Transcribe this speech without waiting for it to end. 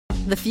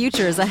The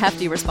future is a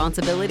hefty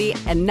responsibility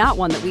and not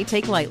one that we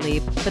take lightly,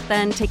 but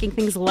then taking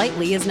things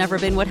lightly has never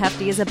been what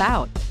Hefty is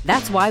about.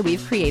 That's why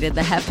we've created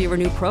the Hefty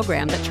Renew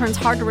program that turns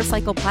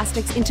hard-to-recycle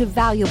plastics into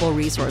valuable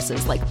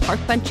resources like park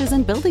benches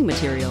and building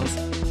materials.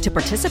 To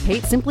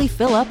participate, simply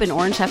fill up an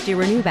orange Hefty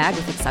Renew bag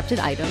with accepted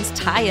items,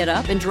 tie it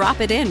up, and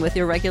drop it in with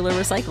your regular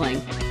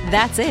recycling.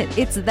 That's it.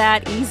 It's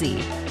that easy.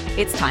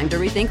 It's time to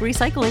rethink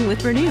recycling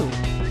with Renew.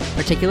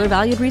 Particular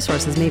valued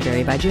resources may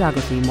vary by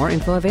geography. More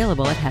info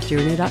available at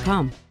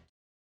heftyrenew.com.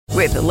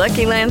 With the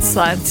Lucky Land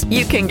Slots,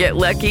 you can get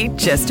lucky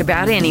just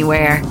about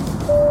anywhere.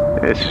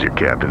 This is your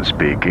captain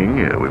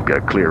speaking. We've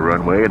got clear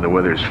runway and the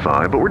weather's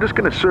fine, but we're just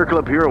going to circle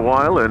up here a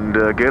while and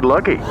get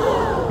lucky.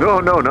 No,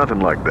 nothing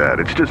like that.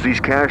 It's just these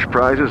cash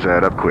prizes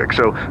add up quick.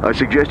 So I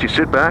suggest you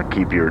sit back,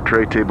 keep your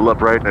tray table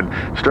upright, and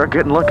start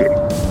getting lucky.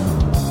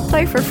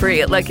 Play for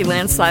free at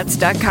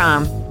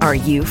LuckyLandSlots.com. Are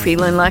you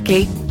feeling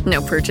lucky?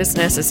 No purchase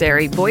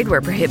necessary. Void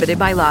where prohibited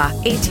by law.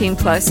 18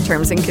 plus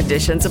terms and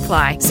conditions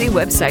apply. See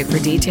website for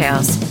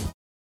details.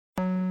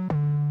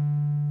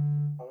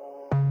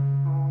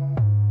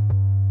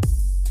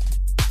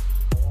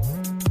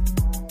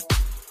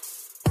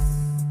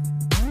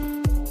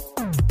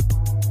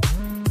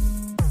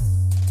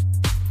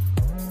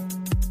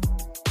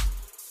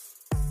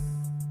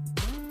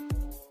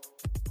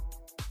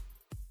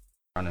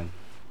 Running.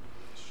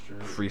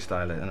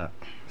 Freestyle it, innit?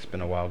 It's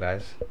been a while,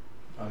 guys.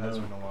 It has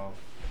been a while.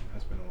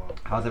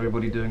 How's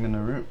everybody doing in the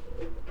room?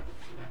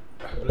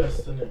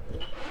 Blessed, innit?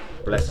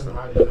 Blessed. and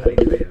highly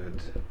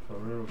David. For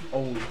real.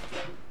 Old.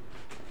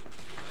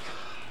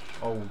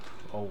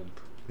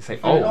 You say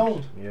Feeling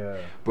old? Yeah.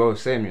 Bro,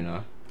 same, you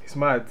know. It's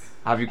mad.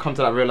 Have you come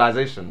to that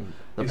realization?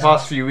 The It's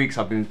past mad. few weeks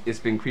it's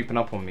been creeping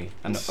up on me,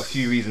 and a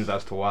few reasons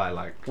as to why.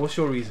 Like, What's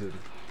your reason?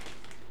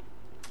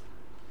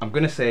 I'm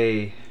gonna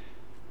say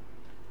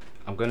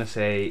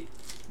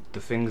the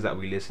things that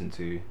we listen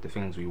to, the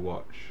things we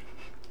watch,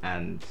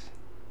 and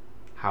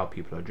how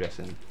people are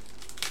dressing.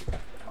 Okay.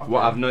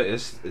 What I've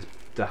noticed is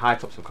the high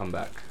tops have come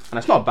back, and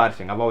it's not a bad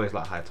thing. I've always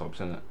liked high tops,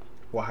 innit?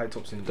 What high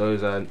tops in?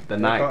 Those are the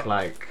Nike,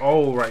 like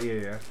Oh, right,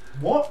 yeah.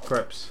 What?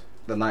 Crepes.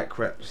 the Nike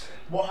crepes,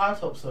 What high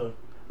tops though?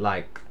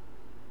 like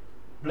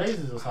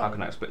Blazers or how something?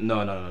 can I explain?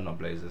 No, not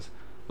Blazers.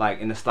 Like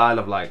in the style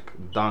of like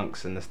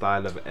Dunks, in the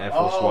style of Air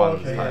Force Oh,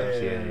 Ones okay,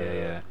 types. yeah.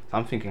 Yeah. So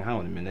I'm thinking, hang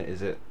on a minute,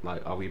 is it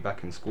like, are we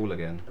back in school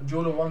again?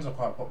 Jordan 1s are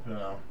quite popular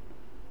now.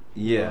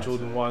 Yeah.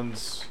 Jordan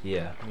 1s.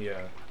 Yeah.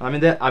 Yeah. I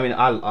mean,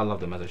 I love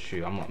them as a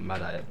shoe. I'm not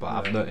mad at it, but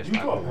I've noticed You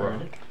like got bro,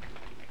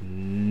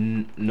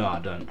 one, no, I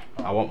don't.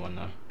 I want one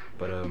though.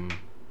 But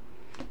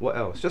what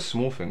else? Just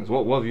small things.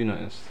 What have you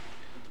noticed?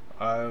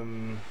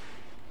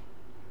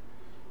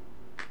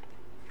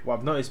 Well,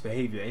 I've noticed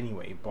behaviour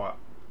anyway, but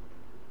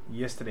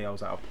yesterday I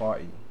was at a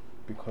party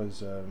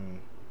because it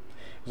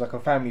was like a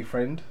family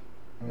friend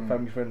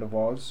of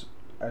ours,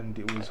 and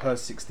it was her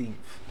 16th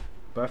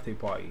birthday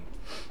party.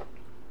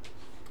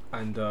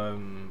 And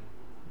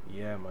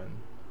yeah, man,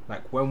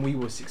 like when we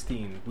were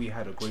 16, we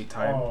had a great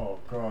time. Oh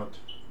God.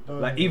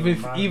 Like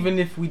even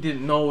if we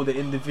didn't know the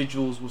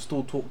individuals, we'll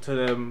still talk to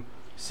them,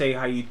 say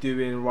how you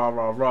doing, rah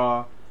rah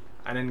rah,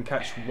 and then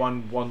catch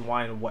one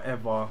wine or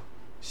whatever.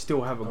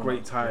 Still have a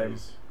great time.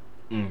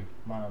 Mm,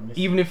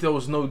 Even if there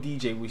was no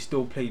DJ, we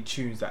still played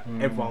tunes that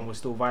everyone was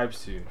still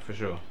vibes to. for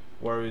sure.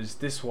 Whereas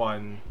this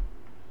one,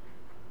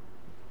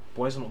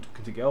 boys are not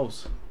talking to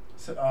girls.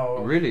 So,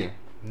 Really?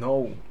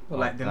 No, Oh,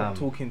 like they're not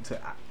damn. talking to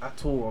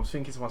at all. I was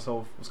thinking to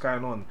myself, what's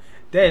going on?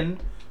 Then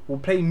we'll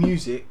play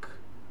music.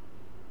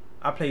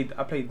 I played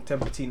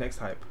Temperature Next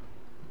Hype.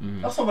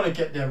 that's not gonna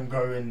get them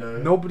going though.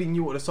 Nobody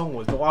knew what the song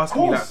was. They were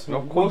asking me course.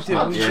 like, Of course what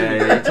not. did-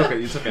 Yeah,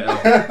 you took it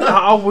out.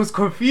 I was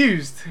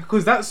confused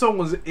because that song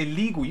was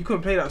illegal. You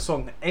couldn't play that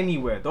song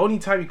anywhere. The only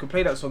time you could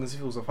play that song is if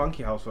it was a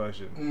Funky House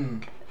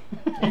version.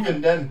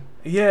 Even then.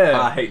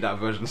 Yeah. I hate that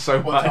version so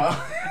What much.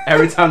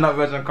 Every time that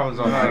version comes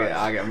on,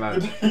 I get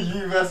mad.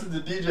 You versus the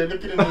DJ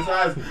looking in his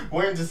eyes,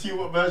 waiting to see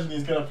what version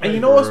he's gonna play. And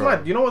you know what's Bro.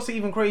 mad? You know what's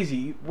even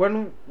crazy?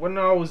 When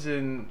I was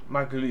in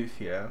Magaluf,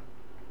 yeah,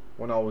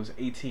 when I was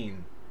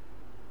 18,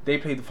 they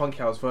played the Funky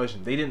House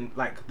version. They didn't,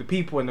 like, the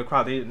people in the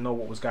crowd, they didn't know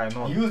what was going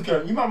on. You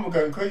man were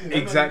going crazy. No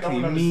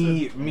Exactly. one Me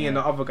understood. and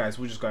the other guys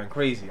were just going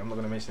crazy. I'm not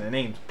gonna mention their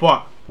names,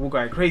 but we're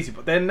going crazy.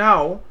 But then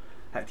now,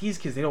 like, these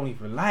kids, they don't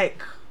even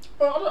like.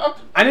 But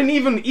And then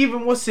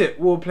even what's it?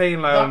 We were playing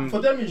like for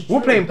them, it's we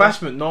were true. playing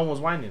Bashment. No one was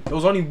whining. There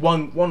was only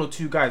one or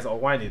two guys that were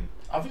whining.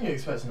 I think you're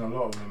expecting a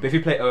lot of them. But if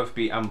you play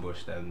OFB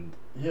Ambush, then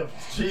Yeah,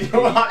 gee,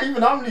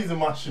 even I'm losing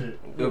my shit.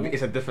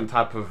 it's a different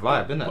type of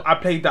vibe, isn't it? I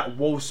played that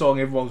Whoa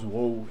song. Everyone's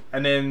whoa.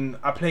 And then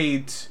I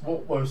played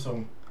What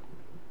song?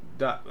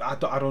 that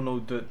I don't know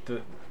the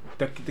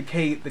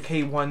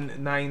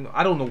K19.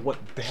 I don't know what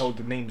the hell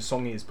the name of the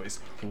song is, but it's.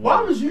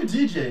 Why was you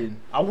DJing?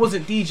 I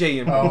wasn't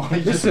DJing. Oh,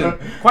 you just- Listen,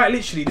 quite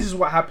literally, this is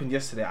what happened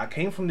yesterday. I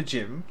came from the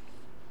gym,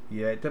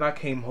 yeah. Then I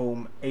came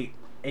home, ate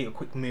a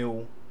quick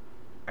meal,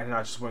 and then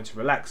I just went to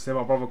relax. Then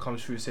my brother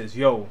comes through and says,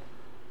 "Yo,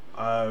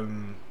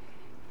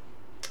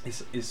 it's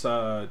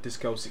this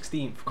girl's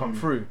 16th. Come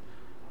through."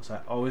 was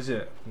like, oh, is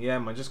it? Yeah,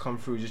 man, just come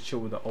through, just chill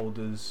with the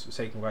elders,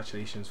 say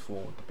congratulations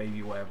for the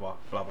baby, whatever,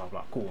 blah blah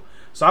blah. Cool.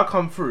 So I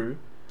come through,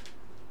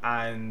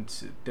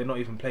 and they're not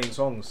even playing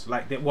songs.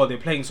 Like, they're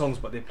playing songs,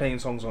 but they're playing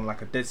songs on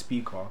like a dead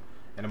speaker.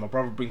 And then my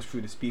brother brings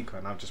through the speaker,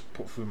 and I've just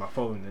put through my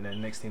phone, and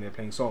then next thing they're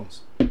playing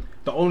songs.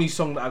 The only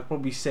song that I'd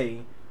probably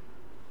say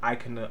I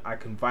can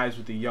vibes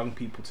with the young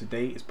people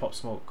today is Pop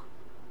Smoke.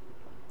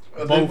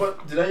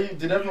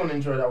 Did everyone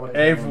enjoy that one?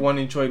 Everyone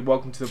enjoyed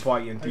Welcome to the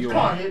Party and You Dior.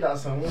 can't hear that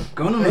song.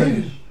 Go on,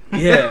 man.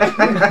 Yeah,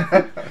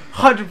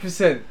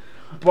 100%.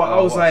 But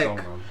I was like,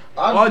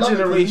 our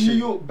generation. New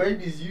York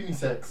baby's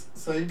unisex,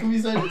 so you can be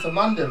saying it to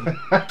Mandem.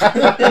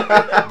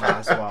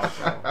 That's wild,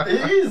 bro.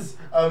 It is.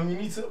 You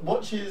need to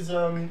watch his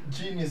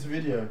Genius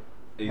video.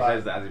 He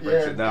says that as he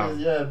breaks it down.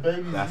 Yeah,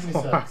 baby's That's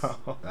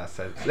unisex. That's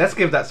it. Let's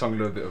give that song a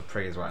little bit of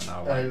praise right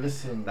now. Hey,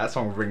 listen. That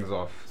song rings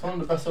off. It's one of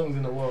the best songs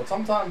in the world.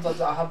 Sometimes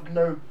I have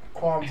no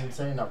qualms in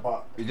saying that,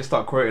 but You just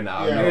start quoting that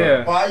out.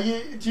 Yeah. But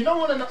do you know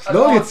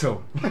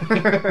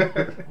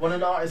when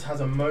an artist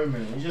has a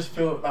moment, you just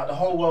feel like the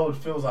whole world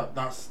feels like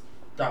that's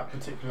that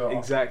particular artist.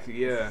 Exactly,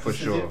 yeah. For This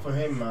sure. is it for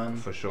him, man.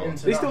 For sure.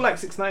 Into They that. still like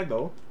 6ix9ine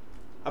though.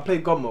 I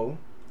played Gummo.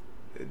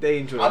 They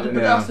enjoyed But it.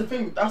 that's the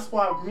thing. That's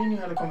why me and you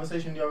had a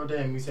conversation the other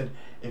day, and we said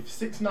if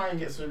 6ix9ine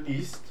gets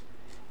released,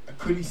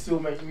 could he still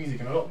make music?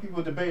 And a lot of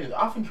people debated.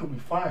 I think he'll be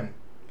fine.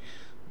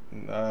 We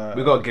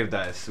gotta give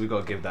that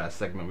a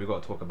segment. We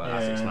gotta talk about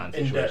that 6ix9ine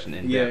in situation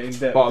depth. in Yeah, depth. in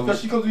depth. But,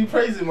 Especially because we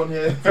praised him on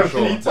here For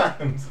sure. 3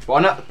 times. but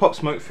on that Pop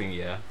Smoke thing,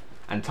 yeah,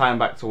 and tying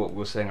back to what we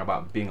were saying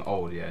about being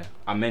old, yeah,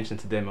 I mentioned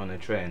to them on the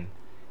train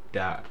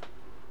that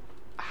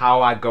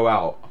how I go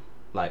out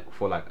like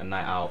for like a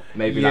night out,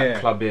 maybe like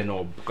clubbing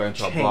or going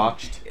to a bar,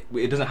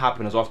 it doesn't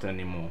happen as often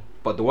anymore.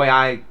 But the way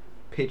I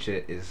pitch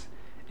it is,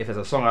 if there's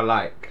a song I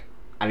like,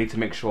 I need to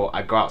make sure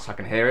I go out so I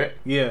can hear it.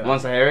 Yeah.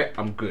 Once I hear it,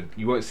 I'm good.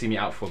 You won't see me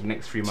out for the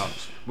next 3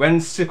 months. When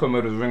Sicko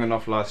Mode was ringing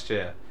off last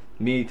year,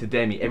 me to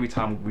Demi, every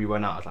time we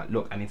went out, I was like,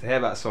 look, I need to hear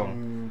that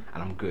song,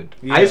 and I'm good.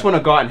 Yeah. I just want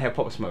to go out and hear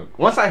Pop Smoke.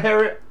 Once I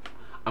hear it,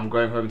 I'm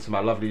going home to my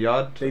lovely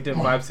yard. They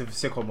didn't vibes with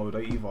Sicko Mode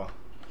either.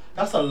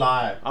 That's a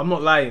lie. I'm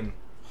not lying.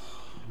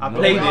 I No.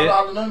 played I it.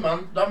 don't know,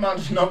 man. That man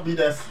should not be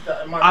there.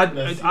 That might be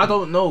there I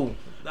don't know.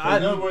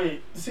 There's no way.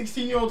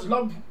 16-year-olds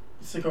love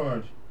Sicko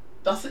Mode.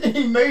 That's it.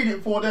 He made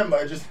it for them,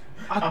 but it just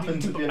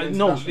happened to be an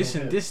no, international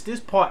listen, hit. this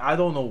part, I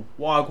don't know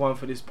why I'm going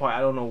for this part. I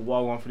don't know why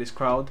I'm going for this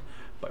crowd,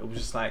 but it was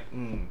just like,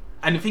 And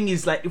the thing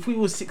is, like, if we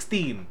was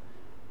 16,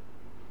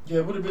 Yeah,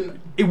 it would have been.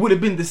 it would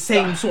have been the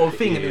same sort of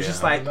thing, and it was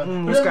just like, But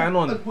what's then, going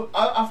on?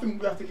 I think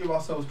we have to give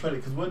ourselves credit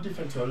because we're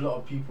different to a lot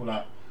of people.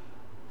 Like,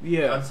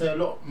 Yeah, I'd say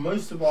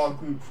most of our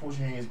group,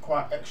 fortunately, is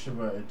quite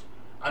extroverted.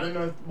 I don't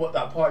know what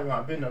that party might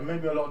have been.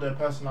 Maybe a lot of their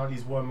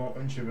personalities were more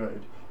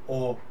introverted,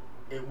 or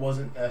it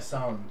wasn't their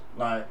sound.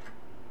 Like,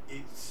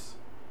 it's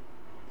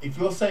if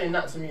you're saying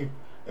that to me,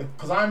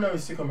 because I know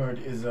Sicko Mode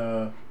is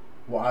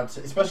what I'd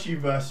say, especially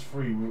verse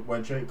 3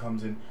 where Drake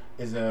comes in,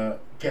 is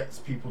gets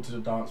people to the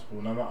dance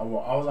floor no matter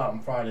what. I was out on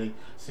Friday,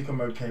 Sicko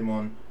Mode came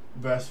on,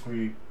 verse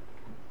 3,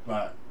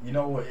 like, you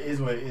know what it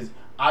is.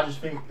 I just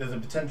think there's a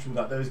potential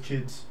that those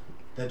kids,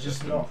 they're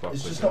just not.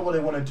 It's just not what they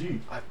want to do.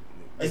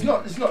 It's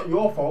not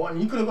your fault,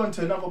 and you could have gone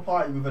to another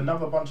party with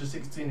another bunch of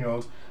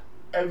 16-year-olds.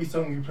 Every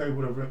song you played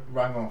would have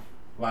rang off.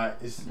 Like,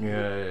 it's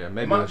Yeah.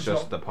 Maybe it's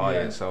just the party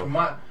itself.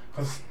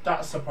 Because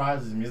that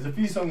surprises me. There's a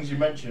few songs you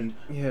mentioned.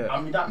 yeah.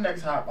 I mean, that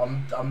next hype,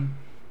 I'm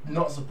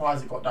not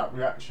surprised it got that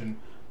reaction.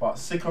 But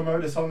Sicko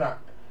Mode, a song that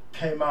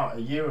came out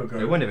a year ago.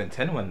 It wasn't even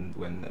 10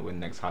 when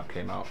Next Hype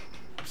came out.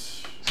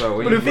 So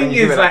when But the when thing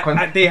give is, it that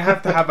like, they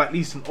have to have at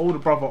least an older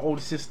brother,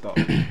 older sister,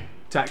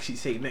 to actually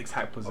say Next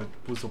Hype was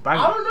a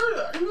banger. I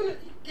don't know.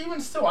 Even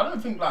still, I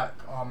don't think like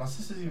my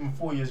sister's even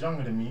 4 years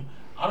younger than me.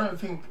 I don't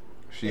think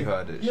she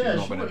heard it, she's Yeah,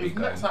 not going to be if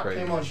going Next Hype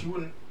crazy. came on, she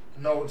wouldn't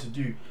know what to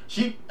do.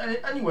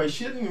 Anyway,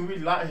 she doesn't even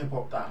really like hip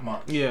hop that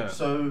much. Yeah.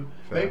 So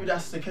Fair. maybe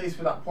that's the case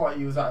for that party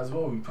you was at as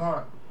well. You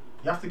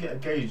have to get a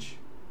gauge.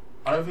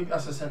 I don't think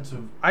that's a sense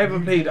of. I even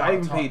you played being out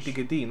of Digga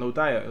touch. D, No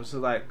Diet. It was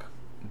like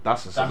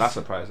That's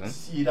surprising.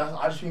 See,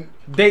 I just think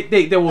they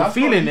were That's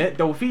feeling not you- it.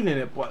 They were feeling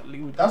it, but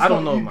that's I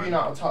don't not know, you man. being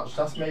out of touch.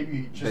 That's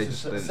maybe They just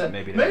just a didn't- sense.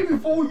 maybe Maybe they-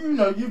 before you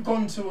know, you've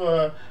gone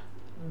to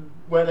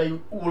where they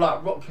all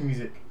like rock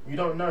music. You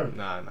don't know.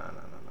 Nah.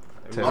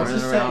 It Turn I'm was-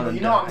 just around saying, but and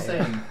you know what I'm die.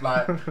 saying.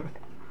 Like,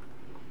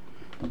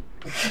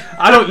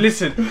 I don't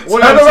listen. All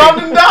turn I'm around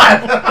saying, and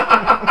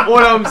die. all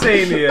I'm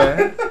saying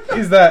here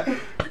is that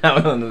That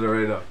was under the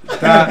radar.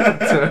 that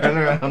Turn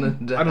around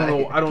and die.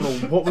 I don't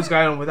know what was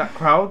going on with that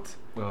crowd.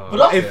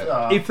 But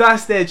that's, If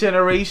that's their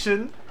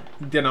generation,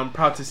 then I'm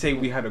proud to say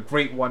we had a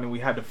great one and we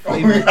had a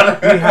flavor. we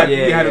had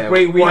we had a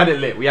great we one. had it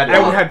lit. We had it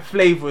and we lit. had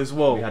flavor as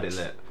well. We had it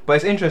lit. But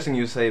it's interesting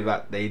you say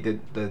that they did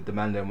the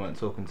man then weren't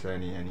talking to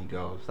any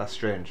girls. That's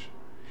strange.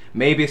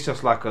 Maybe it's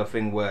just like a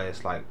thing where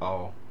it's like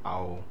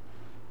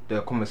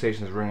the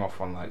conversations ring off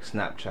on like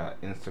Snapchat,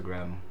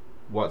 Instagram,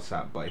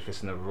 WhatsApp. But if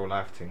it's in a real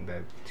life thing,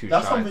 they're too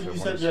That's shy something to you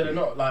wanna said. Yeah, they're speak.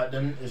 not like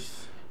them.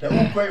 They're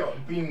all great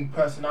at being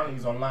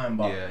personalities online,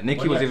 but Yeah,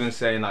 Nikki when was they- even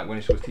saying like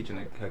when she was teaching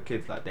her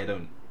kids, like they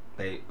don't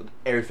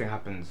everything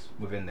happens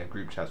within their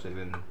group chats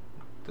within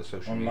the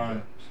social Online.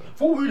 media. So.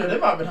 For real, they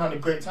might have been having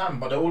a great time,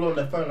 but they're all on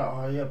their phone like,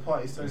 oh yeah,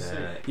 party's so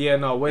sick. Yeah,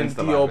 no, when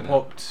Insta Dio live, innit?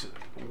 popped,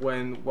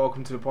 when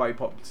Welcome to the Party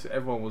popped,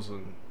 everyone was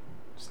on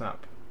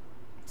Snap.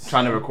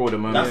 Trying to record a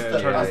moment.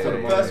 That's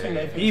the first thing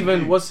they think.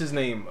 Even, what's his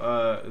name?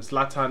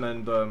 Zlatan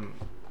and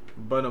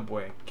Burna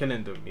Boy,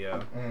 Killing Them,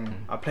 yeah.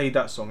 I played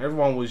that song.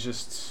 Everyone was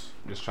just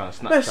trying to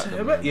Snapchat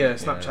them. yeah,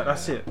 Snapchat,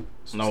 that's it.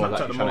 No one's Snapchat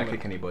actually the trying moment. to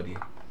kick anybody.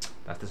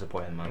 That's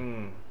disappointing,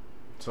 man.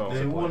 So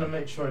They want to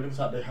make sure it looks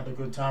like they had a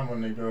good time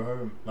when they go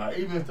home. Like,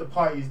 even if the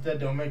party's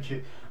dead, they'll make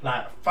it,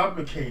 like,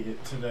 fabricate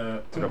it to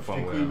the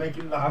point where- make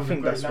it like I a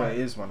think great that's what night. it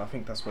is, man. I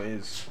think that's what it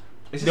is.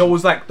 It's There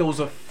was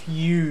a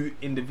few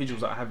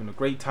individuals that are having a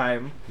great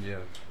time, yeah.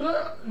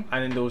 and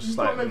then there was just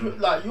You like, gotta make it,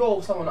 like,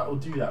 you're someone that will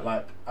do that,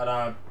 like,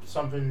 and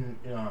something,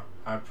 you know,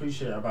 I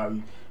appreciate about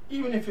you.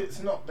 Even if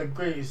it's not the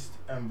greatest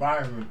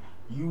environment,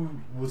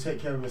 you will take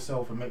care of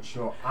yourself and make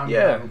sure I'm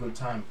gonna have a good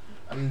time.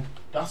 And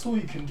that's all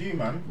you can do,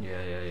 man.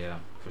 Yeah,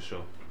 for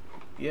sure.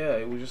 yeah,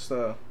 it was just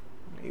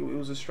it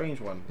was a strange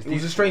one. It's It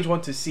was a strange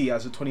one to see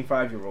as a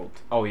 25-year-old.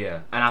 Oh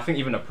yeah, and I think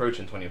even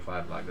approaching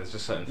 25, like there's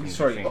just certain things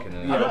you're thinking.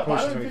 yeah, I don't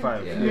approaching think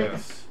 25. yeah.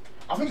 it's-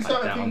 I think Like,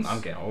 certain damn, things.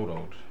 I'm getting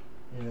old.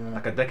 Yeah.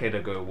 Like a decade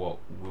ago, what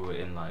we were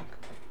in like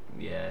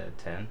year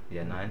 10,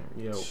 year 9.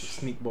 Yeah,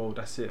 sneak ball.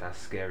 That's it. That's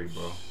scary,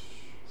 bro.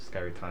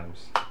 Scary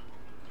times.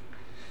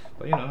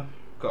 But you know,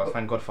 gotta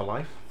thank God for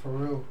life. For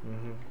real.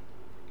 Mm-hmm.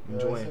 Yeah,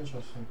 Enjoy it's it.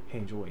 interesting.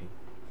 Enjoy.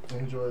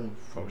 Enjoy.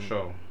 For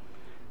sure.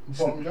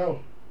 Bottom girl.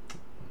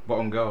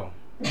 Bottom girl.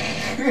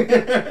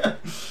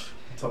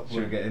 Top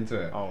Should we get into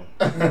it? Oh,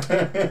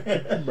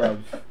 bruv.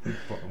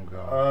 Bottom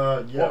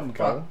girl. Yeah. Bottom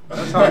girl.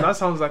 That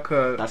sounds like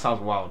a. That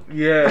sounds wild. It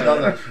Yeah.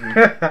 does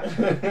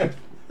actually.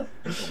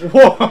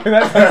 Whoa,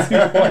 that's too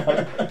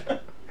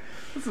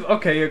wild.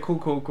 Okay, yeah,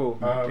 cool.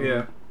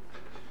 Yeah.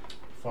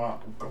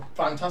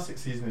 Fantastic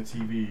season of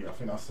TV. I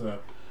think that's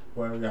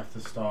where we have to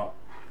start.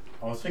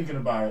 I was thinking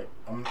about it.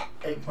 I'm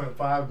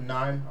 8.5,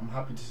 9. I'm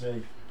happy to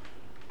say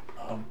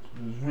I was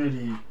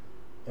really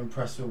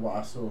impressed with what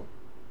I saw.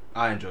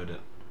 I enjoyed it.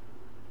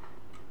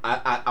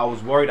 I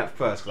was worried at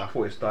first because I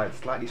thought it started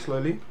slightly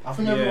slowly. I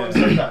think Yeah. everyone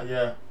said that,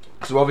 yeah.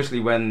 So obviously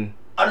when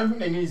I don't think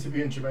they needed to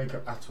be in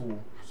Jamaica at all.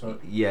 So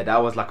yeah,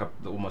 that was like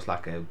almost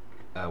like a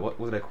what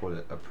do they call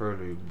it? A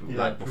prelude, Yeah,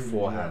 like prelude,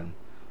 beforehand.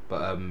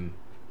 But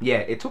yeah,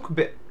 it took a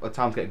bit of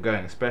time to get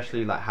going,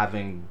 especially like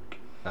having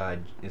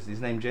is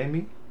his name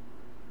Jamie,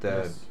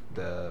 Yes.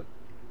 the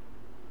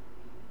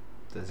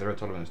Zero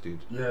Tolerance dude.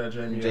 yeah,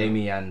 Jamie.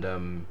 Jamie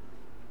and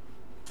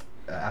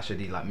Asher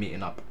D like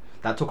meeting up.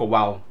 That took a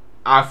while.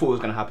 I thought it was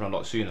gonna happen a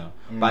lot sooner,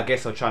 but I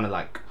guess they're trying to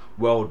like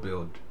world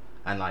build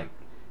and like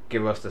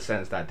give us the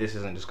sense that this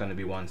isn't just gonna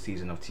be one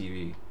season of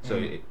TV.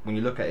 So when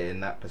you look at it in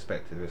that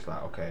perspective, it's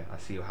like okay, I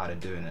see how they're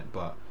doing it.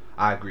 But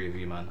I agree with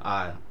you, man.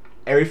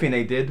 Everything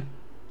they did,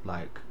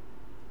 like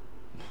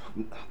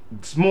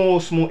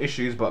small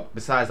issues, but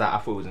besides that, I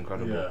thought it was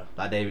incredible. Yeah.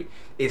 Like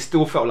it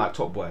still felt like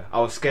Top Boy. I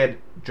was scared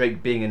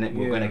Drake being in it,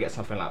 we were Yeah. gonna get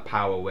something like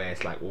Power, where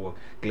it's like all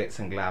glitz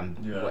and glam,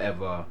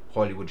 whatever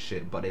Hollywood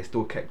shit, but they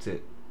still kept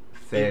it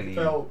fairly. It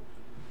felt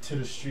to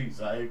the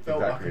streets. Like, it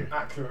felt like Exactly. an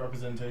accurate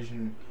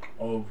representation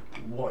of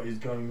what is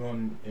going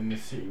on in the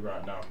city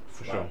right now.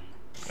 For Like, sure.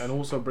 And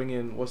also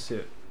bringing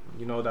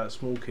that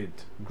small kid,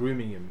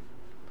 grooming him,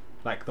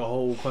 like the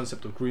whole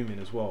concept of grooming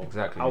as well.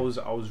 Exactly. I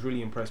was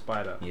really impressed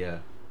by that. Yeah.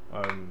 They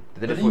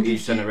But did it then for you can each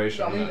see-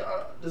 generation. I mean,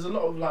 innit? there's a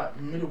lot of like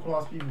middle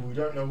class people who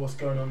don't know what's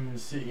going on in the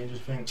city and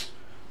just think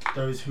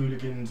those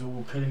hooligans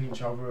all killing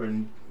each other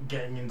and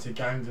getting into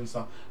gangs and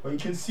stuff. But you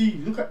can see,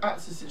 look at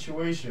Axe's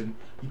situation.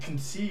 You can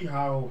see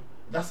how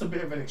that's a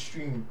bit of an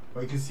extreme,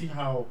 but you can see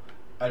how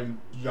a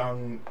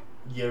young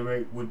year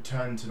 8 would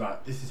turn to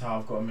like, this is how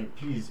I've got to make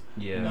peas.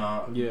 Yeah.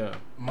 Nah, Yeah.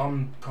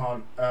 mum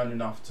can't earn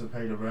enough to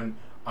pay the rent.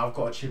 I've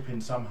got to chip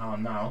in somehow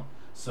now.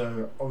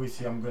 So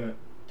obviously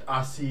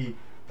I see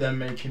them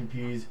making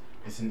peas.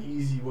 It's an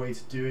easy way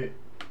to do it.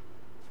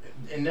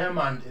 In their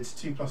mind, it's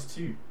 2 +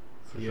 2.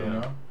 Yeah. You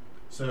know?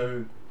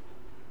 So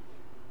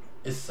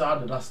it's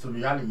sad that that's the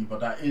reality, but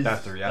that's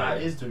the reality.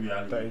 That is the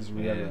reality. That is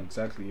reality, Yeah.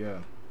 exactly, yeah.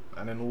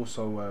 And then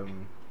also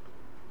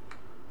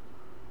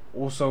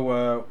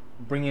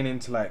bringing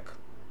into like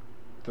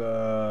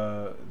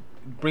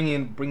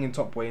bringing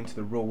Top Boy into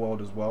the real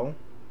world as well,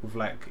 with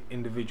like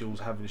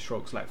individuals having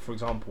strokes. Like for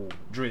example,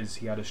 Driz,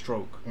 he had a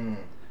stroke.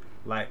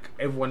 Like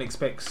everyone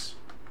expects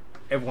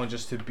everyone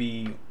just to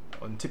be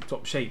on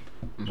tip-top shape,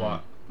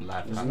 but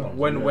Life It's happens. not.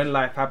 when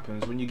life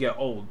happens, when you get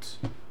old,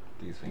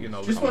 These things. you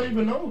know, This wasn't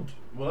even old.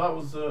 Well,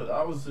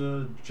 that was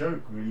a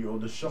joke, really, or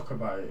the shock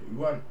about it. You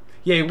weren't.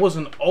 yeah, it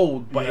wasn't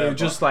old, but Yeah, it was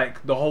just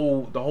like the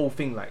whole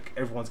thing. Like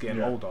everyone's getting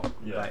Yeah. older.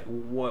 Yeah. Like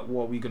what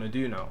are we gonna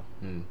do now?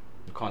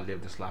 You can't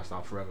live this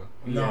lifestyle forever.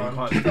 Yeah, you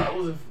No,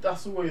 can't.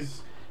 that's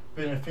always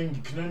been a thing.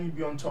 You can only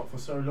be on top for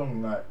so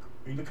long. Like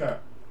you look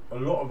at a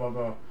lot of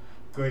other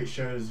great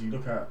shows. You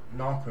look at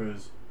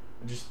Narcos,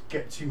 and just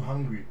get too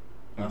hungry.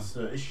 That's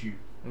the issue.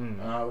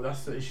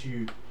 That's the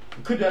issue.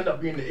 It could end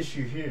up being the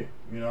issue here.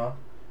 You know,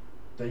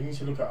 they need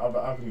to look at other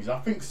avenues. I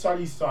think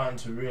Sully's starting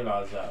to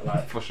realise that,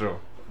 like, For sure.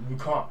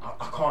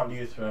 I can't do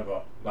this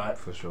forever. Like,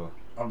 For sure.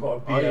 I've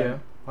got to be. Oh yeah,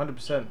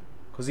 100%.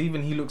 Because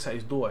even he looks at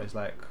his daughter, it's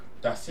like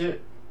That's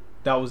it.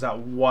 that was that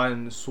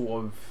one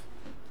sort of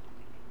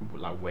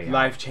Like way out.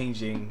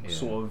 life-changing Yeah.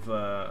 sort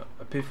of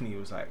epiphany. It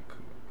was like,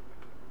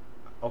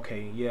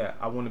 okay, yeah,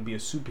 I want to be a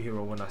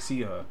superhero when I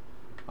see her.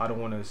 I don't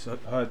want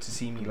her to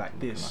see me like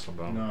this.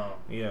 No.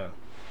 Yeah.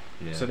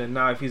 Yeah. So then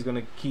now, if he's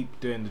gonna keep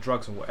doing the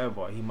drugs and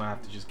whatever, he might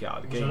have to just get out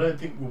of the Which game. I don't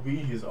think will be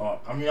his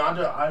arc. I mean, I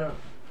don't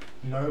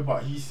know,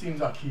 but he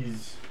seems like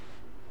he's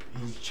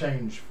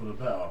changed for the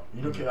better.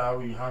 You look at how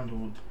he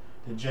handled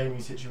the Jamie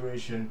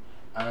situation,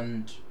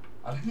 and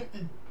I think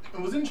it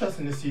was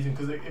interesting this season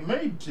because it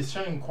made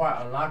Deshane quite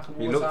unlikable.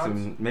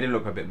 He made him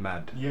look a bit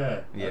mad.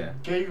 Yeah. Yeah.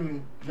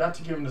 You had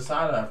to give him the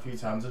side eye a few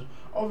times. And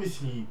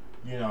obviously,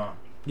 you know.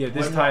 Yeah,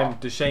 this when time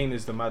not- Deshane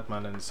is the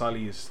madman and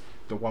Sully is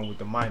the one with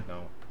the mind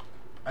now.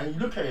 And you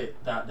look at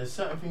it, that there's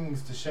certain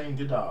things Deshane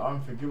did that are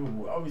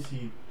unforgivable.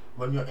 Obviously,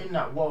 when you're in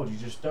that world, you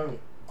just don't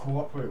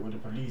cooperate with the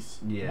police.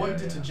 Yeah, What he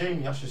did to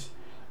Jamie, that's just,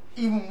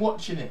 even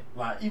watching it,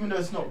 like, even though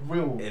it's not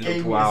real, It gave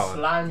looked me wild. a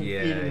slimy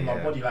feeling in my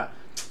Yeah. body. Like,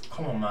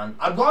 come on, man.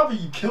 I'd rather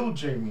you kill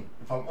Jamie,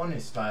 if I'm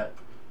honest, like,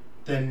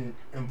 than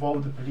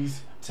involve the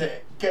police to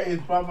get his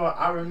brother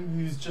Aaron,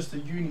 who's just a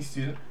uni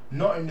student,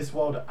 not in this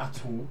world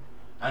at all.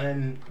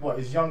 And then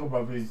his younger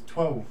brother is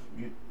 12.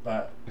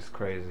 Like, It's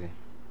crazy.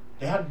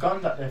 they had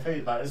guns at their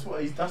face.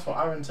 Like, that's what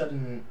Aaron said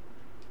in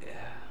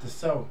the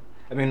cell.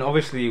 I mean,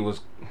 obviously,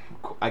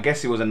 I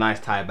guess it was a nice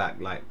tie back.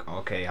 Like,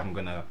 okay, I'm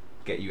gonna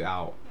get you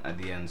out at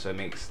the end, so it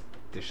makes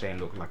Deshane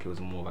look like it was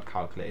more of a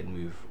calculated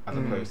move as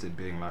opposed to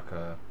being like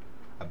a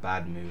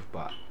bad move.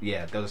 But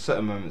yeah, there were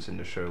certain moments in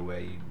the show where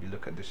you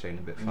look at Deshane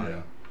a bit funny.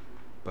 Yeah.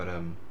 But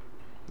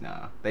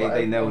nah,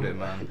 they nailed it,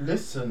 man.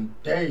 Listen,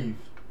 Dave,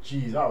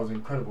 jeez, that was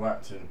incredible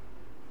acting.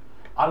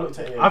 I looked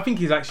at it. I think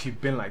he's actually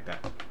been like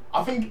that.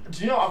 I think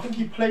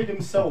he played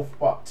himself,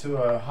 but to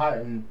a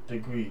heightened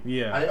degree.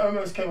 Yeah. And it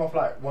almost came off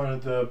like one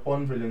of the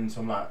Bond villains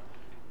from like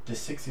the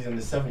 60s and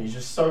the 70s,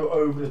 just so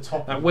over the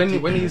top. Like when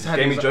he's had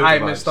Jamie his Joker eye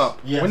vibes. messed up.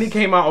 Yes. When he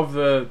came out of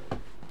the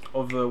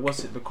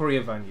the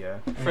courier van, yeah.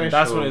 Fresh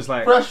That's show. when it's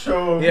like Fresh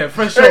show. Yeah,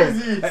 fresh show.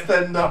 Crazy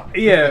extender.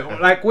 yeah,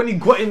 like when he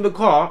got in the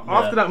car, Yeah.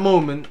 after that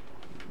moment,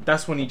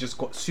 that's when he just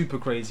got super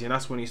crazy and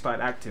that's when he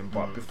started acting.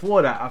 But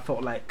before that, I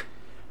felt like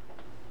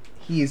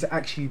he has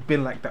actually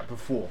been like that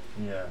before.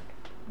 Yeah.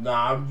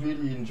 Nah, I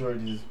really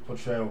enjoyed his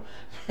portrayal.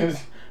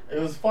 It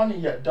was funny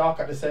yet dark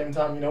at the same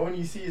time. You know, when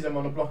he sees him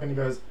on the block and he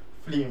goes,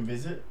 "Fleeting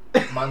visit,"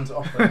 man's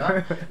offering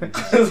that.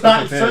 It's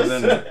like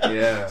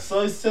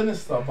so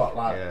sinister, but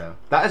like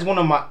that is one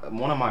of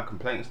my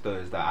complaints though,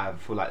 is that I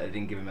feel like they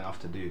didn't give him enough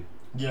to do.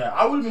 yeah,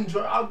 I would have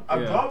enjoyed.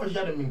 I'd Yeah. rather he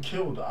hadn't been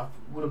killed. I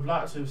would have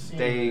liked to have seen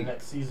him in the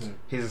next season.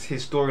 His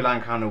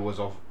storyline kind of was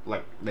off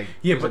it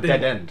was a then-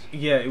 dead end.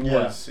 Yeah, it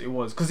Yeah.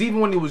 was. Because even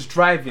when he was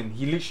driving,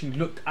 he literally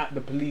looked at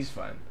the police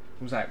van.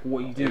 He was like,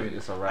 "What are you doing?"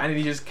 It's a wrap. And then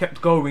he just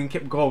kept going.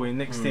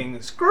 Next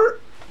thing,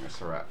 skirt, It's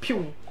a wrap.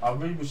 pew. I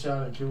really wish I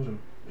hadn't killed him.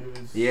 It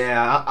was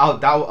Yeah, I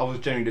was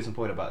genuinely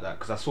disappointed about that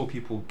because I saw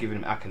people giving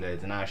him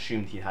accolades and I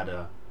assumed he had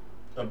a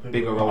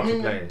bigger role I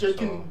mean, to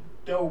play.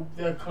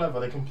 they're clever.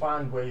 They can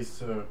find ways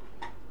to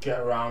get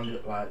around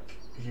it. Like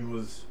he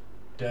was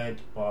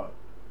dead, but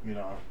you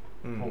know,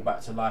 brought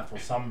back to life or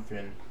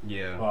something.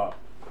 Yeah. But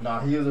nah,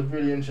 he was a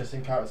really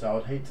interesting character. I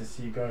would hate to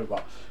see go,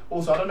 but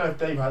also I don't know if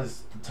Dave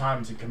has the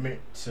time to commit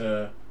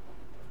to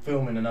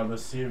filming another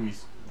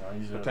series. You know,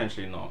 he's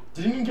Potentially not.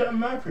 Did he even get a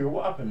Mercury or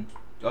what happened?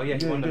 Oh yeah,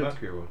 he Yeah, won the he did.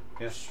 Mercury Award.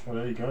 Yeah. Well,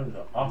 there you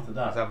go. After He's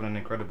that, having an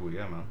incredible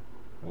year, man.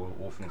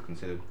 All things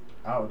considered.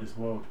 out of this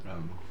world.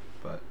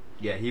 But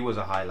yeah, he was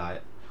a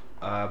highlight.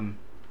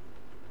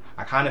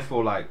 I kind of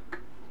feel like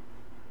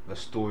the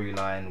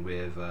storyline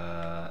with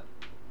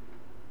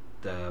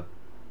the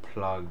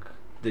plug,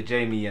 the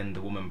Jamie and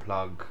the woman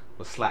plug,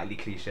 was slightly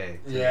cliche.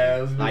 Yeah,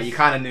 it was like you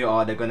kind of knew,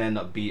 they're gonna end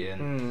up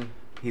beating.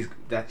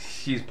 Mm.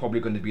 She's probably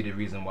going to be the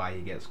reason why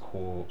he gets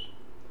caught.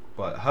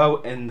 But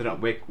her ended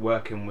up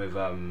working with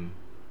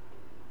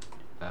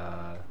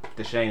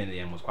Deshane in the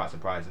end was quite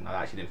surprising. I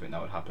actually didn't think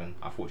that would happen.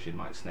 I thought she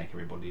might snake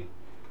everybody.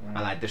 And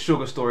like the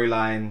Sugar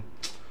storyline,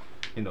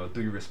 you know,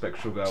 do you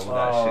respect Sugar? All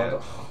that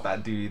shit.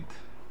 That dude,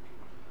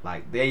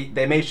 like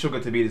they made Sugar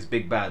to be this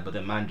big bad, but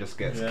the man just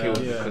gets killed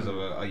because of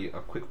a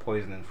quick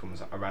poisoning from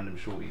a random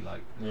shorty.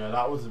 Like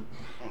that was.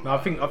 No, I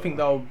think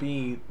that will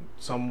be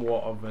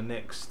somewhat of a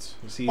next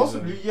season.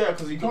 Possibly, yeah,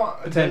 because you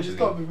can't. There's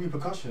got to be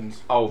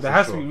repercussions. Oh, there for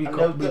has sure. to be And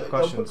they'll put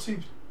repercussions.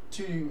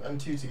 two and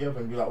two together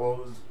and be like, well,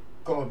 it's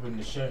got to have been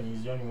Deshane.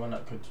 He's the only one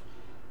that could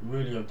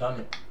really have done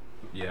it.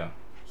 Yeah.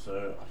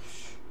 So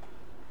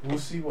we'll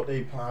see what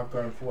they have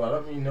going forward. I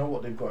don't really know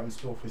what they've got in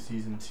store for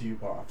season 2,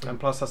 but I think And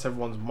plus, that's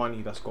everyone's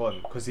money that's gone.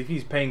 Because if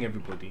he's paying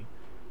everybody,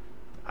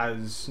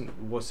 as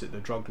the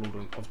drug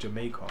lord of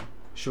Jamaica,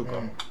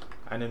 Sugar,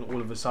 and then all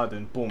of a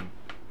sudden, boom.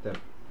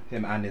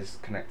 Him and his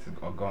connected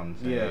are gone.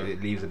 So Yeah.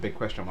 it leaves a big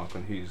question mark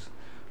on who's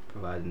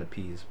providing the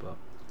peas. But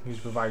Who's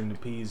providing the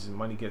peas?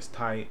 Money gets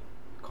tight.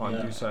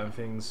 Can't do certain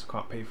things.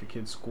 Can't pay for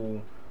kids'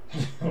 school.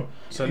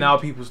 So now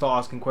people start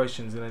asking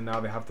questions, and then now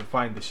they have to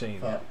find the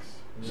Shane. Facts.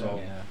 So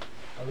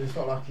and it's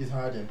not like he's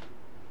hiding.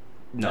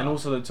 No. And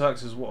also the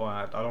Turks as well.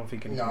 I don't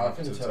think anything. No, I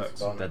think the Turks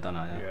done. They're done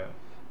now, Yeah.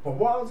 But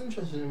what I was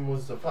interested in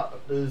was the fact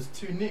that there's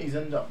 2 nitties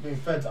ended up being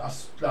fed.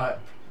 Like,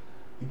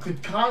 you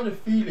could kind of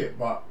feel it,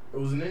 but it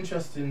was an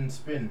interesting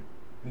spin.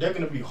 And they're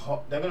gonna be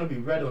hot. They're gonna be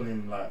red on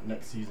him like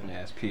next season.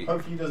 Yeah, it's peak.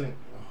 Hopefully he doesn't.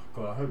 Oh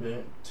God, I hope they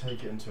don't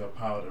take it into a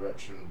power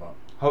direction. But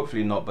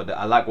Hopefully not, but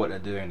I like what they're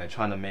doing. They're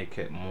trying to make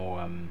it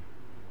more,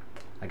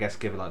 I guess,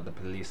 give it like the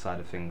police side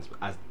of things.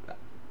 As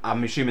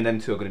I'm assuming them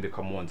two are going to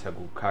become more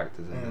integral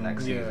characters in the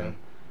next season.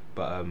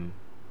 But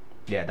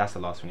yeah, that's the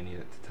last thing you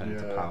needed to turn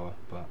into power.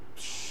 But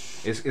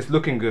it's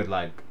looking good.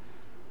 Like,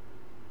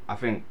 I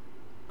think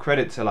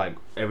credit to like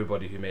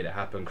everybody who made it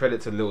happen.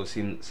 Credit to Lil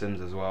Sims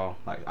as well.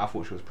 Like, I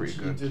thought she was pretty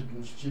good.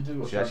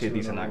 She's actually a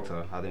decent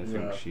actor. I didn't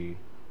think she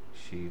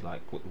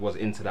like was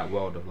into that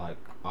world of like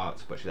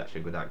arts, but she's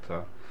actually a good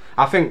actor.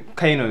 I think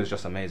Kano is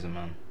just amazing,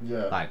 man.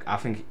 Yeah. Like, I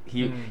think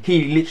he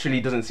literally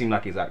doesn't seem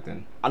like he's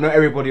acting. I know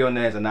everybody on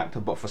there is an actor,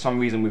 but for some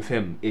reason with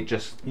him, he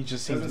just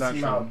seems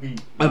natural.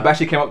 And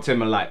Bashi came up to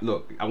him and like,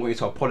 look, I want you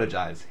to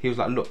apologize. He was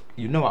like, look,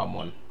 you know what I'm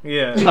on.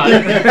 Yeah.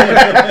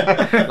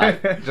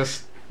 Like,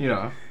 just, you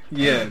know.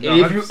 Yeah. No,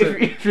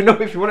 if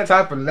you want it to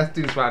happen, let's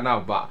do this right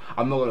now. But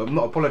I'm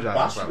not apologizing.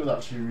 Bashi was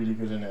actually really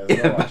good in it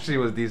as well. Bashi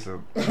was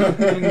decent.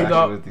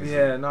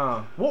 Yeah,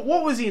 nah.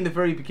 What was he in the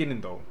very beginning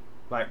though?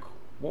 Like,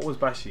 what was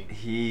Bashi?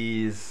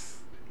 He's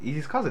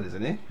his cousin,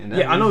 isn't he?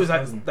 Yeah, I know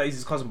that he's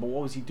his cousin, but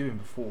what was he doing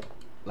before?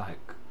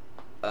 Like,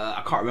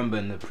 I can't remember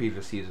in the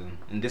previous season.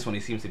 In this one,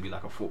 he seems to be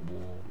like a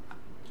football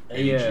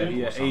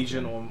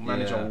agent or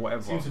manager or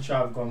whatever. Seems to try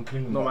to have gone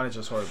clean. Not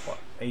manager, sorry, but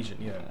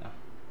agent. Yeah.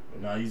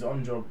 No, he's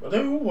on job.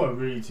 They all were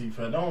really, to be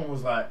fair. No one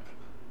was like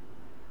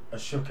a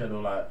shookhead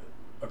or like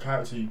a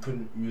character you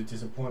was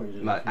disappointed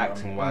in. Like,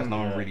 acting wise, no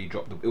one really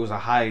dropped it was a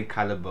high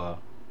caliber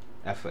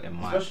effort in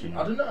my opinion.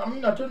 I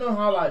don't know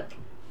how like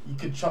you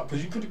could chuck,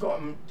 because you could have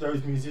gotten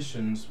those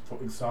musicians,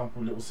 for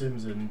example, Little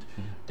Sims and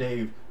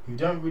Dave, who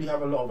don't really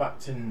have a lot of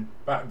acting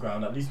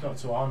background, at least not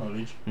to our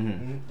knowledge.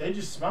 And they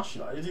just smashed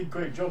it. Like, they did a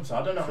great job. So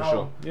I don't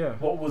know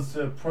what was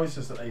the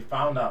process that they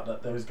found out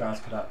that those guys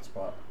could act,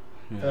 but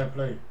fair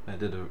play. They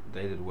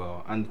did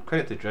well, and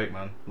credit to Drake,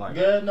 man. Like,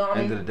 end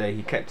of the day,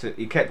 he kept it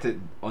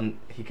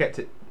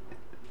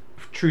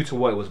true to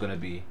what it was going to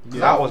be.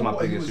 That was my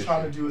biggest issue. What he was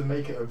trying to do was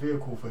make it a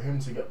vehicle for him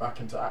to get back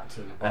into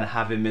acting, and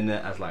have him in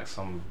it as like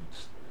some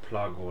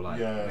plug or like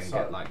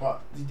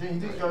but he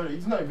didn't go.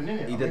 He's not even in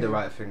it. He did the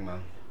right thing, man.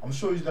 I'm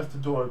sure he's left the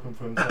door open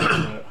for himself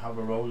to have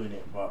a role in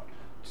it, but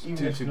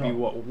even to be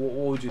what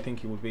would you think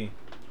he would be?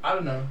 I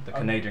don't know. The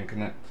Canadian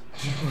Connect.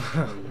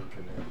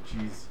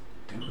 Jeez.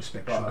 Do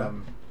respect that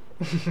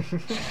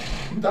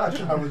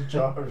was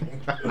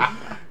jarring.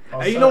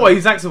 You know what?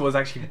 His accent was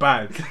actually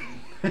bad.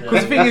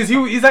 Because the thing is,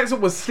 his accent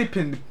was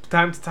slipping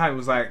time to time. It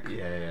was like,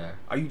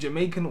 are you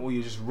Jamaican or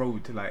you just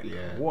road? Like,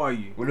 what are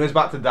you? When he was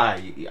about to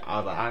die, I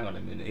was like, hang on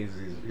a minute,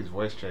 his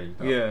voice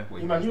changed. Yeah.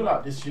 Man, you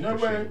like this. You know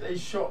where they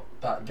shot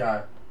that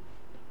guy?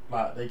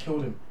 Like, they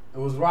killed him. It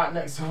was right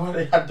next to where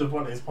they had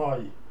Devontae's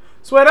party.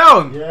 Swear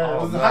down? Yeah,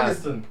 it was in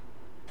Haggerston.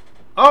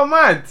 Oh,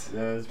 mad.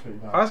 Yeah, it's pretty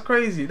bad. That's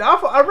crazy.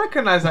 I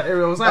recognised that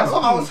area. I was like,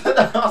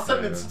 I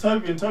sent it to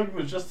Toby, and Toby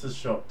was just as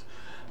shocked.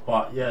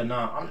 But yeah,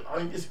 I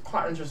mean, it's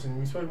quite interesting.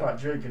 We spoke about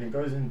Drake, and it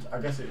goes into, I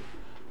guess it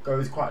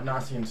goes quite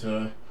nicely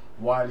into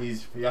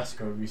Wiley's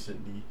fiasco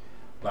recently,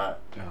 like,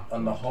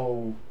 and the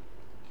whole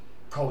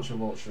culture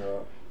vulture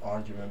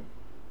argument.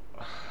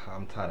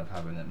 I'm tired of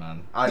having it,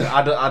 man.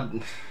 I don't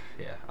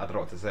know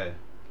what to say.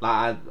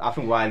 Like, I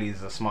think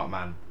Wiley's a smart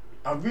man.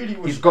 I really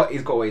wish he's got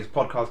his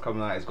podcast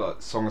coming out. He's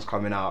got songs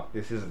coming out.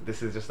 This is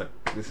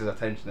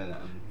attention in it.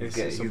 He's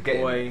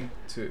getting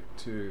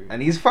to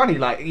and he's funny.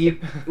 Like,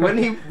 when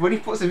he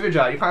puts a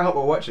video out, you can't help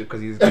but watch it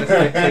because he's gonna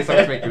say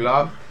something to make you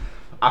laugh.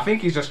 I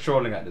think he's just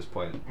trolling at this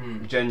point.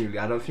 Genuinely,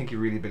 I don't think he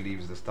really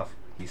believes the stuff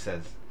he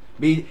says.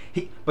 I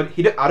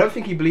don't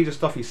think he believes the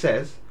stuff he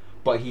says,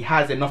 but he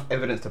has enough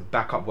evidence to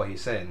back up what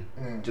he's saying.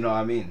 Do you know what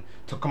I mean?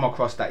 To come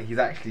across that he's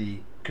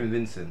actually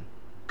convincing.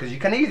 Because you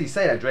can easily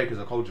say that Drake is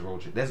a culture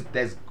vulture.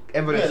 There's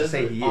evidence to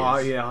say he is. Oh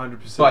yeah,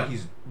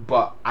 100%.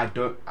 But I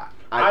don't.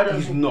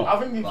 He's not. I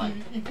think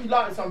if you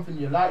like something,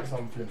 you like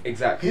something.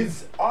 Exactly.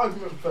 His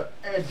argument for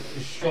Ed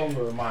is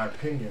stronger, in my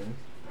opinion,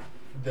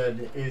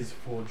 than it is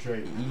for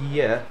Drake.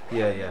 Yeah.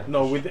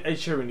 No, with Ed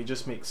Sheeran, it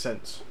just makes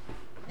sense.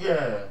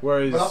 Yeah.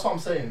 Whereas, but that's what I'm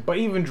saying. But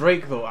even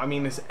Drake, though, I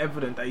mean, it's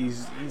evident that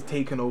he's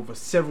taken over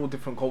several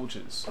different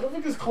cultures. I don't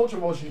think it's culture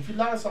vulture. If you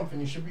like something,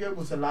 you should be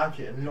able to like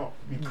it and not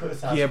be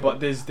criticised. Yeah, but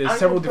there's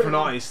several different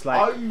artists. Like,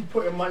 are you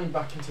putting money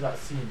back into that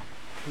scene?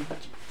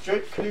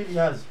 Drake clearly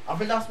has. I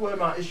think that's where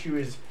my issue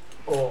is,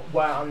 or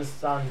why I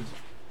understand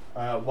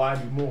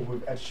Wiley more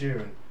with Ed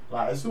Sheeran.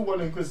 Like, it's all well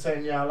and good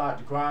saying, I like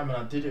the grime and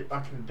I did it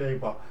back in the day,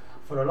 but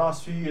for the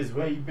last few years,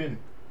 where you been?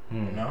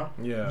 You know?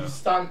 Yeah. You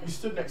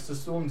stood next to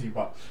Stormzy,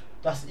 but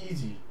that's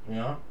easy, you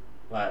know?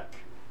 Like,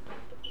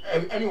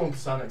 anyone can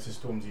stand next to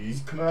Stormzy. He's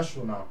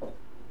commercial now.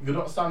 You're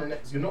not standing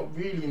next. You're not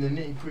really in the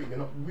nitty gritty. You're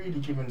not really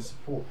giving the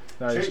support.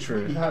 That is Drake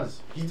true. really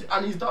has.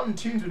 He's done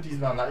tunes with these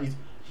man. Like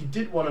he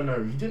did want to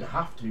know. He didn't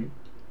have to.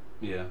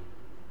 Yeah.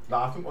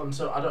 Like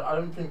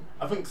I think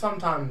I think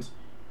sometimes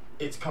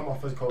it's come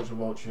off as culture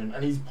vulturing,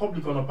 and he's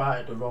probably gone about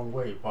it the wrong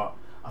way. But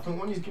I think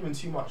when he's given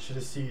too much to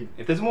the scene,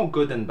 if there's more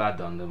good than bad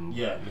done, then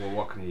yeah. Well,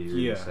 what can you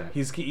really say?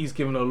 He's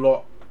given a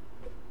lot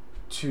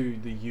to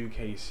the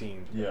UK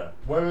scene. Yeah.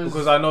 Whereas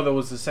because I know there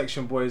was the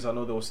Section Boys. I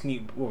know there was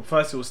Sneak. Well,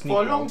 first it was Sneak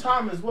for a long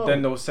time as well.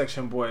 Then there was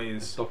Section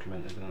Boys. It's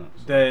documented, isn't it?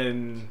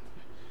 Then,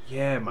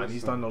 yeah, man,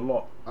 he's done a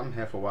lot. I'm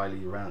here for Wiley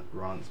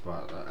rants,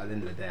 but at the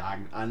end of the day,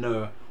 I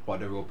know what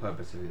the real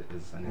purpose of it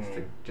is, and it's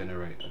to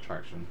generate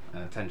attraction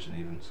and attention,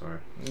 even. Sorry.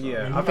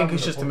 Yeah, I think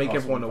it's just to make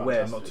everyone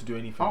aware, not to do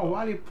anything. Oh,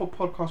 Wiley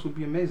podcast would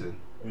be amazing.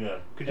 Yeah.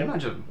 Could you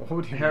imagine What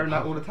would you hearing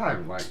that all the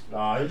time? Like,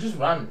 Nah, he just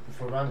ran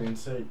for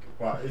ranting's sake.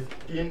 But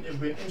it'd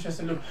be an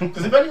interesting look.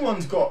 Because if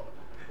anyone's got,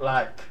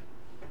 like,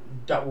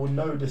 that will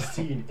know the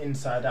scene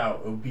inside out,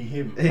 it'll be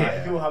him. Like,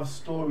 Yeah. he'll have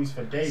stories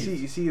for days.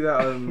 You see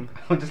that? I'm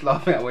just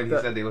laughing at when he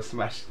said they were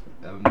smashed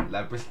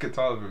like Brisk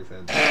guitars with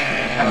his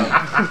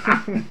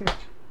head.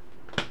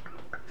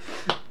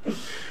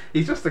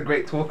 He's just a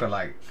great talker.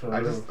 Like, For I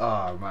real. just,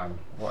 oh man,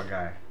 what a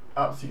guy.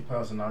 Absolute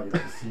personality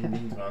that the scene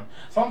needs, man.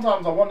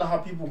 Sometimes I wonder how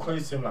people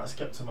close to him, like,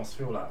 Skepta must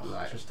feel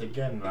like, just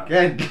again, like.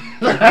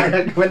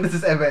 Again, when does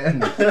this ever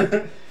end?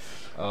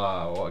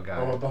 Oh, what a guy.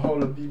 Or the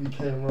whole of BBK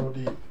and Roll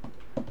Deep.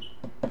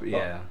 But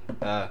yeah,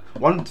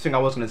 one thing I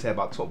was going to say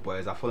about Top Boy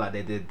is I feel like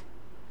they did.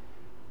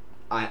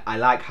 I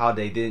like how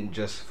they didn't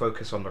just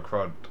focus on the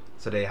crowd,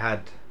 so they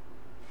had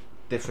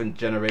different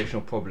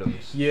generational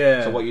problems.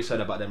 Yeah. So what you said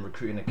about them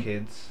recruiting the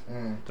kids,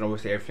 Mm. then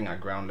obviously everything at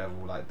ground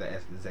level, like the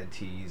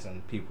ZTs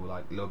and people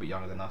like a little bit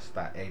younger than us,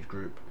 that age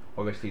group.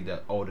 Obviously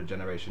the older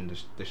generation,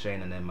 the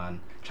Shane and them,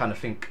 man, trying to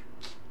think,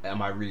 do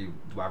I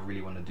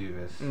really want to do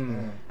this?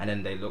 Mm. And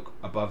then they look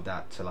above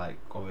that to, like,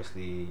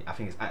 obviously I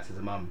think it's acts as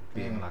a mum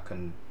being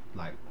an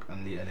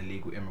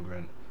illegal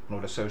immigrant and all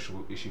the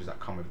social issues that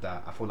come with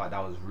that. I feel like that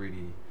was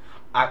really,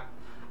 I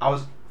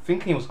was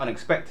thinking it was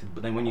unexpected,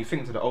 but then when you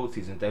think to the old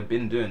seasons, they've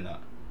been doing that.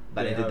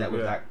 Like they did that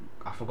with that,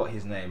 I forgot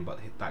his name, but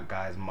that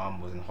guy's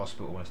mum was in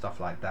hospital and stuff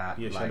like that.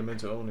 Yeah, she like, had a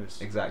mental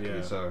illness. Exactly.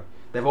 Yeah. So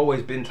they've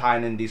always been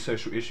tying in these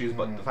social issues,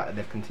 but the fact that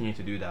they've continued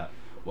to do that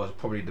was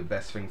probably the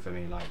best thing for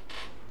me. Like,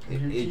 If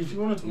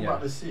you want to talk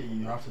about the city,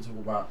 you have to talk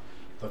about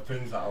the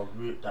things that are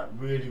that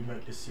really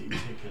make the city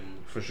tick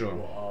and for sure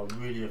what are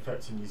really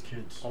affecting these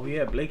kids. Oh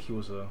yeah, Blakey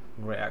was a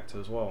great actor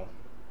as well.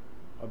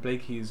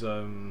 Blakey's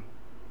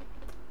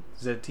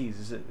ZTs,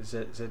 is it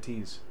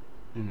ZTs?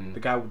 Mm-hmm. The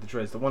guy with the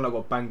dreads, the one that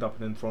got banged up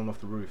and then thrown off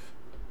the roof.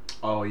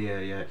 Oh yeah.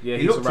 Yeah, He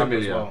he's looked a rapper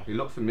familiar. as well. He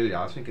looked familiar.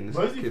 I was thinking this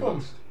Where's he kid from?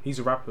 was. He's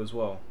a rapper as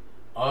well.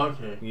 Oh,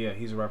 okay. Yeah,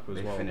 he's a rapper as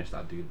They well. finished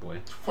that dude, boy.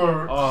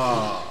 For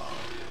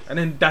And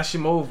then dash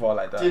him over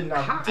like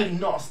that. did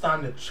not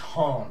stand a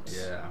chance.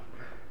 Yeah.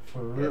 For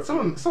real.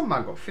 Yeah, some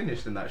man got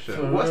finished in that show.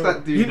 For What's real.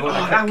 that dude? the one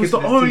that was the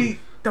kissed his only. teeth?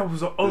 That was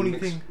the only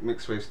thing.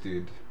 Mixed race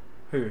dude.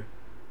 Who?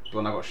 The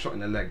one that got shot in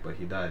the leg, but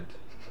he died.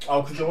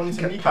 Oh, because they wanted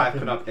to Kept kneecap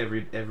piping him. up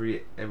every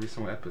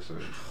single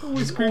episode.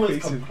 He's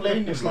always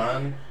complaining,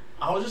 man.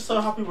 I was just so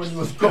happy when he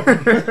was gone.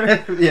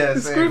 Yeah,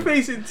 Screw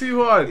facing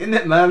too hard. Isn't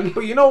it, man?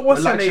 But you know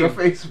what's her Relax your name?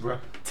 face, bro.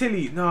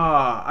 Tilly.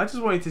 Nah, I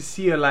just wanted to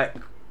see her like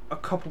a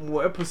couple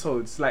more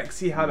episodes, like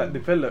see how that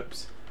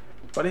develops.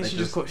 But then They she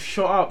just just- got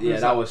shot up. Yeah,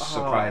 It that like, was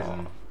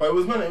surprising. But it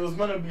was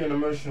meant to be an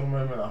emotional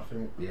moment, I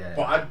think. Yeah.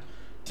 But I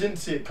didn't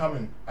see it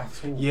coming at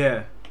all.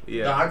 Yeah,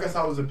 Like, I guess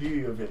that was the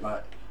beauty of it.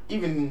 Like,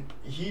 even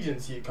he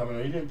didn't see it coming,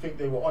 or he didn't think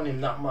they were on him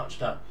that much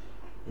that,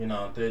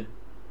 they'd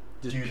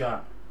Just do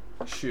that.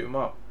 shoot him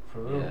up. For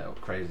real. Yeah,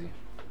 crazy.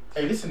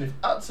 Hey, listen, if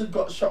Ats had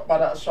got shot by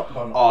that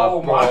shotgun,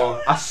 Oh, my.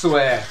 bro, I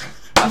swear,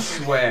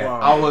 Wow.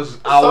 I was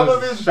Some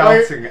of his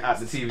shouting at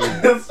the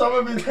TV. Some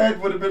of his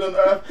head would have been on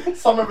Earth,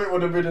 some of it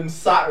would have been in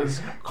Saturn.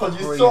 Because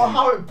you crazy. saw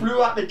how it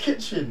blew out the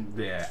kitchen.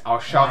 Yeah, I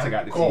was shouting My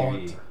at the God.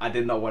 TV. I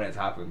did not want it to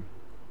happen.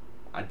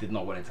 I did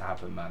not want it to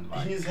happen, man.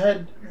 Like, His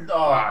head,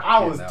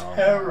 I was hell.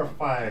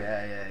 terrified.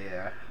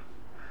 Yeah.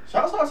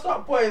 Shout out to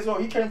that boy as well.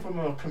 He came from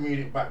a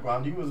comedic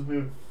background. He was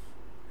with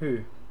Who?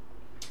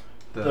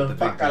 the big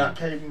fat guy that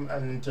dude. came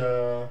and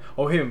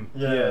Oh, him.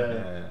 Yeah.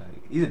 Yeah,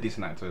 he's a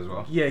decent actor as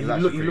well. Yeah, He's he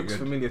actually pretty looks good.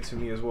 familiar to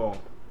me as well.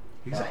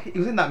 He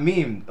was in that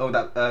meme,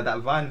 that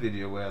Vine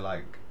video where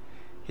like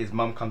his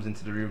mum comes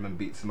into the room and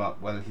beats him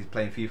up while he's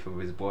playing FIFA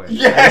with his boy.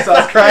 Yes, And he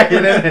starts I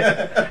crying,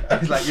 innit?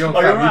 He's like, yo, Oh,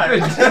 you're fam, you right.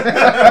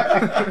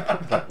 good?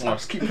 He's like, no,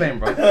 just keep playing,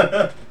 bro.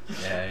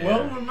 Yeah.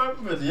 well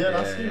remembered. Yeah,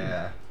 that's him.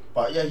 Yeah.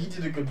 But yeah, he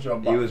did a good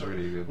job. He but was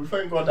really good. We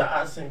thank God that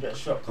Ats didn't get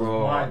shot. 'cause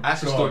Bro, my that's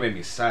the God. story made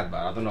me sad,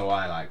 man. I don't know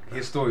why. Like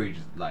his story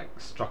just like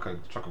struck a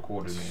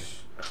chord with me.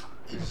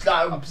 It's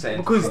like, Upsetting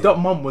to Because see. that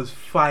mum was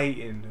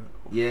fighting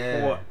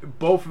Yeah. for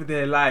both of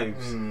their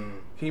lives. Mm.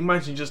 Can you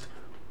imagine just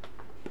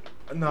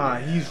Nah,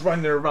 he's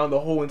running around the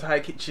whole entire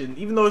kitchen.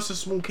 Even though it's a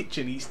small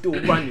kitchen, he's still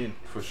running.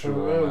 For For sure,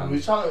 real. man.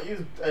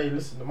 Hey,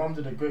 listen, the mum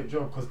did a great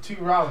job because 2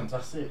 rounds,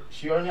 that's it.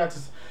 She only had to.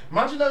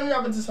 Imagine only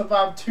having to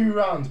survive 2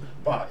 rounds,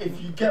 but if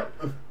you get.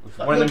 If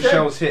one of them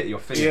shells hit, you're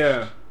finished.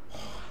 Yeah.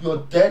 You're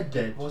dead.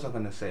 What was I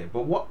gonna say?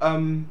 But what?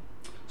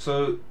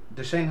 So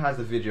Deshane has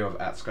the video of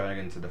Ats going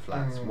into the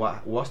flats.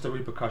 What's the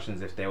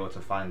repercussions if they were to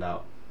find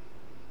out?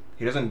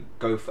 He doesn't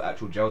go for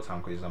actual jail time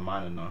because he's a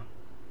minor, no.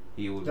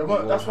 He will.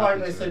 That's why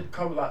they said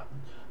come like.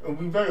 It'll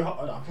be very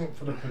hard, I think,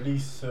 for the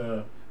police.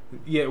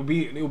 Yeah,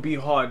 it'll be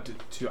hard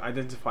to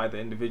identify the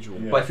individual.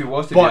 Yeah. But if he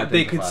was to, But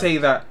they could say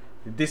that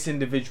this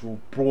individual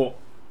brought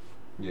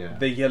yeah.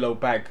 the yellow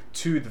bag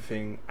to the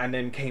thing and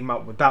then came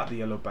out without the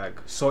yellow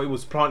bag, so it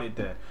was planted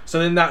there. So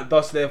then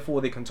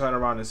therefore they can turn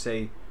around and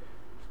say,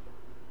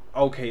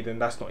 okay, then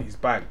that's not his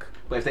bag.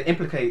 But if they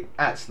implicate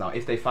Ats now,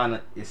 if they find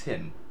that it's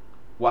him,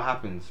 what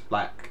happens?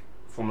 Like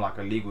from like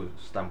a legal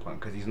standpoint,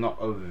 because he's not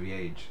over the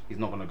age, he's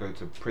not gonna go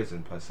to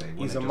prison per se. He's a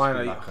Wouldn't it just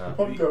minor. be like He'll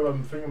probably go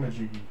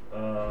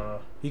thingamajiggy.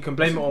 He can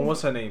blame it on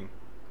what's her name?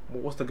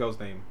 What's the girl's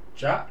name?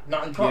 Jack?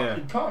 No, you can't. Yeah.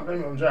 You can't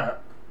blame it on Jack.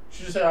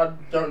 She just say I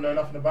don't know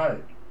nothing about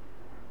it.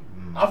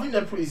 I think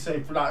they're pretty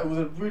safe. Like it was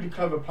a really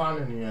clever plan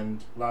in the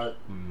end. Like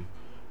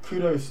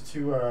kudos to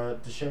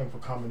Deshane for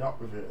coming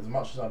up with it. As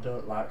much as I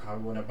don't like how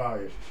he went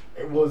about it,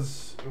 it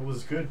was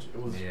good.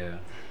 It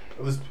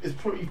was it's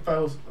pretty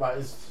fail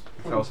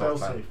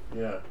safe.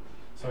 Yeah.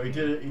 So he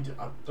did it.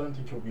 I don't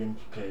think he'll be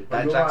implicated.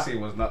 That Jack scene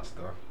was nuts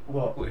though.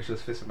 What? He was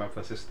just fisting up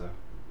her sister.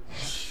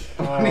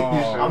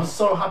 I'm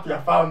so happy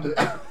I found it.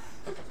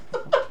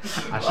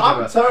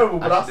 I'm terrible,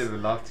 but I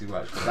didn't laugh too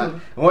much.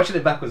 And watching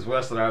it back was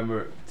worse than I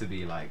remember it to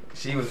be. Like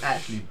she was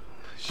actually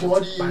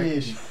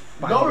body-ish.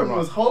 Lauren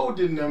was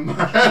holding them, man.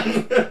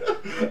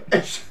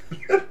 I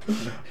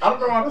don't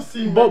know how to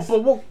see. But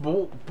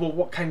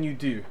what can you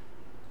do?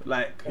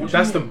 Like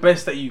that's the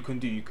best that you can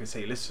do. You can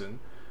say, listen,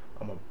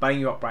 I'm gonna bang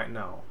you up right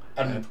now,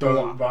 and I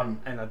don't run,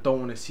 and I don't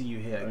want to see you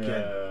here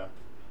again. Yeah.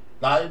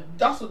 Like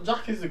that's what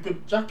Jack is a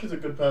good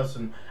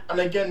person, and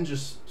again,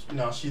 just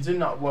she's in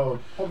that world.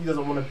 Probably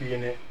doesn't want to be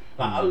in it.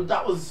 Like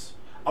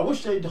I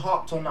wish they'd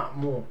harped on that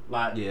more.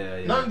 Like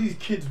none of these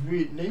kids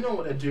really, they know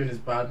what they're doing is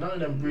bad. None of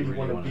them really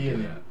want to be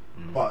in it.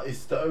 But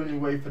it's the only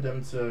way for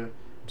them to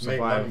make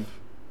money.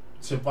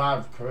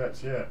 Survive,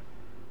 correct? Yeah.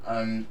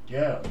 And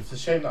yeah, it's a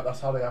shame that that's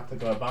how they have to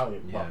go about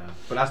it. Yeah,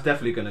 but that's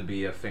definitely going to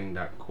be a thing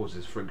that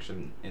causes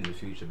friction in the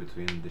future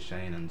between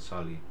Deshane and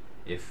Sully.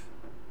 If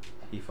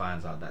he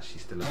finds out that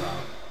she's still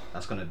about,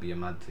 that's going to be a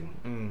mad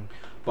thing.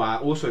 But I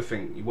also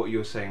think what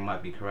you're saying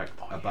might be correct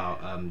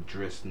about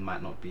Driss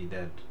might not be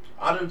dead.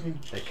 I don't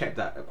think they kept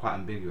that quite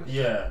ambiguous.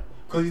 Yeah,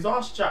 because he's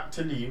asked Jack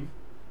to leave,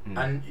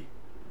 and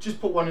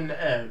just put one in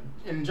the air.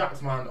 In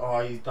Jack's mind,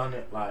 he's done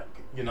it. Like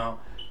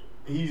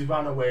he's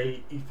ran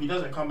away. If he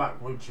doesn't come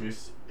back with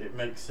Driss, it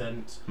makes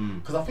sense.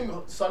 Because I think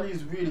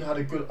Sully's really had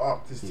a good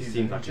arc this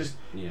season. He's just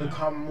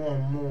become more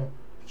and more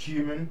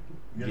human.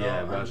 You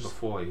know, whereas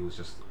before he was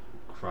just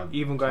crud.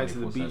 Even going to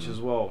the beach as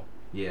well.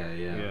 Yeah.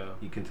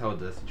 You can tell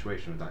the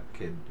situation with that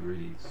kid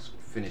really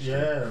finished.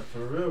 Yeah,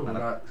 for real. And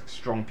like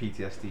strong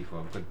PTSD for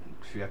a good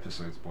few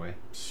episodes, boy.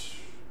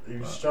 He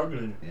was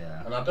struggling.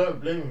 Yeah. And I don't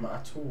blame him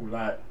at all.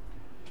 Like,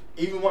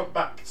 even went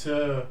back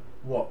to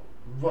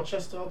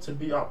Rochester to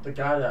beat up the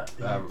guy that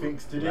he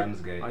thinks did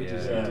Ramsgate. it. I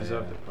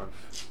deserved it, bro.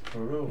 For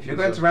real. If you're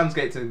going to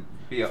Ramsgate to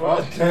beat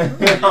up,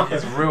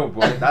 it's real,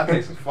 boy. That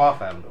place is far,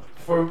 fam.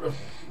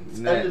 It's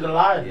end of the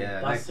line.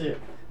 Yeah, that's it.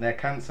 They're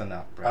cancer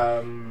now,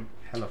 bro.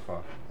 Hella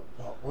far.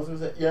 What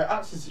was it? Yeah,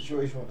 actually, the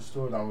situation with the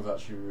storyline was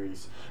actually really.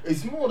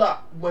 It's more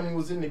that when he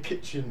was in the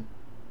kitchen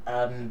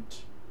and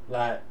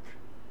like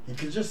you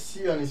could just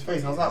see on his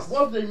face. I was like,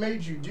 "What have they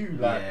made you do?"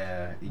 Like,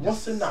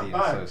 what's in that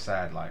bag? So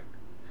sad, like,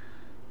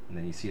 and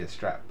then you see a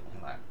strap,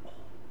 and like,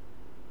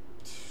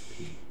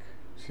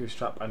 see a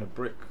strap and a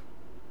brick.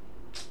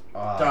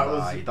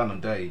 You done them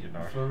dirty, you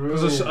know.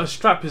 Because a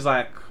strap is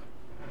like,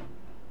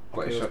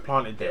 okay, it was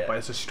planted there, but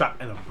it's a strap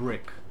and a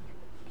brick.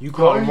 You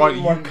can't run.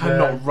 You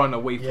cannot run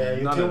away from. Yeah,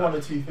 you're doing one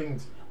of two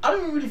things. I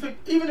don't really think,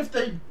 even if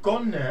they'd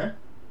gone there,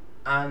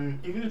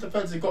 and even if the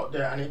feds had got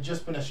there and it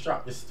just been a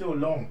strap, it's still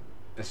long.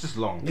 It's just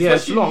long. Yeah,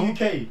 it's long. In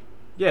the UK.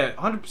 Yeah,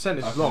 100%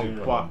 it's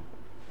long, but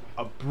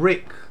a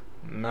brick,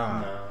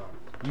 nah.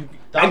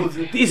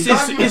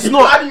 It's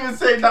not. I didn't even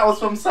say that was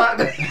from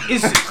Saturday.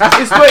 It's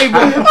not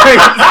even.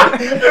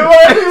 It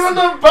wasn't even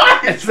the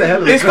back.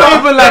 It's not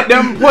even like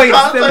them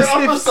points, them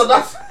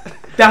snips.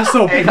 That's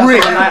a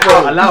brick,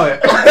 bro. Allow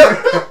it.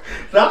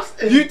 That's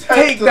you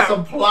take that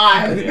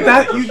supply.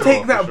 You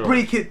take that,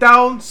 break it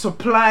down,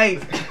 supply.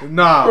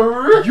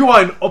 Nah, you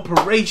are in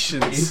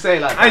operations. You say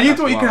like that, and you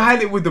thought you could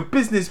hide it with the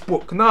business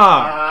book?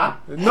 Nah,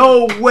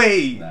 no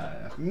way.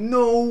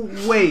 No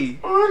way.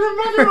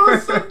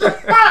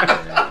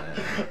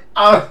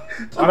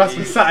 That's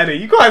for Saturday.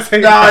 You can't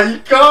say that. Nah, you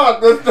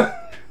can't.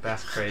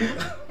 That's crazy.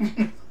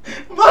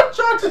 Man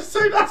tried to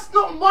say that's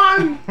not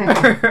mine.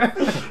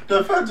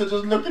 The feds are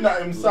just looking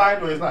at him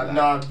sideways like,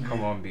 nah.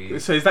 Come on, B.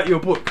 So is that your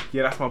book?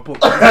 Yeah, that's my book.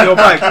 Is that your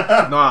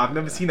bag? Nah, I've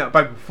never seen that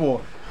bag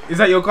before. Is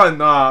that your gun?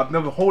 Nah, I've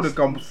never held a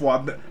gun before.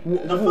 What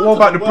photos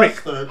about the are brick?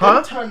 worse, though.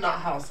 Huh? They turned that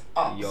house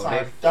Yo,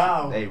 upside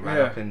down. they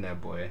ran up in there,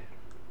 boy.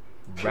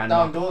 Ran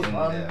down up doors, in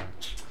man. there.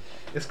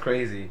 It's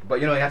crazy, but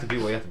you know, you have to do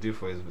what you have to do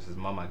for his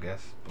mum, I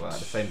guess. But at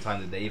the same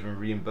time, did they even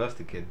reimburse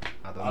the kid?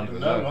 I don't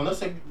even know.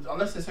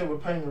 Unless they say we're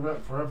paying the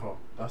rent forever.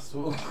 That's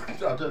all.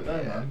 I don't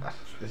know, man.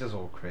 This is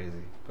all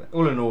crazy. But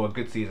all in all, a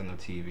good season of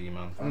TV,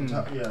 man.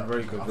 Yeah,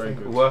 Very good, very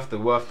good. Worth the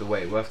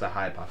wait, worth the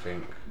hype, I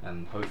think,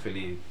 and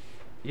hopefully,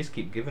 you just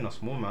keep giving us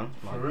more, man.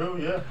 For real,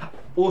 yeah.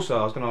 Also,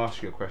 I was gonna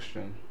ask you a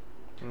question.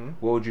 Mm.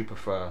 What would you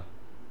prefer?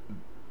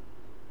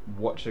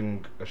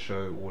 Watching a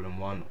show all in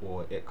one,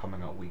 or it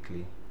coming out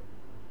weekly?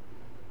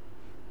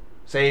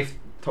 Say if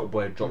Top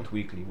Boy dropped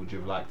weekly, would you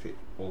have liked it,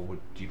 or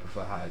do you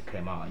prefer how it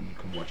came out and you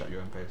can watch at your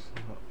own pace?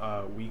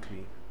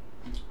 Weekly.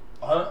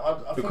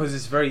 I Because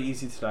it's very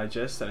easy to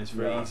digest and it's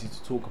very easy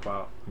to talk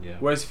about. Yeah.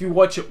 Whereas if you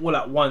watch it all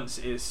at once,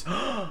 it's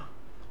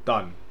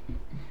done.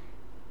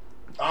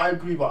 I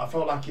agree, but I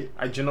felt like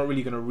And you're not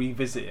really gonna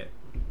revisit it.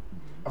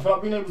 I felt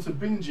like being able to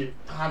binge it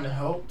kind of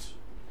helped,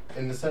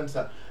 in the sense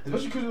that,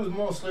 especially because it was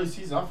more slow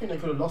season, I think they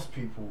could have lost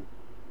people,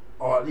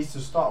 or at least the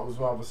start was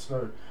rather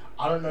slow.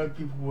 I don't know if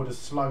people would have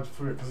slugged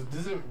through it because it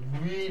doesn't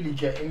really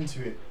get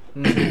into it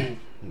until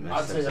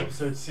I'd say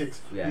episode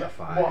 6. Yeah,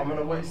 5. What, I'm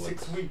gonna wait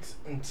 6 weeks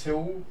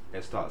until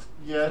it starts.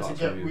 to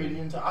get really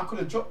into. I could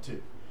have dropped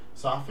it.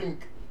 So I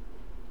think,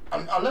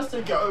 unless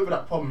they get over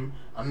that problem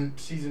and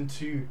season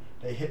 2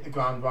 they hit the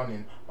ground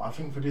running. But I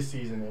think for this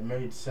season it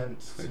made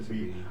sense to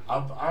be.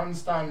 I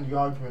understand the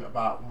argument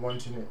about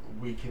wanting it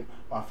weekend,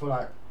 but I feel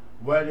like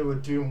where they were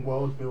doing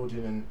world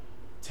building and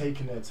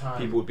taking their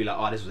time, people would be like,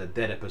 "Oh, this was a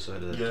dead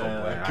episode of the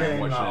Top Boy.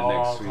 Again, I'm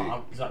watching it next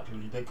week."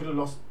 Exactly. They could have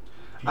lost.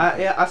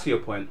 I see your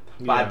point,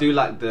 but I do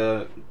like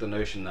the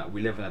notion that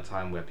we live in a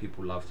time where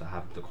people love to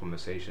have the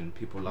conversation.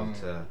 People love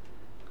to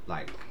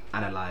like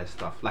analyze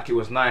stuff. Like it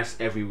was nice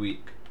every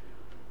week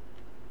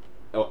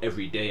or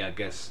every day, I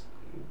guess.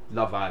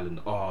 Love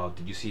Island. Oh,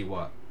 did you see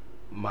what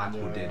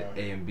Michael did?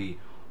 A and B.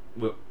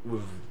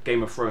 With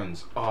Game of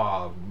Thrones.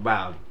 Oh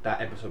wow,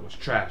 that episode was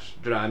trash.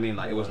 Do you know what I mean?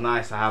 Like it was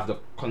nice to have the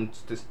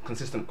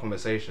consistent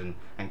conversation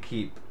and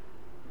keep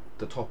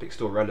the topic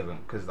still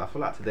relevant. Because I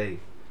feel like today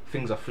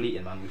things are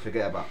fleeting, man. We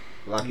forget about,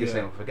 like you're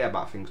saying, we forget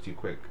about things too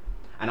quick.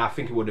 And I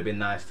think it would have been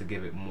nice to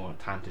give it more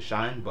time to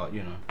shine. But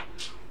you know,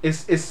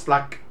 it's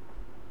like,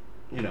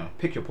 you know,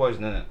 pick your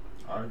poison, innit?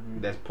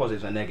 There's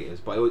positives and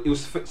negatives, but it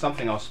was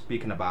something I was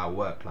speaking about at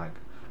work. Like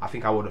I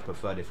think I would have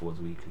preferred if it was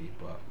weekly,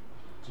 but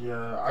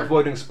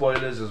avoiding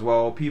spoilers as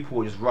well. People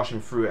were just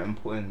rushing through it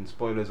and putting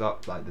spoilers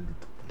up like the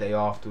day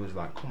afterwards.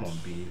 Like, come on,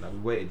 B. Like we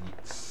waited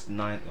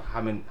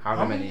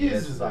how many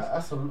years is that? I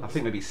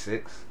think maybe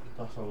 6.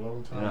 That's a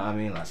long time. You know what I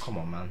mean? Like, come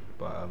on, man.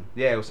 But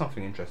yeah, it was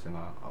something interesting.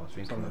 I was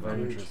thinking something about.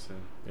 Very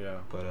interesting. Yeah.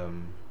 But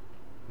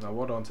now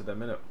well done to them,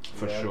 innit?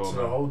 For sure. To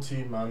the whole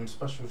team, man.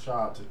 Special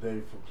shout out to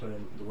Dave for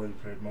playing the way he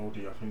played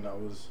Moldy. I think that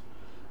was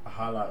a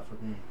highlight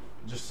for me.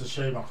 Just a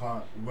shame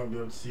we won't be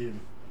able to see him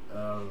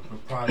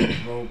reprise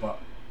his role, but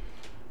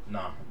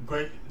nah,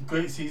 great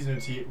season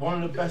of TV.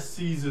 One of the best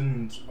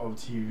seasons of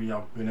TV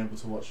I've been able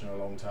to watch in a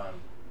long time.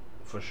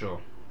 For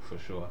sure.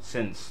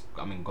 Since,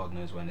 I mean, God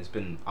knows when. I've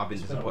been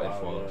disappointed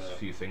for a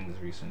few things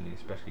recently,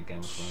 especially Game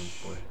of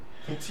Thrones, boy.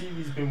 I think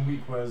TV's been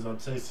weak, whereas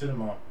I'd say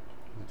cinema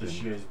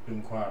this year has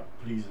been quite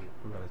pleasing.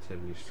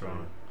 Relatively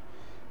strong.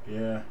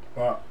 Yeah,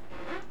 but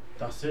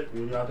that's it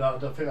really. I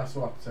think that's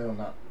all I have to say on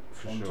that.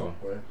 For on sure.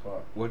 Top Boy,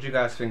 but what do you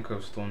guys think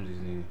of Stormzy's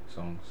new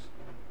songs?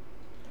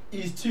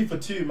 He's 2 for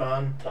 2,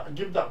 man.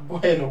 Give that boy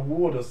an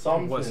award or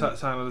something. What's that?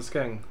 Sound of the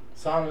Skeng?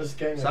 Sound of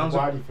the Skeng and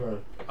Wiley Throw.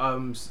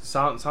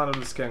 Sound of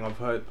the Skeng.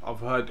 I've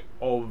heard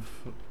of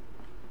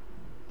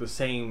the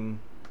same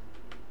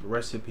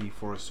recipe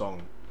for a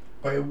song.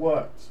 But it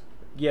works.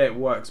 Yeah, it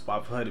works, but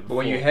I've heard it before. But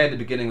when you hear the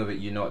beginning of it,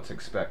 you know what to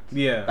expect.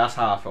 Yeah. That's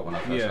how I felt when I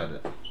first heard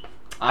it.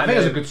 I think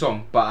it's a good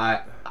song,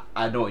 but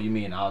I know what you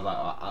mean. I was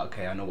like,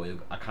 okay,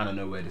 I kind of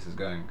know where this is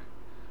going.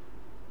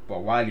 But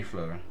Wiley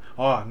Flow.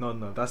 Oh,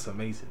 no, that's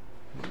amazing.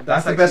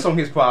 That's the best song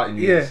he's put out in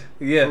years.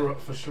 Yeah.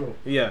 For sure.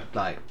 Yeah.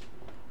 Like,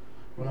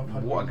 when I've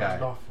had what a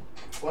guy.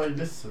 Well,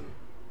 listen.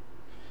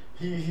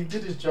 He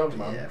did his job,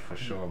 man. Yeah, for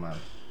sure, man.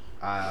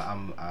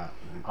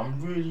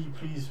 I'm really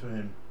pleased for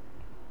him.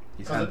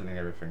 He's handling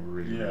everything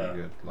really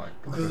good. Like,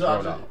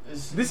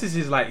 because this is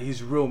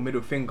his real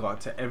middle finger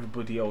to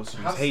everybody else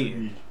who's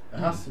hating. It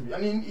has to be. I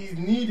mean, he's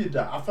needed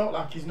that. I felt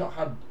like he's not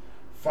had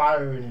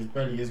fire in his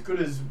belly. As good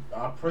as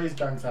I praised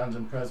Gang Signs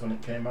and Prayers when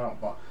it came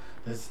out, but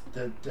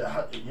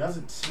he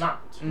hasn't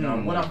snapped. You know,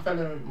 when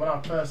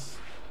I first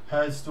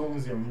heard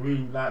Stormzy and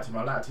really liked him,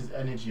 I liked his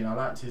energy and I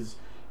liked his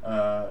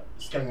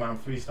Skengman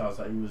freestyles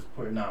that he was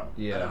putting out.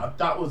 Yeah, and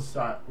that was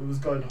like, it was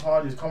going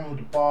hard. He was coming with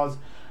the bars,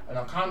 and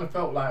I kind of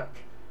felt like,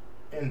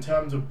 in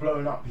terms of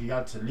blowing up, he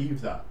had to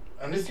leave that.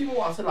 And it's even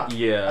what I said, like,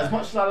 as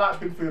much as I like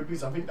Big For Your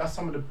Beats, I think that's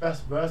some of the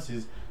best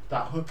verses.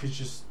 That hook is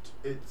just,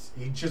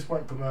 he just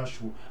went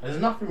commercial. And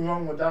there's nothing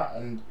wrong with that,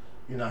 and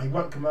you know, he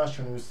went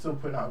commercial and he was still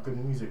putting out good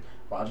music,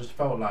 but I just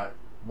felt like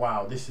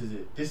wow, this is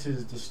it. This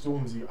is the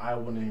Stormzy I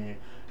want to hear.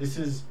 This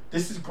is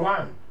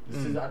grime.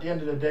 This is, at the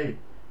end of the day,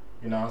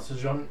 you know. So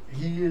John,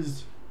 he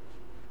is.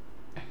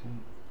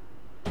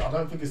 I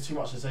don't think it's too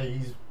much to say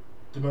he's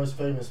the most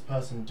famous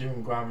person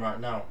doing grime right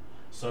now.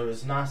 So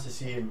it's nice to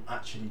see him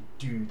actually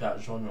do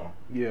that genre.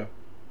 Yeah,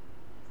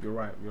 you're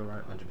right.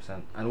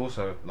 100%. And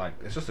also, like,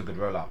 it's just a good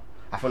rollout.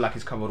 I feel like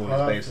he's covered all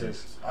his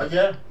bases.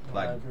 Yeah.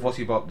 Like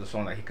Vossi Bop, the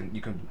song that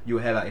you'll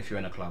hear that if you're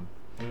in a club.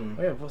 Oh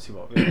yeah, Vossi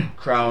Bop. Yeah.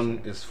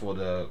 Crown is for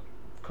the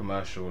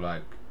commercial,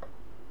 like,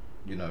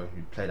 you know,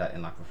 you play that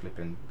in like a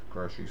flipping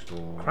grocery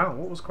store. Crown?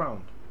 What was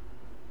Crown?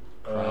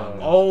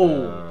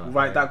 Crown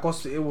Right, that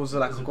gospel. It was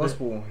like a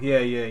gospel. Yeah.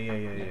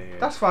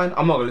 That's fine.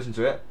 I'm not gonna listen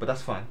to it, but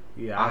that's fine.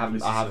 Yeah, I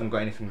haven't got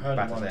anything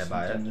bad to say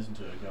about it. Listen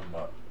to it again,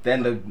 but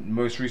then the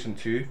most recent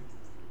two,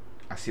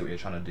 I see what you're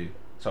trying to do.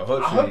 So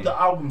hopefully, I hope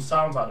the album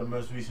sounds like the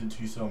most recent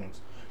 2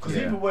 songs. Because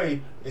either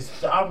way,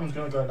 the album's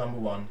gonna go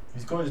 #1.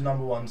 He's got his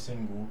 #1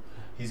 single.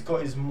 He's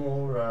got his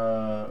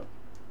more.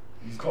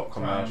 He's got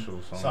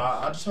commercial songs. So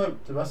I just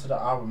hope the rest of the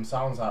album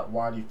sounds like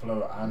Wiley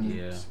Flow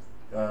and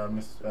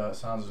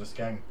Sounds of the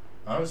Skeng.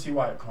 I don't see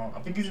why it can't. I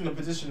think he's in a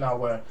position now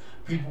where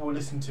people will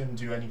listen to him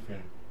do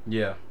anything.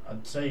 Yeah.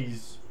 I'd say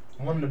he's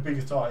one of the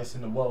biggest artists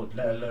in the world,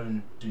 let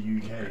alone the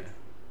UK. Okay.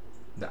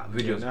 That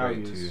video's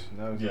great too.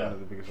 Now he's one of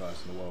the biggest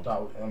artists in the world.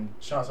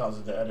 Shouts out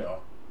to the editor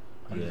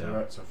and the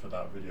director for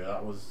that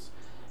video.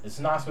 It's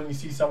nice when you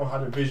see someone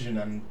had a vision,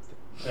 and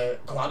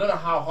because I don't know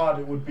how hard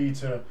it would be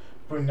to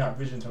bring that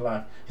vision to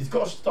life. He's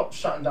got to stop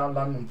shutting down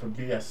London for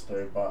BS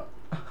though, but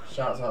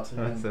shouts out to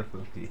him.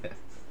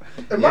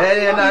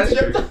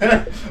 Imagine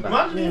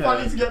if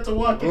I need to get to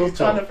work and he's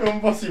trying to film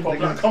Vossi Bop.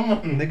 Like, come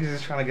on. Niggas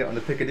is trying to get on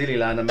the Piccadilly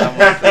line and man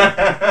wants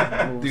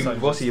to do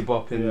Vossi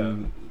Bop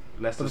in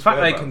Leicester. But the fact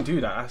that he can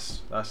do that,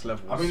 that's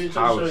levels. I mean, it just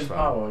shows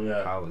power,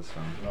 yeah. Powers,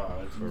 fam. No,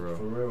 for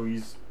real.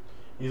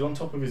 He's on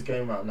top of his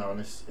game right now, and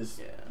it's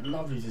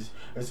lovely to see.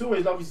 It's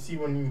always lovely to see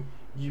when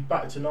you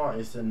back an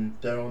artist and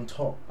they're on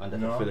top. And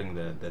they're fulfilling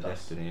their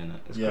destiny,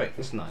 innit? It's great.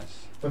 It's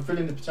nice.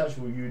 Fulfilling the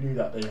potential you knew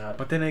that they had.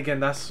 But then again,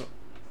 that's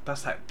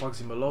like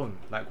Bugsy Malone.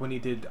 Like when he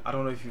did, I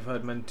don't know if you've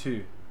heard Men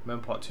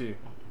Part 2.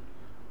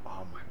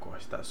 Oh my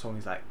gosh, that song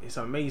is like, it's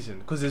amazing.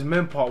 Because there's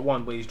Men Part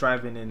 1 where he's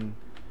driving in,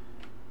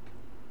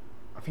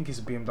 I think it's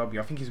a BMW.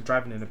 I think he's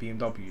driving in a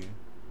BMW.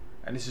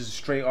 And this is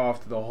straight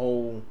after the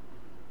whole,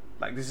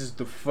 like this is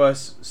the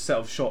first set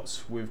of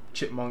shots with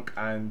Chipmunk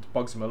and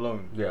Bugsy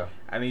Malone. Yeah.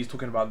 And he's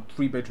talking about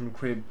 3-bedroom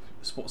crib,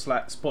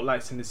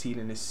 spotlights in the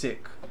ceiling is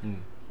sick.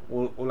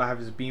 All I have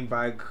is a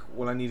beanbag.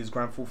 All I need is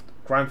Grand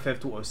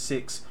Theft Auto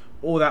 6.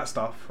 All that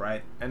stuff,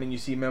 right? And then you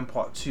see Men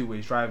Part 2 where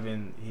he's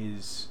driving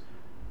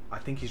I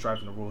think he's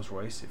driving a Rolls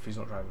Royce. If he's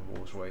not driving a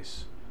Rolls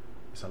Royce,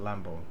 it's a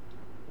Lambo.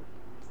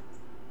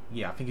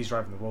 Yeah, I think he's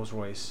driving the Rolls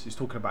Royce. He's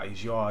talking about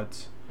his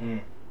yards,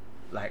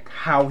 like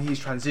how he's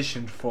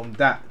transitioned from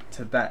that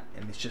to that,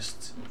 and it's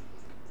just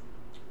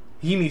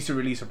he needs to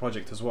release a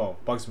project as well,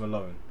 Bugsy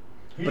Malone.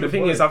 But the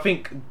thing is, I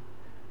think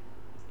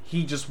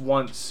he just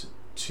wants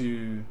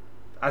to,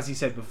 as he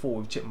said before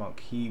with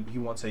Chipmunk, he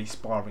wants a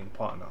sparring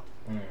partner.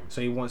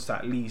 So he wants to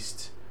at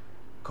least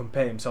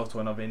compare himself to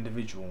another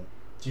individual.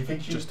 Do you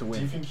think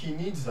he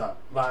needs that,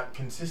 like,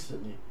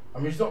 consistently? I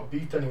mean, he's not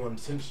beefed anyone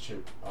since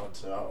Chip, I would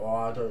say, or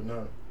I don't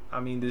know. I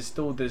mean, there's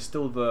still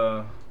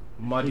the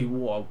muddy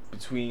water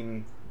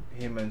between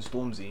him and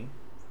Stormzy.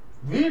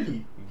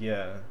 Really?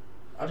 Yeah.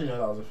 I didn't know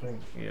that was a thing.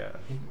 Yeah.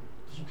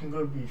 You can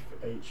go beef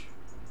H.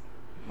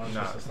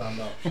 Manchester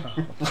stand up.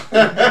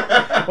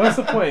 What's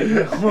the point?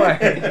 Why?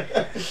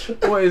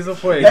 What is the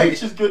point?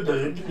 H is good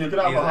though. You're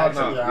gonna have a hard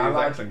time. Yeah, I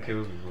like it.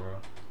 Kills me, bro.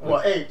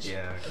 What, H?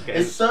 Yeah.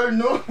 It's so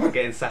normal.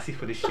 Getting sassy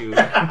for the shoe.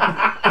 But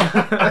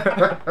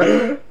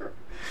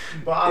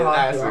I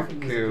like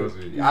it. Kills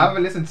me. I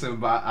haven't listened to him,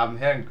 but I'm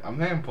hearing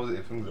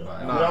positive things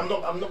about it. I'm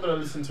not gonna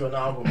listen to an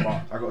album,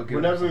 but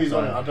whenever he's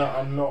on it,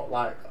 I'm not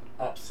like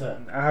upset.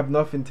 I have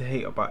nothing to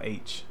hate about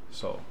H,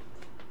 so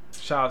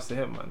shout outs to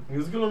him, man. He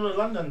was good on the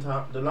London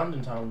Town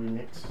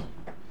remix.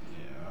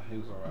 Yeah, he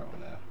was alright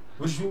on there.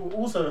 Which will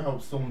also help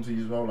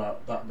Stormzy's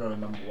rollout, that going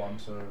 #1,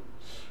 so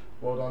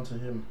well done to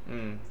him.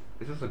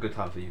 It's just a good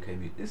time for UK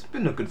music. It's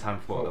been a good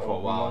time for a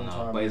while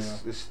now, but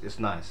it's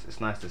nice.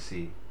 It's nice to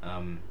see.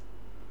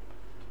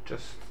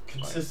 Just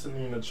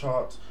consistently in the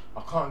charts.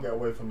 I can't get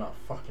away from that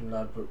fucking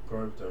Ladbroke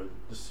Grove though.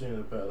 The sooner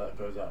the better that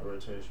goes out of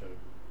rotation.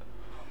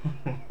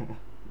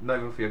 Not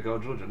even for your girl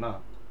Georgia, nah.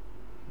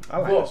 I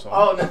like that song.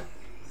 Oh no.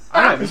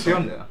 Is she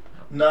on there?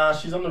 Nah,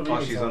 she's on the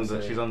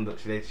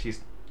remix.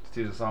 She's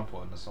a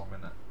sample in the song,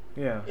 innit?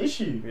 Yeah. Is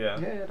she? Yeah.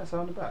 Yeah, that's her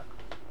on the back.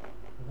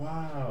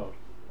 Wow.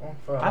 Oh,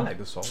 I like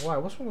the song. Why?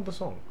 What's wrong with the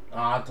song?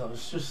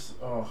 It's just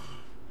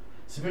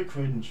it's a bit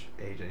cringe.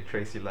 AJ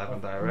Tracy live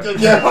and direct.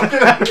 Yeah,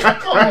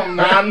 come on,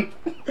 man.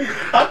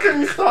 How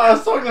can you start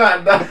a song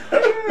like that?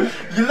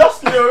 You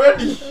lost me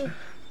already.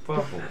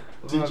 Purple.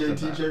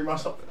 DJ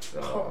Mashup.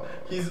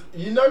 He's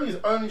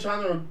only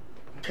trying to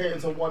cater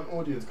to one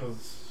audience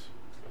because.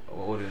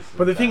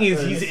 But the thing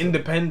is, he's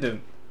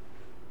independent.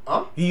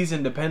 Huh? He's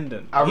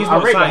independent. I He's rate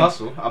not the signed.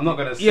 hustle. I'm not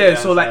gonna say. Yeah,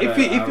 so like if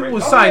it rate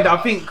was the signed, hustle.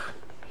 I think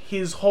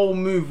his whole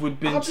move would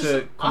been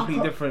to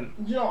complete different.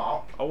 You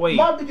know, away.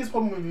 my biggest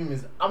problem with him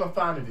is I'm a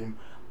fan of him,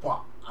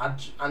 but I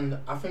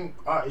think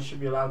artists should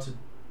be allowed to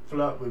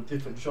flirt with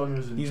different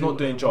genres. And He's not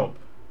doing job.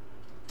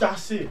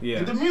 That's it. Yeah.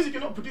 If the music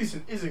you're not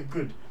producing isn't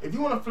good, if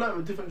you want to flirt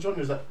with different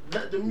genres, like,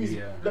 let the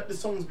music, let the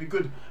songs be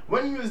good.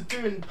 When you was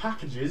doing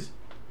packages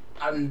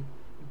and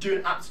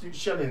doing absolute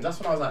shellings, that's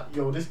when I was like,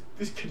 yo, this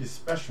kid is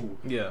special.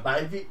 Yeah.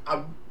 Like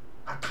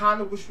I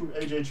kind of wish with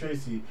AJ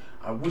Tracey,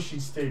 I wish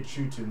he'd stayed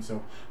true to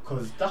himself,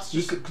 because that's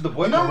just because the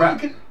boy can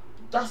rap.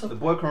 The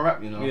boy can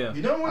rap, you know. Yeah.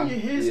 You know when you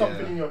hear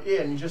something in your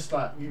ear and you just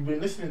like you've been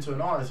listening to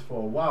an artist for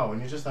a while and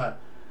you're just like,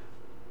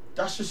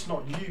 that's just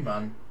not you,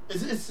 man.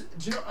 It's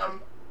do you know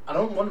I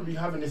don't want to be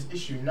having this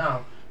issue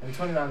now in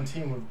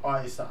 2019 with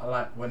artists that are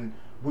like, when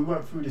we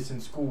went through this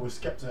in school with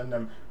Skepta and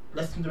them,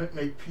 let's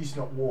make peace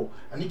not war,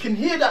 and you can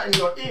hear that in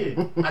your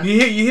ear. And you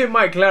hear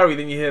Mike Lowry,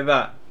 then you hear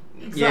that.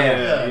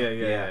 exactly,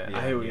 Yeah.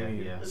 I hear what you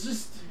mean. Yeah.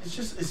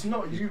 It's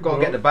not you. You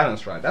gotta get the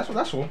balance right. That's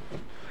all.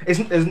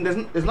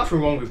 There's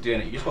nothing wrong with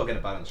doing it. You just gotta get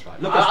the balance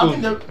right. Look at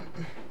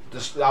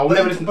Stormzy. I'll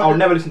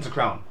never listen to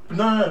Crown.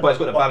 No. But it's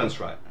got the balance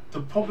right.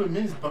 The problem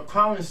is, but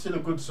Crown is still a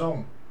good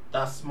song.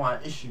 That's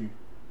my issue.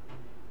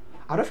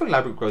 I don't think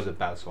Ladbrokes Grows is a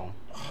bad song.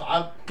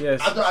 I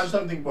just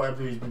don't think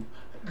whatever he's been.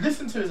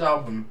 Listen to his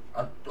album.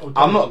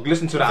 I'm not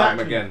listening to that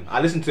album again. I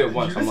listened to it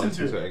once. I'm not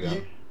listening to it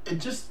again.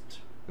 It's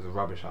a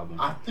rubbish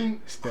album. I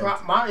think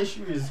my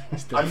issue is,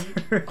 if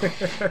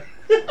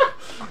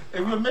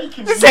you're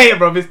making Just say it,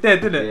 bro. It's dead,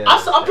 isn't it? Yeah,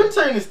 I've been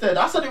saying it's dead.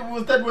 I said it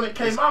was dead when it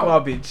came out.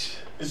 Garbage.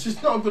 It's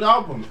just not a good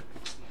album.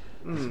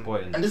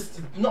 Disappointing. And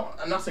it's not,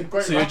 and that's a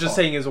great. So you're just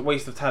saying it's a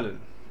waste of talent?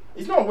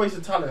 It's not a waste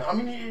of talent. I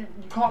mean, you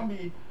can't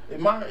be.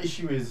 My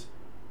issue is,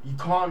 you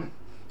can't.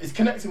 It's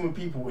connecting with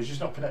people. It's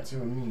just not connecting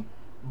with me.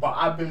 But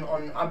I've been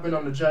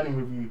on the journey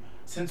with you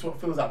since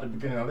what feels like the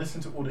beginning. I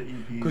listened to all the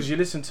EPs. Because you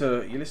listen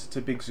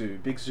to Big Zoo.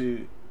 Big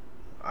Zoo.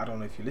 I don't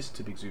know if you listen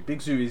to Big Zoo.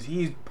 Big Zoo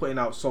he's putting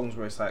out songs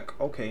where it's like,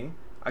 okay,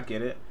 I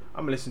get it.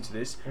 I'm gonna listen to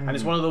this, and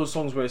it's one of those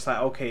songs where it's like,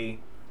 okay,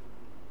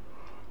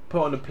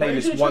 put on the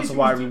playlist once a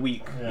while every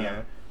week.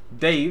 Yeah.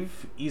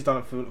 Dave, he's done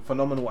a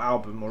phenomenal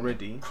album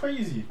already.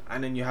 Crazy.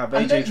 And then you have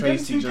AJ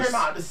Tracey. Them two came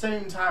out at the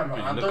same time.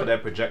 Like, look at their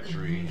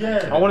trajectory.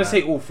 Yeah. I want to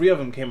say all three of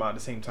them came out at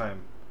the same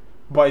time,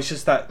 but it's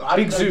just that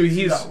Big Zoo, Big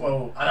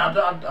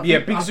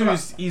Zoo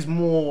he's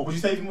more. Would you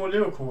say he's more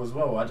lyrical as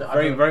well?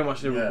 Very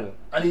much lyrical.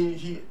 Yeah. And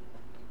he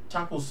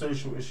tackles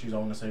social issues. I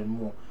want to say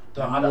more.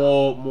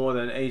 More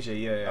than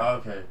AJ. Yeah.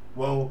 Okay.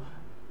 Well,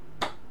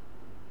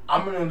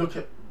 I'm gonna look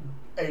at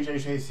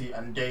AJ Tracey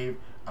and Dave.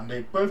 And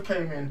they both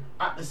came in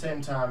at the same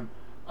time.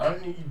 I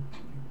don't need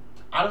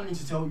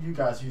to tell you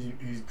guys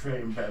who's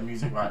creating better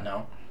music right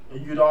now.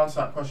 You'd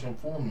answer that question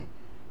for me.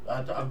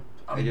 I'm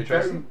AJ very.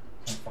 Tracey?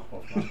 Oh, fuck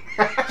off, man.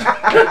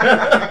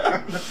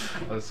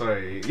 I'm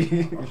sorry.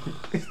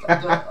 I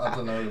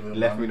don't know.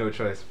 Left me no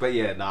choice. But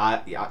yeah,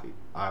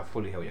 I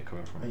fully hear where you're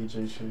coming from. AJ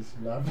Tracey,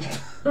 love.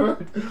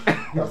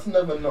 That's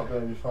never not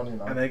going to be funny,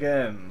 man. And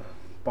again,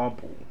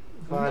 Bubble.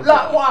 Like,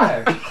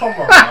 why? Come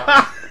on,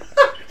 man.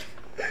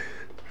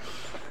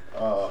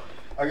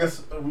 I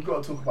guess we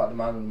got to talk about the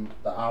man in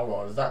the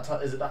hour. Is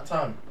it that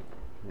time?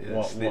 Yeah,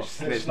 What?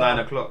 Snitch 9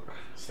 o'clock.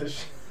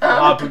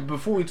 But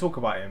before we talk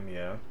about him,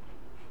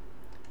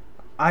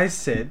 I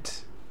said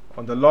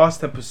on the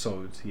last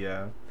episode,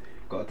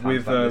 Got a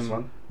time for this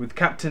one. With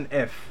Captain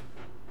F.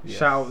 Yes.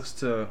 Shout outs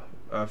to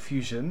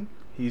Fusion.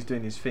 He's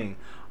doing his thing.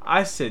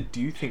 I said,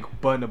 do you think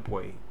Burna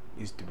Boy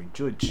is doing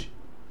Judge?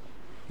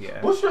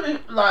 Yeah.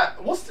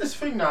 What's this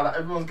thing now that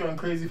everyone's going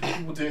crazy for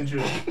people doing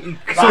Judge?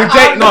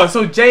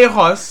 So Jay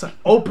Huss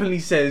openly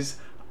says,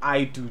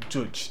 I do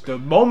Judge. The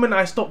moment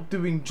I stopped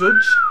doing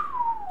Judge,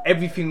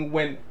 everything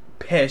went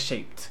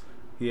pear-shaped.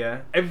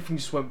 Yeah? Everything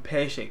just went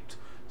pear-shaped.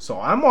 So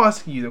I'm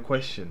asking you the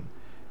question.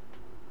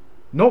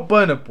 Not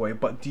Burna Boy,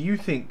 but do you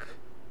think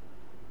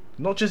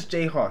not just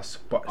Jay Huss,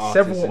 but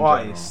several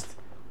artists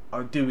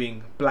are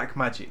doing Black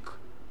Magic,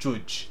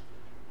 Judge?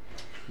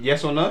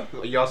 Yes or no?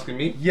 Are you asking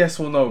me? Yes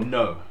or no?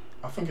 No.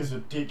 I think it's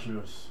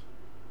ridiculous.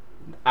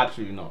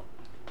 Absolutely not.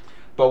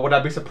 But would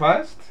I be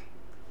surprised?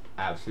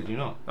 Absolutely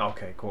not.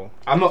 Okay, cool.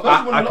 I'm not.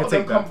 Especially when a lot of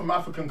them that. Come from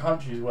African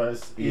countries where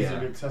it's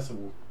easily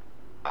accessible.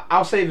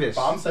 I'll say this.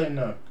 But I'm saying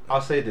no. I'll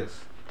say this.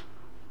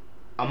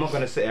 I'm not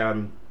gonna sit here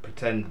and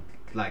pretend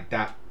like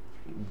that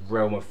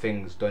realm of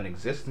things don't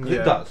exist.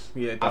 It does.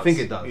 Yeah, it does. I think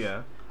it does.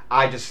 Yeah.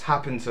 I just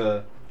happen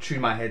to tune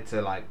my head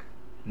to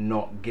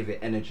not give it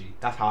energy.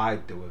 That's how I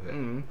deal with it.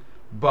 Mm.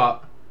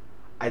 But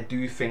I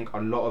do think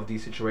a lot of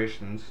these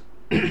situations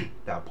that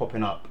are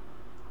popping up,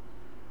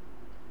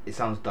 it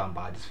sounds dumb, but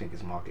I just think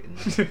it's marketing.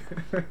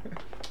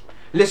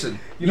 Listen,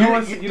 you know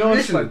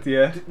what's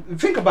yeah.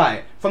 Think about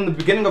it. From the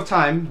beginning of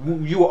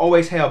time, you will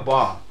always hear a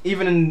bar.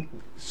 Even in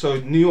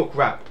New York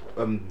rap,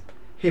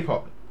 hip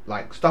hop,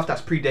 like stuff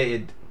that's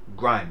predated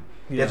grime.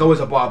 Yeah. There's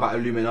always a bar about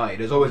Illuminati.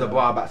 There's always a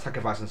bar about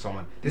sacrificing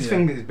someone. This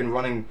thing has been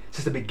running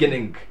since the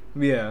beginning.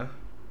 Yeah.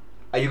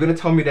 are you gonna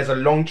tell me there's a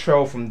long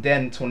trail from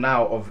then till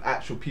now of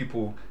actual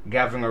people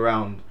gathering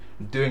around,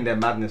 doing their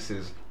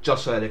madnesses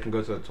just so that they can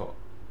go to the top?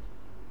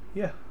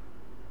 Yeah.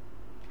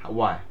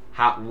 Why?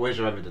 Where's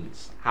your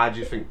evidence? How do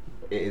you think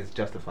it is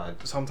justified?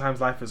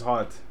 Sometimes life is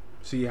hard,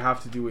 so you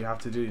have to do what you have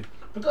to do.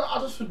 But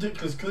that's just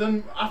ridiculous. Because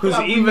then I feel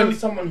like even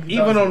someone who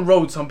even does on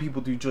road, some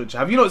people do judge.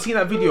 Have you not seen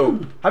that video?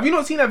 Have you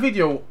not seen that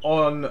video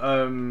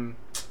on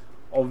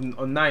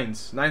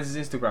Nines'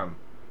 Instagram?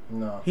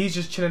 No. He's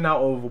just chilling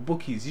out over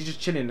bookies. He's just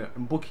chilling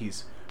in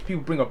bookies.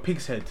 People bring a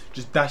pig's head,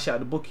 just dash it at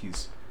the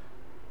bookies,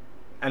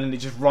 and then they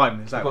just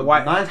run. It's like,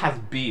 why? Nines has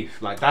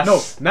beef. Like that's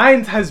No,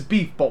 Nines has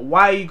beef, but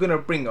why are you gonna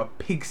bring a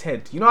pig's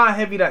head? You know how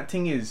heavy that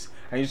thing is,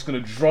 and you're just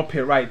gonna drop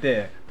it right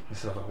there.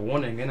 It's like a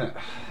warning, innit?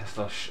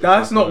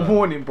 That's not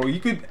warning, bro.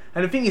 You could,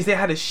 and the thing is, they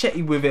had a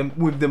shetty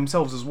with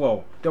themselves as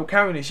well. They were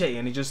carrying a shetty,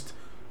 and they just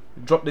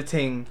dropped the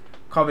thing,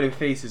 cover their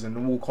faces, and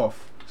then walk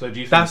off. So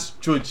do you think that's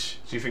judge?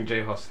 Do you think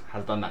J Hus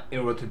has done that in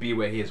order to be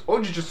where he is, or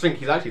do you just think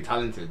he's actually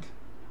talented?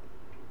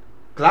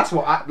 Because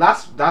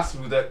that's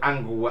the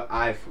angle where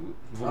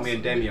me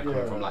and Demi are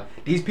coming from. Like,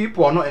 these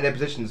people are not in their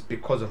positions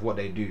because of what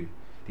they do.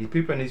 These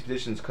people are in these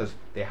positions because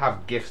they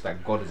have gifts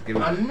that God has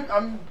given them.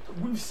 And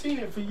we've seen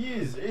it for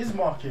years. It is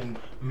marking.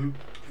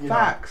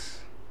 Facts.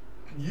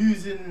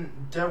 Using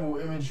devil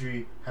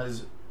imagery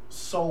has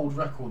sold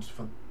records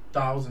for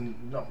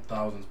not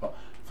thousands, but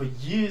for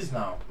years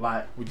now.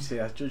 Like, would you say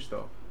that's judge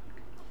though?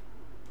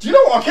 Do you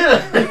know what,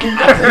 kid?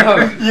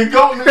 You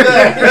got me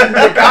there.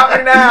 You got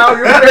me now.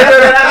 You're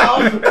figuring it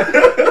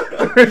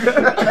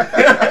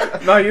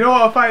out. No, you know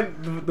what I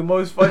find the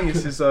most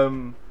funniest is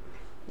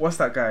what's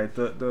that guy?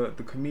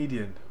 The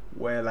comedian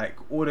where like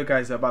all the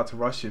guys are about to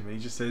rush him and he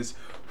just says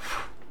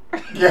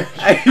yeah,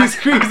 and he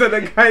screams at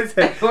the guy's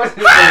head.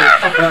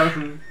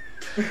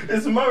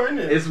 It's Mo, isn't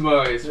it? It's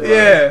Mo.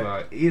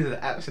 Yeah. He's an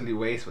absolute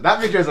wasteful.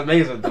 That video is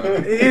amazing though.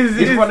 It is.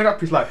 He's running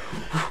up, he's like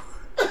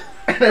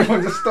and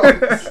everyone just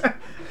stops.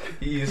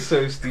 He is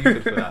so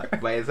stupid for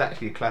that. But it's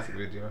actually a classic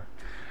video.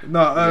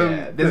 No,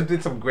 there's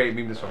been some great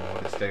memes from all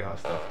this J Hus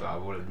stuff though, I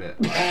will admit.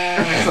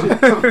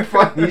 some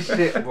funny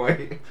shit,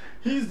 boy.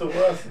 He's the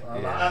worst,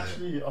 man. Yeah.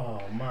 Actually,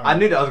 oh man. I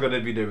knew that was gonna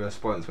be the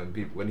response when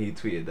he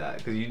tweeted that,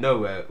 because you know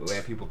where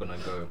people are gonna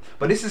go.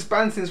 But this is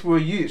spanned since we were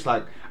youths.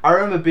 Like, I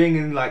remember being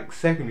in like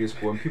secondary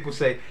school and people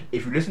say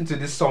if you listen to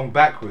this song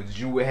backwards,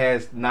 you will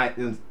hear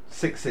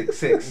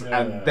 666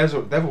 and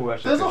Devil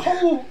Worship. There's a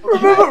whole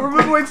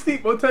remember when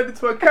Steepo turned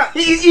into a cat?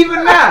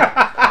 Even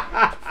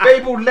that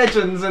fabled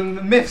legends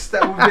and myths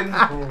that we've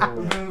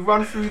been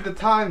run through the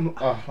time.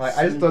 Oh, like,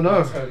 I just don't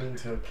know. Turned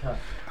into a cat.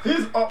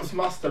 His ops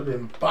must have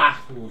been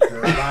baffled,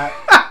 bro. Like,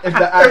 if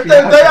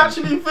they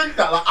actually think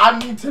that, like, I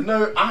need to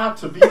know, I have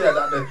to be there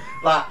that day.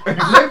 Like,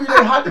 maybe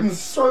they had him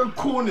so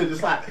cornered.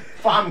 It's like,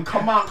 fam,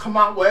 come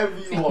out, wherever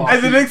you are.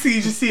 And the next thing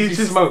you just see is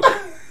just smoke.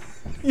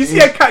 You see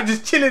a cat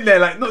just chilling there,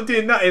 like not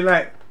doing nothing,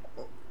 like.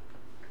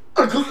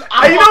 And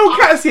you know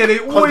cats here, they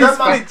always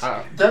flinch.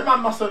 Them man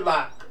must have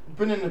like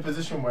been in a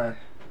position where,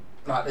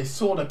 like, they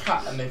saw the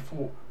cat and they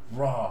thought,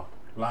 rah,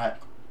 like.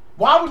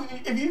 Why wouldn't you,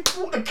 if you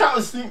thought the cat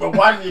was Sneakbo,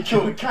 why didn't you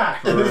kill the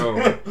cat?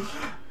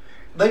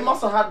 They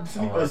must have had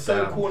Sneakbo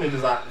so cornered.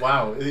 It's like,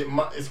 wow,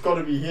 it's got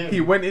to be him. He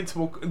went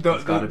into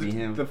it's got to be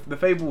him. The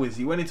fable is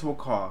he went into a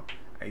car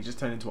and he just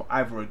turned into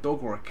either a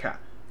dog or a cat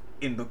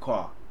in the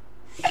car.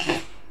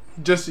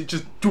 just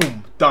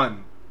doom,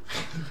 done.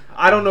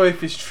 I don't know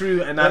if it's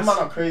true, and that's. Them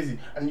man are crazy,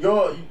 and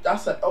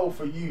that's an L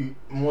for you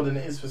more than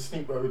it is for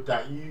Sneakbo.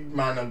 That you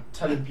man are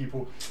telling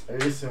people, hey,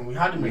 listen, we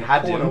had him in the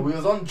corner. We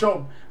was on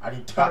job, and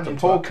he turned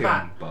into a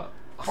cat. But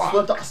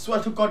I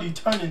swear to God, he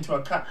turned into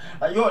a cat.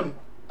 Like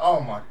oh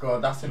my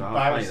God, that's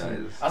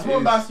embarrassing. That's more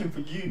embarrassing for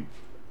you.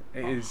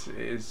 It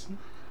is.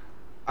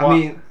 I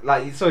mean,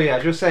 like, so yeah,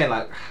 just saying,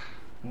 like,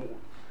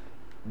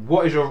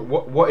 what is your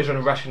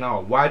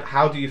rationale? Why?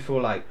 How do you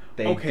feel like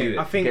they do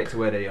it to get to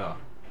where they are?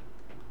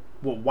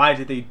 Well, why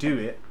did they do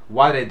it?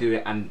 Why they do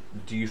it, and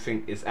do you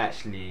think it's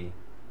actually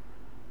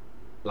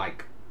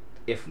like,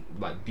 if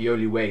like the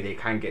only way they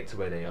can get to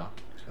where they are?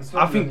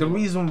 I think the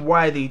reason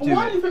why they do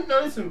why do you think?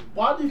 No, listen.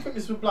 Why do you think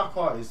this with black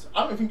artists?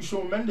 I don't think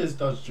Shawn Mendes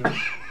does, Joe.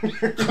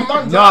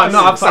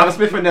 Sam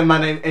Smith and them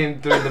man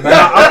ain't doing the man.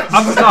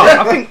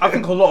 I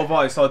think a lot of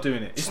artists are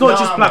doing it. It's not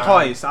just black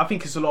artists. I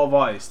think it's a lot of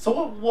artists. So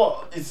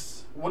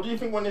what do you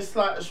think when it's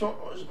like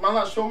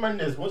like Shawn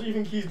Mendes? What do you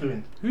think he's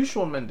doing? Who's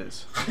Shawn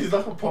Mendes? He's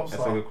like a pop star.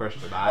 That's a good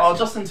question.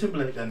 Justin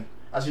Timberlake then.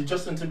 Actually,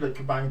 Justin Timberlake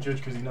could bang Judge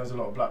because he knows a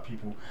lot of black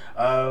people.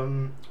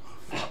 Ariana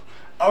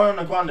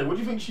Grande, what do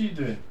you think she's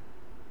doing?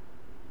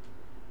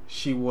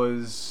 She's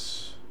been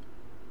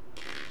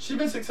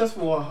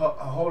successful her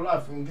whole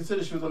life, and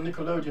consider she was on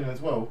Nickelodeon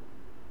as well.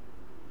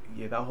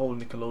 Yeah, that whole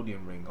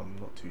Nickelodeon ring, I'm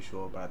not too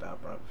sure about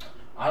that, bro.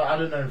 I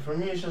don't know. For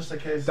me, it's just a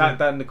case that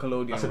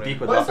Nickelodeon that's ring. A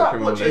deeper what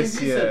criminal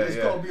Jay-Z said? It's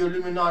got to be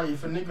Illuminati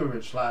for nigger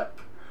rich, like.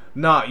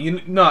 Nah,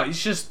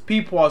 it's just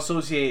people are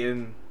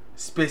associating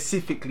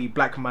specifically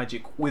black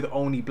magic with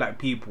only black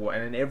people,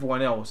 and then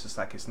everyone else is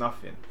like it's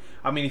nothing.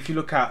 I mean, if you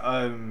look at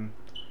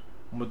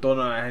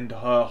Madonna and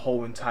her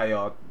whole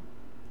entire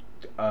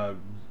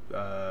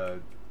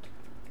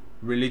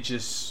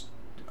religious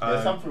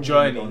something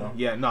journey. weird on her.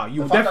 Yeah, no,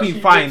 you'll The fact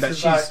definitely find that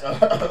mixes, she's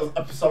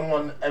like,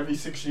 someone every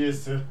 6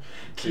 years to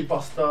keep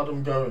our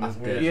stardom going. Is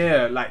weird.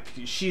 yeah, like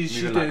she's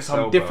Even doing like some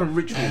Selva. different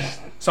rituals.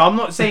 So I'm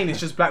not saying it's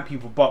just black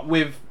people, but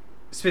with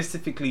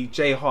specifically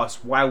Jay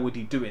Huss, why would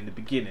he do it in the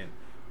beginning?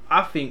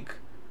 I think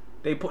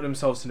they put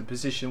themselves in a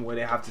position where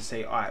they have to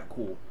say, alright,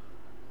 cool,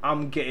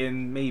 I'm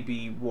getting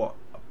maybe a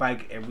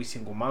bag every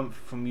single month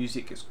from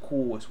music, it's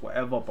cool, it's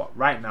whatever, but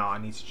right now I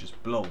need to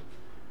just blow.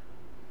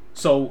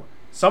 So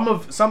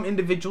some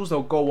individuals,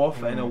 they'll go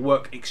off and they'll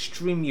work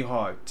extremely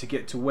hard to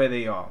get to where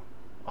they are,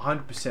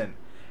 100%. And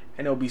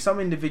there'll be some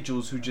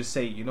individuals who just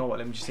say, you know what,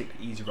 let me just take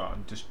the easy route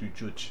and just do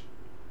judge.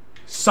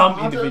 Some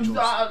individuals.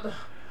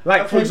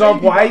 Like, for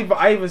example, I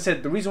even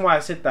said, the reason why I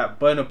said that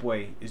Burna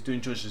Boy is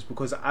doing judge is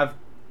because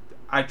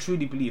I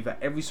truly believe that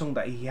every song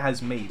that he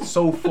has made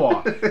so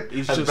far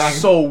is just banged.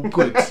 so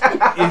good.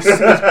 It's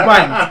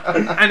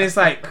banged. And it's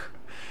like,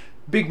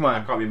 big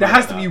man, there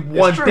has to be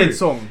one dead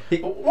song.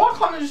 Why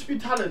can't it just be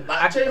talent?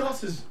 Like, Jay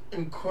Huss is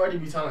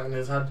incredibly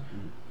talented and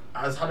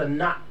has had a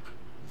knack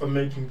for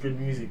making good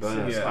music.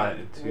 Burna's Since,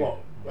 talented too.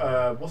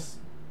 What's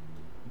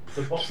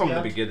the box From he the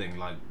had? beginning,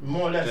 like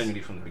More or less. generally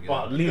from the beginning.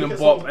 But Lean look and at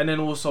Bop, some- and then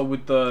also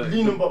with the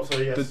Lean and Bop,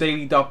 sorry, yes. the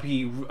Daily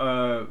Duppy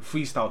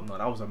freestyle. No,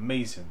 that was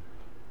amazing.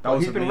 That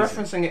was he's been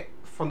amazing. referencing it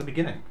from the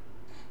beginning.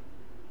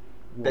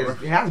 What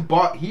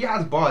He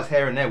has bars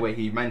here and there where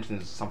he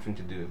mentions something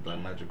to do with like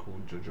magical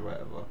judge or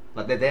whatever.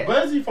 Like they're there.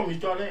 Where's he from?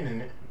 He's Ghanaian,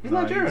 isn't it? He's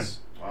Nigerian.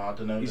 I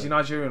don't know. Is he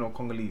Nigerian or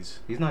Congolese?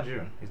 He's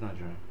Nigerian.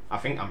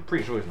 I'm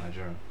pretty sure he's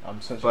Nigerian. I'm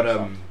searching.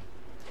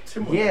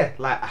 But yeah,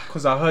 like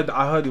because I heard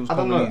it was I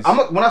don't Congolese.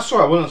 know. When I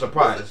saw it, I wasn't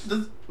surprised.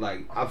 Does-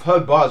 Like I've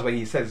heard bars where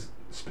he says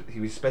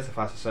he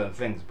specifies certain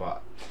things,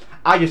 but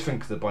I just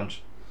think it's a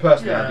bunch.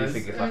 Personally, I do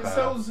think it's like it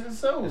sells.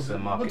 it's a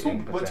marketing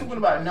We're talking potential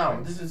about it type now.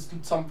 thing. This is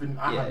something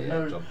I have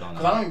no, job done.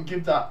 because I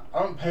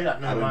don't pay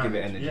that no I don't mind. give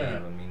it energy. Yeah.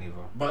 Either, me neither.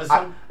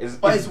 But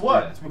It's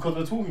worked because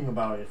we're talking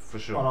about it for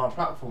sure on our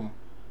platform.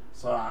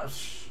 So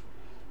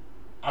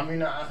I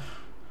mean,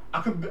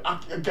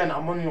 again,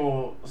 I'm on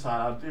your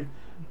side.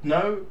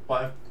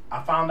 But if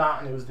I found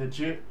out and it was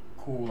legit,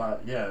 cool.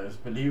 Like, yeah, it's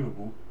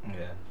believable.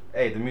 Yeah.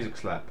 Hey, the music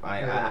slap.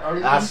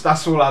 Yeah.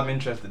 That's all I'm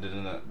interested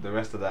in. The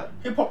rest of that.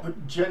 Hip hop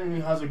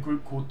genuinely has a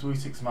group called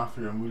 36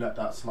 Mafia, and we let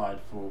that slide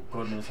for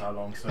God knows how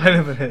long. So I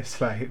never let it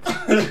slide.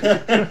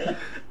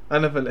 I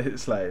never let it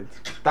slide.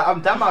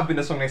 That might have been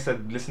the song they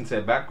said listen to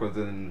it backwards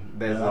and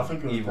there's Yeah, I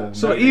think it was evil. that.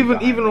 So meaning even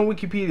behind on it.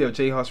 Wikipedia,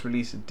 Jay Huss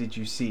released "Did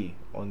You See"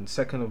 on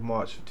 2nd of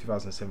March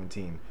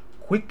 2017,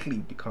 quickly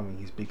becoming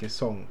his biggest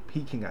song,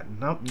 peaking at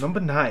number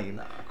 9.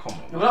 Nah, come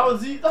on.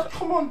 Well,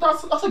 come on,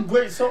 that's a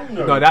great song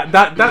though. No,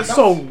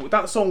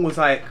 that song was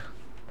like,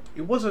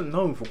 it wasn't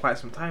known for quite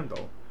some time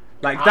though.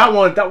 Like that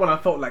one I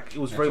felt like it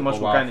was very took much a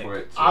while organic. for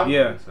it to-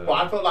 Yeah. But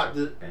I felt like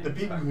the gain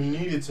people back. who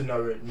needed to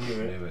know it knew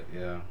it. Knew it,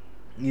 yeah.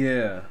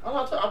 Yeah. And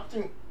I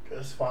think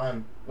it's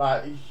fine.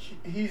 Like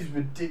he's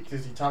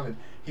ridiculously talented.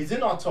 He's in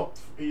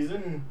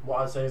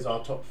what I'd say is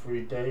our top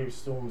 3: Dave,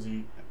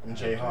 Stormzy, and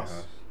Jay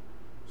Huss.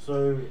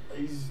 So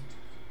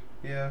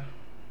Yeah.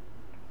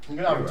 I'm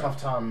gonna have You're a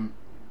tough time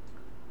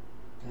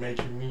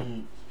making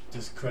me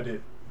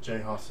discredit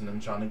Jay Huss and then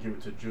trying to give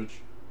it to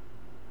Judge.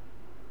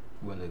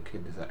 When the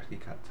kid is actually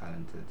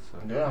talented. So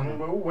Yeah, I mean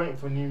we're all waiting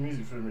for new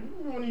music from him.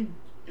 Even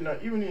when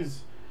even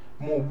his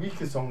more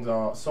weaker songs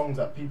are songs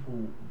that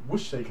people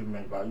wish they could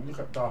make. Like you look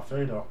at Darth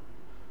Vader.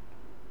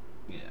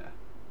 yeah,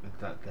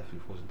 that definitely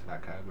falls into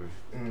that category.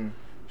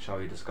 Shall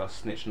we discuss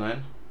Snitch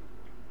 9?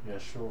 Yeah,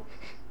 sure.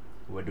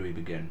 Where do we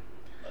begin?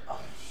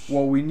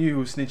 Well, we knew he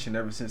was snitching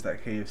ever since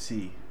that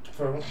KFC.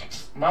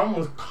 Man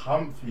was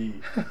comfy.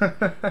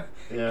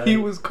 Yeah. He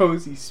was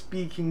cozy,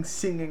 speaking,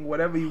 singing,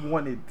 whatever he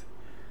wanted.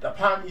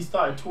 Apparently he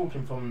started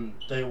talking from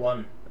day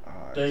one.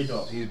 Day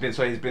dot. He's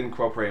been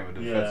cooperating with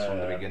the feds from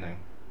the beginning.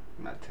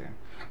 Mad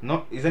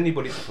thing. Is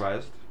anybody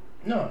surprised?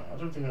 No, I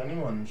don't think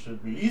anyone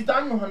should be. He's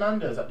Daniel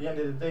Hernandez at the end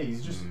of the day.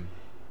 He's just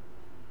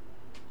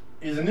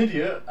he's an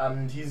idiot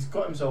and he's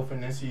got himself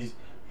in this. He's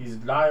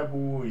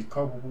liable, he's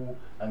culpable,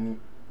 and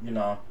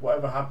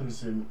whatever happens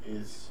to him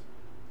is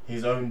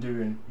his own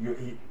doing.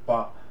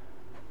 But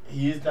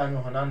he is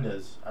Daniel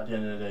Hernandez at the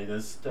end of the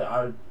day.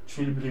 I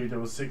truly believe there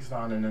was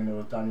 6ix9ine and then there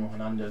was Daniel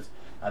Hernandez,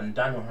 and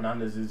Daniel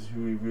Hernandez is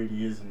who he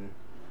really is, and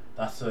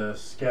that's a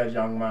scared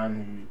young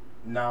man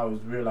who now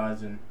is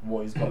realising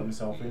what he's got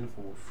himself in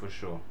for. For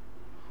sure.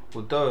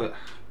 Although,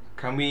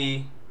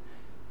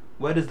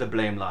 where does the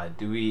blame lie?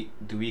 Do we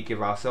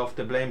give ourselves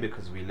the blame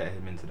because we let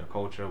him into the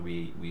culture,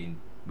 we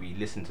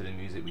listened to the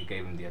music, we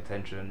gave him the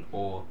attention,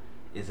 or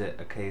is it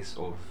a case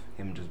of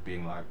him just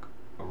being like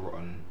a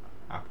rotten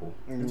apple?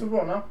 It's a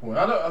rotten apple.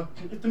 And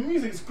if the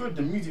music's good,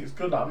 the music's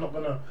good. Like, I'm not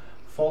gonna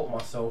fault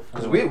myself.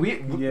 Because we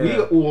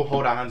all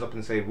hold our hands up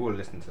and say we'll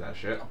listen to that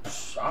shit.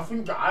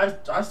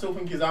 I still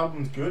think his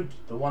album's good.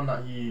 The one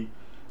that he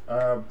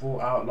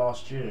brought out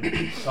last year.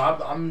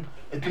 So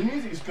if the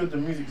music's good, the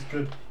music's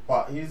good.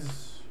 But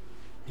he's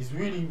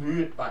really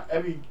rude. Like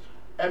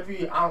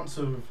every ounce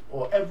of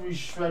or every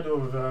shred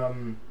of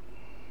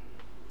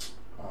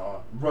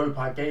rope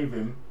I gave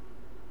him,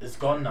 it's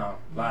gone now.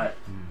 Like,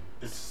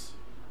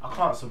 I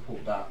can't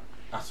support that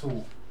at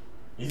all.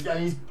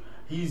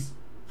 He's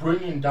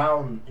bringing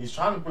down. He's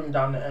trying to bring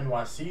down the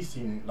NYC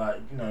scene. Like,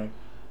 you know,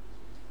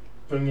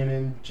 bringing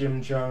in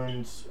Jim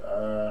Jones,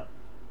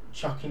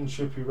 chucking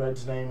Trippie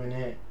Redd's name in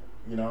it.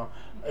 You know,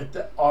 if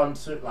there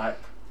aren't like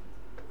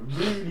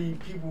really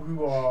people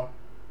who are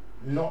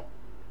not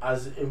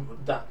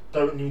that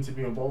don't need to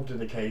be involved in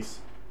the case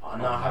are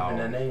now having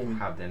their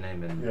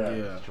name in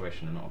the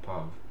situation and not a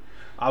part of.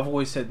 I've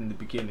always said in the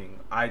beginning,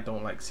 I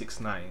don't like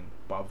 6ix9ine,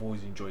 but I've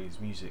always enjoyed his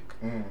music.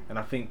 And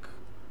I think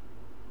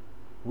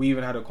we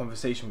even had a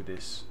conversation with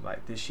this,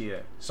 like this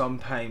year.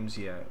 Sometimes,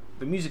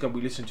 the music that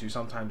we listen to,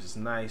 sometimes it's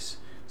nice.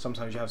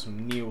 Sometimes you have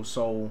some neo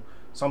soul.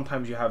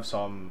 Sometimes you have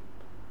some,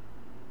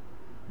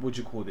 what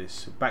do you call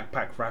this,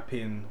 backpack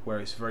rapping, where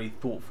it's very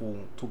thoughtful,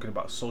 talking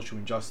about social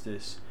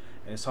injustice.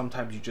 And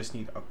sometimes you just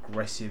need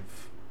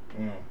aggressive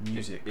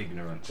music.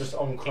 Ignorant. Just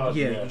on crud.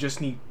 You just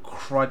need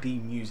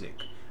cruddy music.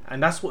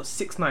 And that's what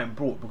 6ix9ine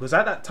brought, because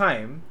at that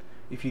time,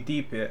 if you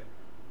deep it,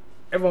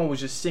 everyone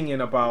was just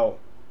singing about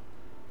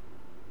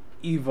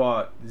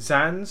either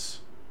Xans,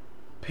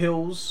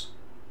 pills,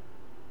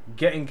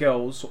 getting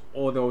girls,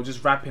 or they were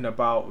just rapping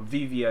about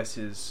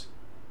VVS's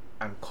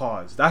and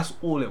cars. That's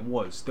all it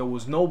was. There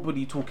was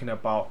nobody talking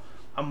about,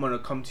 I'm gonna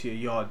come to your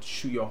yard,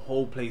 shoot your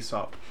whole place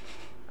up,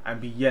 and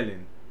be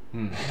yelling.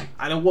 And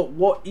then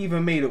what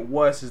even made it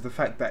worse is the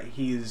fact that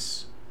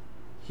he's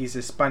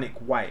Hispanic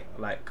white.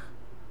 Like,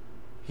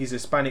 he's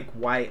Hispanic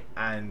white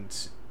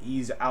and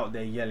he's out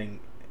there yelling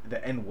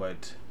the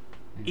N-word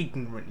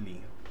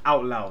ignorantly,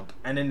 out loud,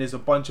 and then there's a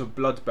bunch of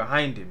blood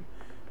behind him.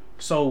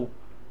 So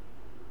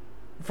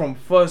from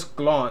first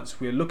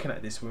glance, we're looking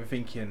at this, we're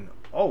thinking,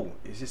 oh,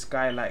 is this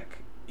guy like,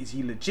 is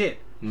he legit?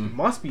 He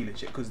must be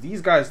legit, because these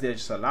guys, they're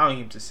just allowing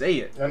him to say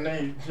it.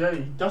 And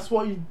that's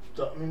what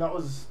that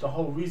was the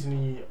whole reason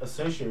he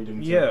associated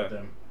himself with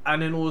them.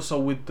 And then also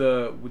with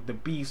the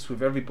beefs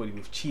with everybody,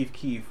 with Chief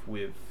Keef,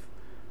 with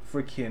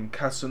freaking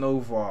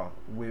Casanova,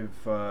 with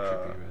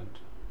Trippie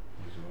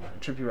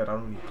Redd. I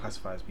don't really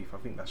classify as beef. I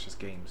think that's just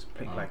games,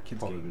 like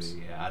kids games,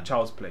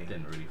 child's play.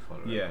 Didn't really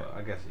follow it, but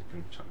I guess you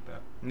can chuck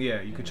that.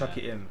 Yeah, you can chuck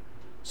it in.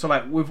 So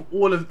like with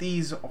all of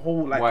these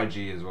whole like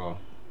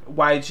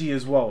YG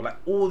as well, like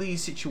all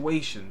these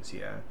situations,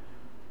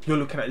 you're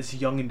looking at this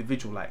young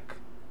individual like,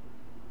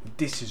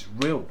 this is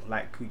real.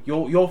 Like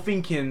you're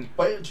thinking,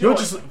 but you're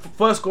just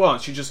first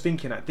glance, you're just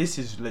thinking that this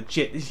is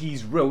legit.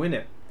 He's real,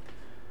 innit?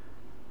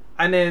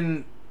 And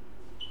then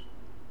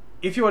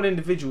if you're an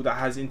individual that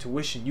has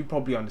intuition, you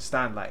probably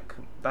understand like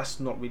that's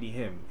not really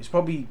him. It's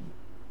probably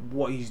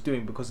what he's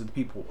doing because of the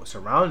people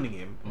surrounding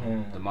him,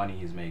 the money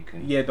he's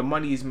making. Yeah, the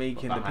money he's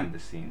making.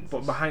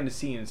 But behind the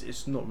scenes,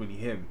 it's not really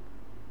him.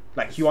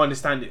 Like you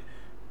understand it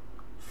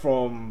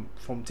from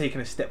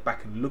taking a step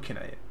back and looking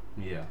at it.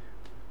 Yeah.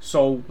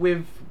 So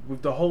with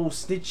the whole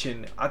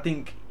snitching, I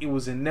think it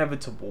was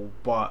inevitable,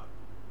 but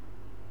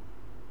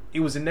it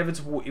was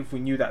inevitable if we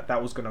knew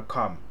that was gonna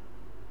come.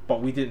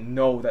 But we didn't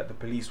know that the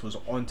police was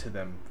onto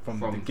them from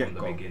the get-go. From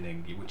the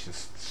beginning, which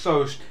is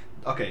so...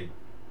 Okay,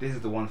 this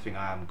is the one thing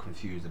I am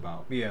confused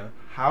about. Yeah.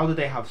 How do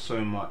they have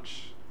so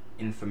much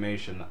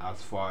information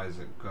as far as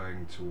it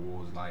going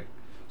towards, like...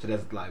 So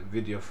there's, like,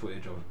 video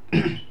footage of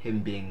him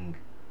being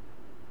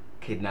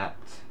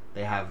kidnapped.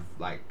 They have,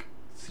 like,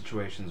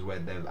 situations where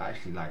they've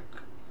actually, like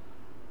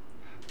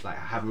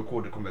have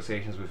recorded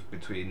conversations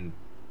between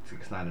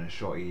 6ix9ine and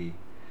Shorty.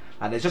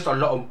 And there's just a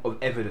lot of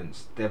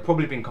evidence. They've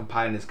probably been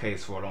compiling this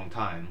case for a long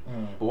time.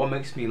 But what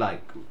makes me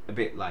like a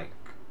bit like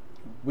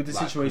with the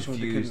situation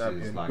with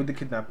the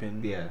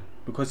kidnapping, yeah,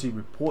 because he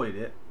reported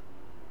it,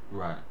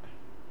 right?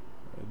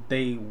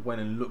 They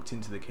went and looked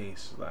into the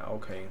case. Like,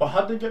 okay, but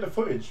how'd they get the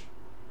footage?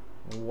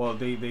 Well,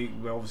 they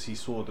obviously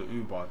saw the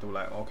Uber. They were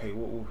like, okay,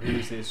 who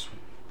is this?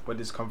 Where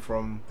did this come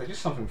from? There's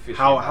just something fishy.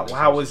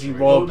 How was he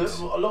robbed?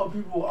 Well, a lot of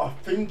people are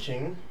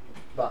thinking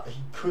that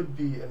he could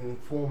be an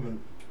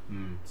informant.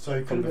 So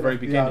he could have been very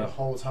beginning the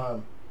whole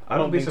time. I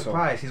don't be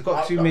surprised. So. He's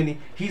got too many.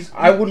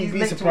 I wouldn't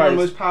be surprised. He's one of the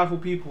most powerful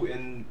people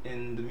in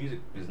the music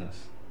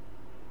business.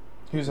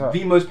 Who's that?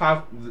 The most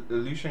powerful,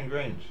 Lucian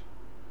Grange.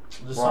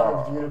 The son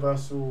of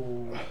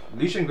Universal.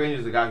 Lucian Grange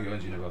is the guy who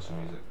owns Universal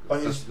Music. But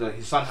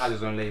his son has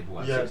his own label,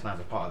 and 6ix9ine's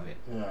a part of it.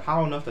 Yeah.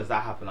 How on earth does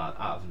that happen out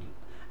of?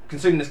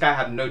 Considering this guy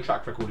had no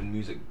track record in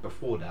music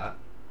before that,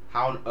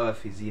 how on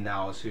earth is he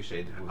now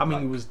associated with? I mean,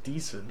 he was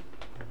decent.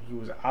 He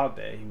was out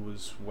there. He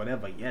was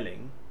whatever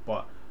yelling.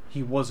 But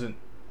he wasn't.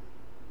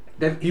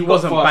 He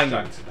wasn't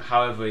banging.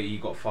 However, he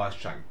got fast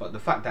tracked. But the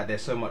fact that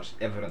there's so much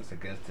evidence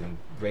against him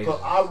raises.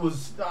 But I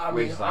was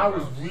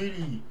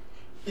really.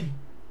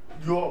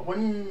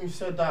 When you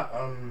said that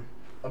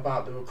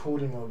about the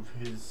recording of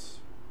his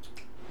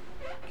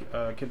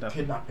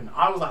kidnapping,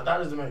 I was like, that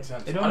doesn't make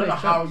sense. I don't know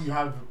how you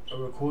have a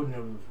recording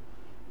of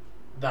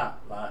that.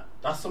 Like,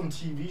 that's some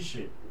TV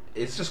shit.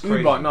 It's just crazy.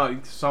 Uber, no,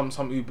 some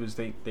Ubers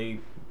they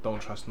don't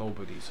trust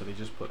nobody, so they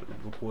just put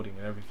recording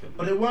and everything.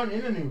 But they weren't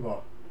in an Uber.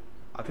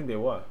 I think they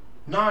were.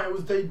 No, it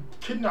was they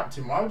kidnapped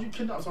him. Why would you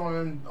kidnap someone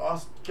and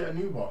get an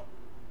Uber?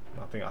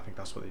 I think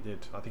that's what they did.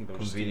 I think they were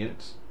Convenience.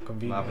 just Not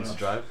convenient. having to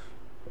drive.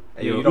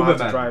 Hey, Yeah, yo, you don't have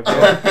Uber to man.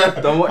 drive.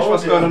 Yeah. Don't watch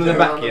what's going on in the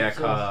back, 100%. yeah,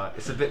 car.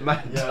 It's a bit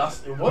mad. Yeah,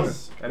 it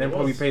was. And then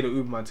probably pay the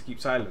Uberman to keep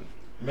silent.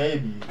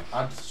 Maybe.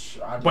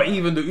 But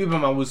even the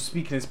Uberman was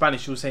speaking in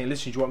Spanish. He was saying,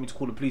 "Listen, do you want me to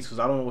call the police? Because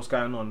I don't know what's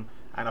going on,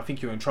 and I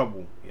think you're in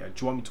trouble. Yeah, do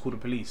you want me to call the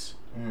police?"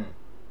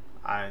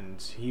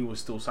 And he was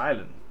still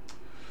silent.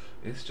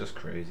 It's just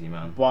crazy,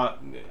 man. But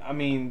I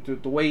mean,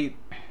 the way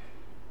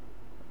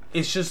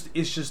it's just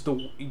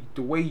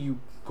the way you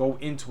go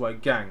into a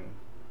gang,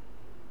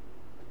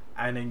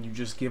 and then you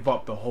just give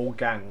up the whole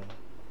gang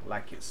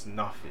like it's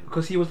nothing.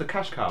 Because he was the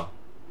cash cow.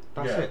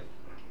 That's it.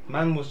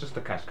 Man was just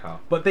a cash cow.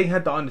 But they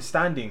had the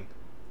understanding.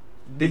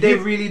 Did they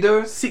really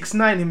do?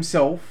 6ix9ine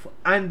himself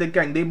and the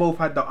gang, they both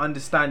had the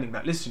understanding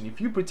that, listen, if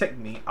you protect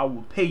me, I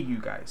will pay you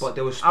guys. But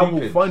they were I will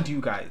stupid. fund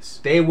you guys.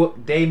 They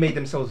made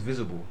themselves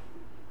visible.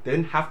 They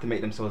didn't have to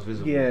make themselves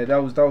visible. Yeah, that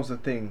was the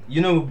thing.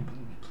 You know,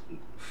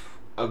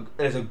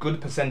 there's a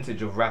good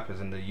percentage of rappers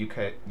in the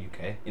UK,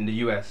 in the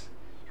US,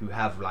 who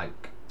have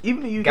like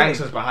Even the UK.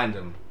 gangsters behind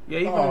them. Yeah,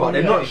 even But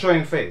they're yeah. not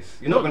showing face.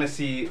 You're not gonna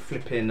see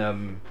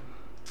flipping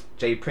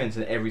Jay Prince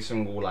in every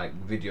single like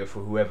video for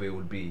whoever it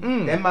would be.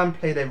 Them man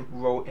play their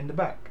role in the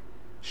back.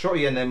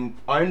 Shorty and them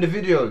are in the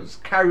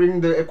videos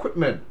carrying the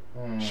equipment,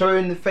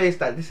 showing the face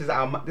that this is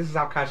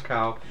our cash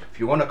cow. If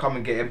you want to come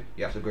and get him,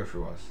 you have to go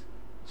through us.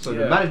 So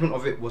the management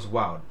of it was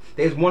wild.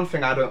 There's one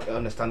thing I don't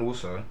understand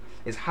also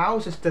is how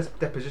is this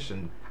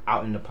deposition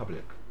out in the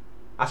public?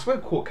 I swear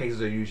court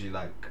cases are usually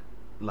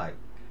like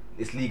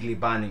it's legally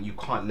binding. You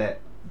can't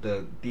let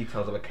the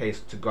details of a case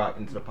to go out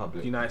into the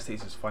public. The United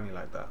States is funny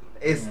like that.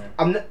 It's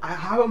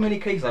how many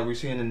cases have we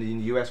seen in the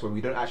US where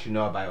we don't actually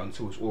know about it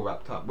until it's all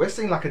wrapped up? We're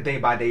seeing like a day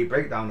by day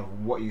breakdown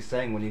of what he's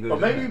saying when he goes.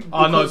 But maybe in there.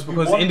 Oh no, it's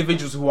because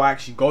individuals who are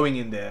actually going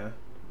in there,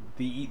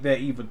 they're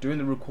either doing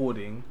the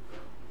recording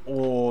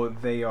or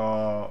they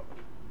are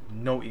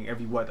noting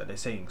every word that they're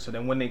saying. So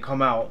then when they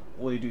come out,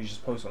 all they do is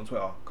just post it on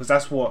Twitter, because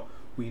that's what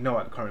we know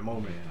at the current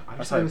moment. I've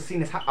That's never how-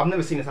 seen this. I've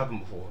never seen this happen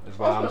before. That's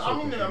why I'm so I mean,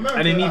 in confused. America,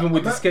 and then even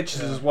with the Amer-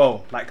 sketches as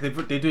well, like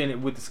they're doing it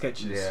with the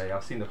sketches. Yeah,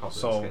 I've seen a couple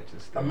So, of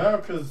sketches. Still.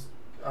 America's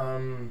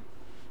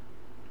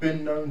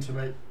been known to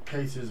make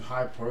cases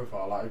high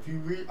profile. Like if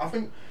you I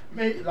think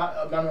maybe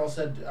like Manuel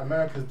said,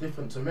 America's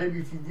different. So maybe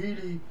if you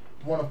really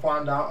want to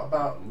find out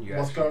about You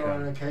what's actually going on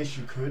can. in a case,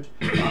 you could.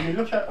 I mean,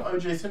 look at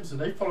O.J. Simpson.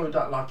 They followed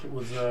that like it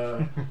was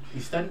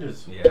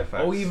EastEnders. Yeah,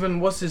 facts. Oh, even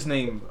what's his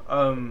name?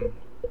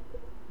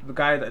 The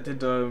guy that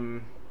did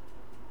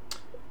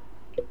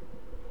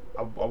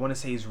I want to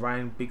say he's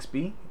Ryan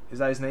Bixby. Is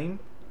that his name?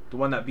 The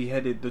one that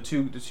beheaded the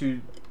two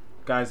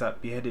guys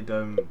that beheaded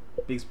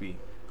Bixby.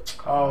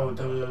 Oh,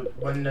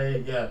 when they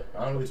I know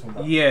what you're talking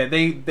about. Yeah,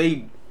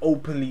 they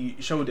openly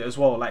showed it as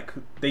well. Like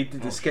they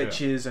did the Oh,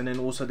 sketches and then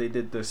also they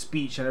did the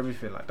speech and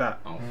everything like that.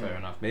 Oh, fair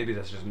enough. Maybe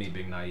that's just me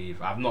being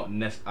naive. I've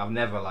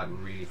never like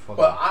really followed.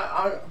 But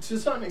I to a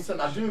certain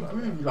extent, I do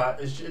agree with you. Like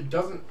it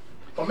doesn't,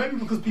 but maybe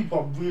because people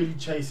are really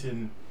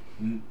chasing,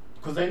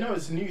 because they know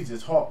it's news,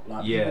 it's hot.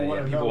 Like Yeah, people yeah,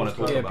 want people wanna to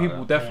talk Yeah, about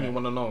people it. definitely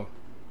want to know.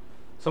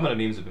 Some of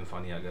the memes have been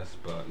funny, I guess,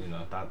 but you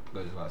know that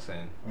goes without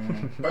saying.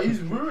 But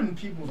he's ruined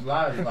people's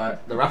lives.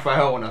 Like The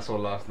Raphael one I saw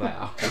last night,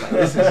 I was like,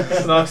 this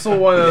is No, I saw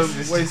one this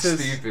is where he just says,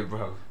 stupid,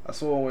 bro. I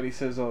saw one when he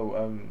says,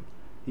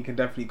 he can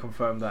definitely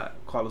confirm that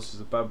Carlos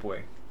is a bad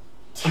boy.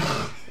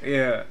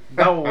 Yeah,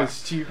 that one was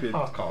stupid.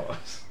 Ask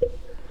Carlos.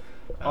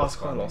 Ask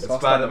Carlos. The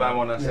Ask Spider-Man Spider-Man.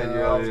 one I said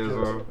Yeah, earlier that as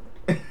was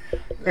well.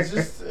 it's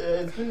just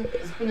it's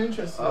been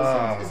interesting.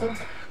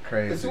 It's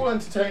Crazy. all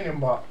entertaining,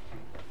 but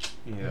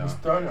Yeah, he's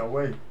throwing it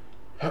away.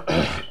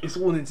 it's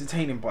all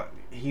entertaining, but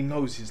he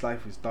knows his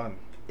life is done.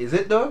 Is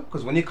it though?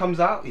 Because when he comes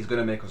out, he's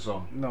gonna make a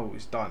song. No,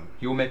 it's done.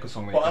 He will make a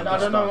song when he But comes I out.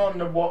 don't know on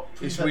the what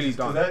It's pretenses, really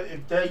 'cause done.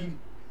 if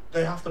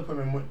they have to put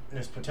him in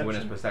witness protection.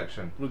 Witness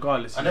protection.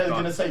 Regardless, And it's they're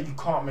done. gonna say you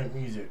can't make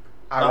music.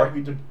 I That reckon.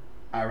 would be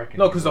I reckon.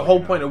 No, he because the will, whole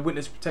you know. point of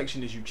witness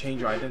protection is you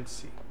change your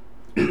identity.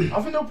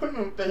 I think they'll put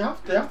him. They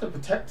have to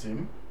protect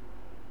him.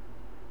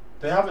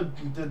 They have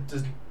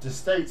the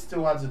state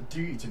still has a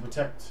duty to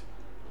protect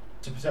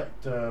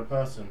the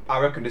person. I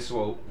reckon this is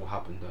what will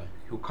happen though.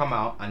 He'll come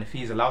out, and if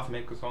he's allowed to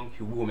make a song,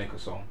 he will make a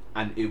song,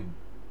 and it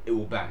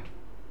will bang.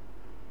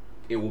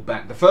 It will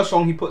bang. The first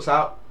song he puts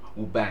out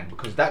will bang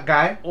because that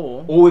guy.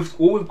 Or All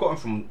we've gotten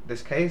from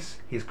this case,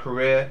 his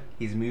career,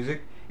 his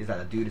music, is that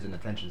the dude is an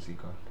attention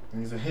seeker,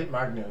 And he's a hit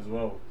magnet as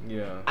well.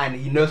 yeah, and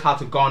he knows how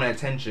to garner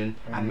attention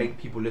and make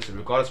people listen,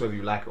 regardless whether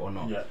you like it or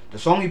not. Yeah. The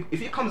song, if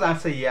he comes out and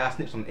say, "Yeah, I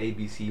snipped on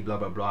ABC, blah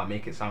blah blah,"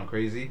 make it sound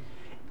crazy,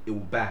 it will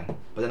bang.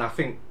 But then I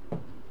think,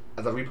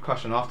 as a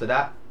repercussion after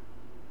that,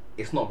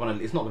 it's not gonna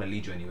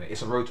lead you anywhere.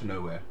 It's a road to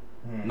nowhere.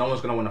 No one's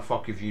gonna want to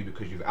fuck with you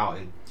because you've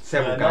outed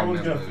several Yeah, gang no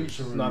one's gonna members.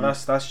 feature with no, you.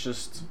 that's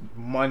just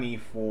money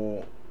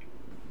for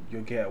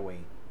your getaway.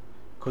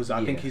 Because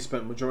I think Yeah. he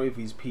spent majority of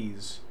his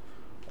P's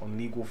on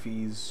legal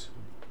fees,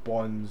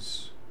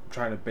 bonds,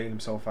 trying to bail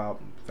himself out,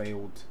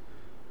 failed,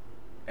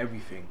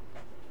 everything.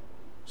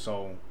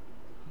 So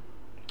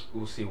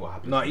We'll see what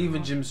happens. no,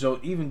 even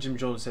Jim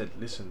Jones said,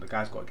 "Listen, the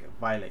guy's got to get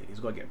violated.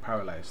 He's got to get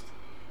paralyzed."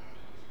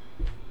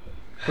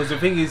 Because the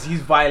thing is,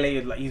 he's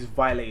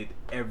violated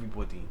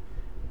everybody,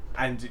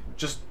 and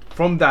just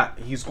from that,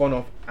 he's gone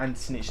off and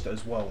snitched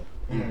as well.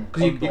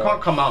 Because you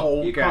can't come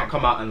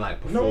out and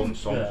like perform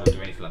songs or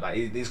do anything like that.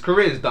 His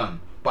career is done.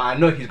 But I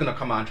know he's gonna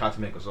come out and try to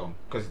make a song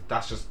because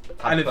that's just the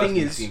type of person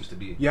he seems to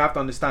be. You have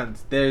to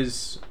understand,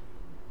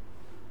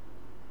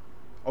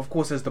 of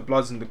course, there's the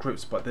Bloods and the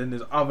Crips, but then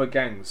there's other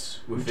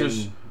gangs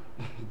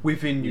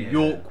within New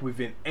York,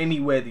 within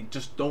anywhere, they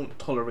just don't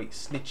tolerate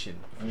snitching.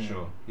 For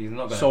sure, he's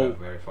not gonna go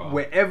very far.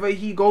 Wherever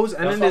he goes,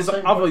 and then there's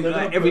other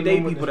like,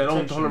 everyday people that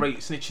don't tolerate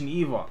snitching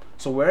either.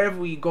 So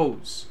wherever he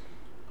goes,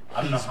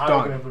 I don't know how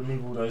you're gonna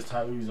remove all those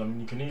tattoos. I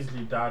mean, you can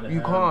easily dye the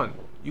hair.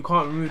 You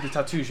can't remove the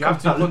tattoos. You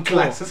have to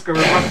contour.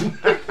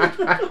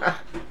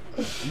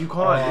 You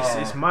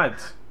can't. It's mad.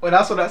 Well,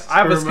 that's what that's. I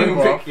have a skin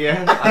graft.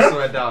 Yeah, I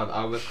swear down.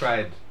 I was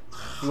cried.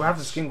 You have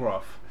the skin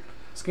graft.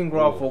 Skin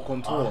graft or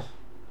contour.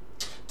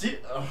 Yeah,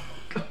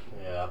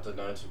 I don't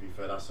know. To be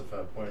fair, that's a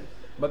fair point.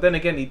 But then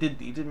again, he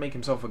did make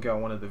himself a girl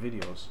in one of the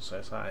videos, so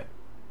it's like.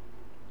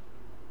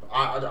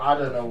 I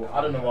don't know.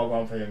 I don't know what I'm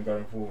going for him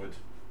going forward,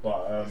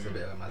 but it's a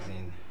bit of a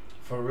mazine.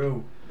 For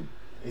real,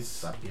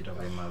 it's a bit of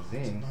a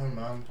mazine. No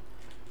man,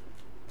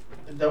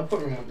 they'll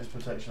put him with this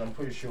protection. I'm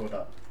pretty sure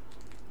that.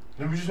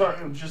 We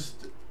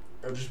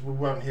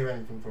won't hear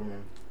anything from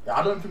him. Yeah,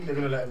 I don't think they're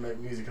gonna let him make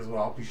music as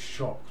well. I'll be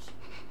shocked.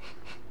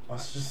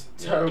 That's just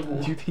terrible.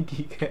 Do you think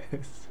he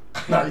cares?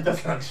 No, he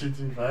doesn't actually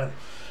do that.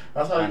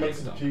 That's how he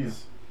makes his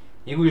cheese.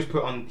 He can just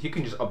he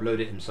can just upload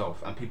it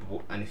himself, and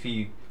people. And if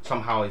he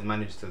somehow has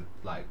managed to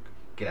like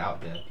get it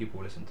out there, people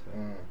will listen to it.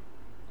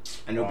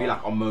 And it'll be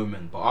like a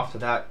moment, but after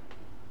that,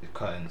 it's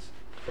curtains.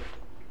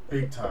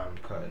 Big time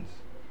curtains.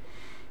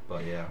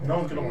 But yeah. No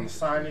one's gonna want to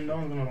sign in. No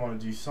one's gonna want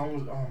to do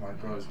songs. Oh my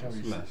god, it's gonna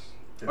be a mess.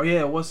 Oh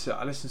yeah, what's it?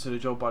 I listened to the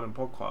Joe Biden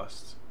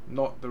podcast,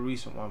 not the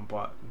recent one,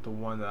 but the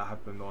one that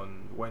happened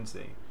on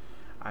Wednesday,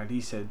 and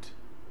he said,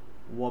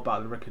 "What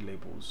about the record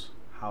labels?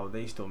 How are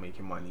they still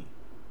making money?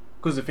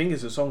 Because the thing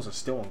is, the songs are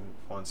still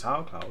on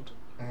SoundCloud.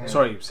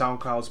 Sorry,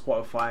 SoundCloud,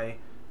 Spotify,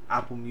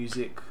 Apple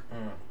Music,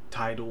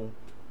 Tidal,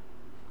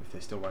 if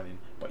they're still running.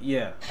 But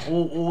yeah,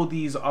 all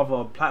these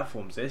other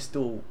platforms, they're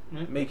still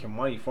making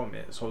money from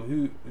it. So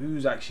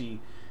who's actually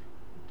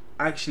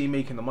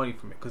making the money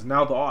from it? Because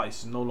now the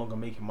artist is no longer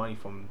making money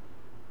from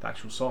the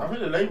actual song. I think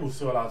the label's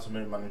still allowed to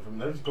make money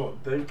from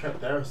it. They've kept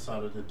their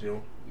side of the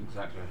deal.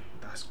 Exactly.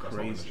 That's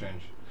crazy.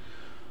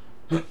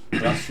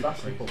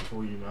 That's hip hop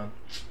for you, man.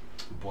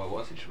 Boy,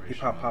 what a situation.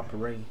 Hip hop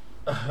hooray.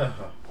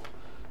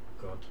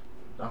 God,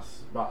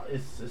 but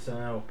it's an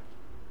L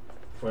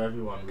for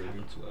everyone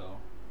really.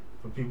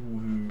 For people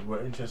who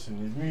were interested in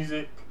his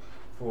music,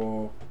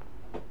 for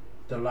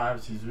the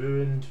lives he's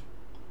ruined.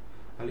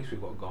 At least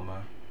we've got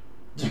Gomo.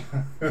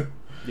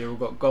 Yeah, we've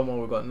got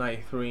Gomo, we've got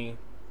 93.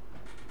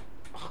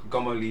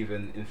 Gomo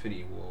leaving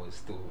Infinity War is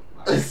still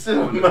it's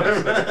still on the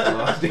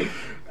best.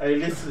 Hey,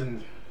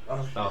 listen,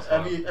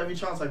 every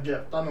chance I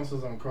get, Thanos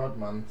is on crowd,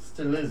 man.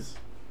 Still is.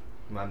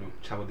 Man, we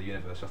travel the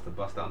universe just to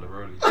bust down the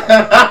rollie.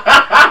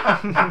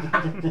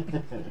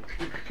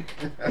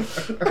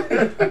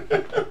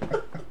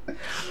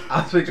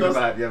 I was thinking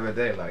about it the other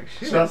day, like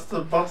shit. Just to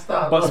bust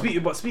out.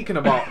 But speaking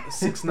about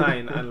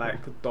 6ix9ine and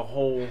like the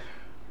whole,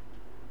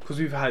 because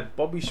we've had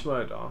Bobby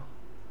Shmurda.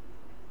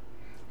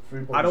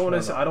 I don't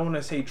want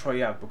to say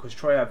Troy Ave, because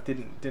Troy Ave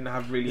didn't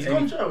have really. He's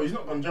gone jail. He's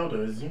not gone jail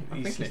though, is he?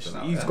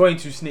 He's going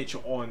to snitch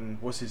on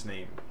what's his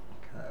name,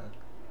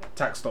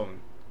 Taxstone.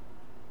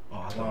 Oh,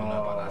 I don't know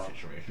about that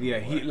situation. Yeah,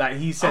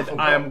 he said,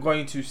 I am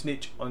going to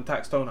snitch on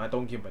Taxstone. I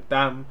don't give a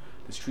damn.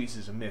 The streets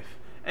is a myth.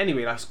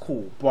 Anyway, that's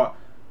cool. But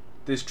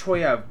there's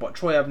Troy Ave, but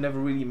Troy Ave never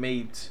really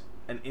made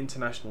an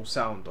international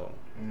sound though.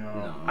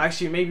 No.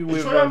 Actually, maybe with.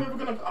 Is Troy Ave ever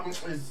gonna?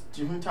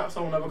 Do you think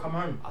Taxstone will never come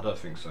home? I don't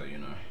think so. You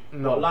know.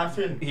 No. What, Life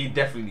In? He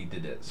definitely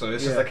did it. So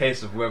it's just a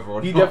case of whether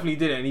or not. He definitely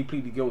did it, and he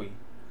pleaded guilty.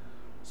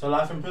 So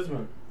life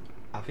imprisonment.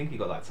 I think he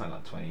got like something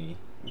like 20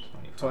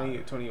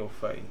 or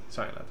 30,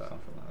 something like that.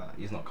 Something like that.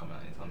 He's not coming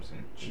out anytime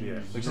soon. Yeah.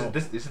 Which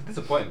is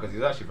disappointing because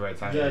he's actually very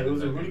talented. Yeah, it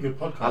was a really good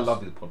podcast. I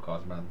love his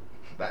podcast, man.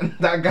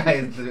 That guy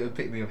is the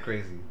epitome of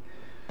crazy.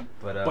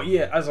 But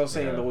yeah, as I was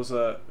saying, there was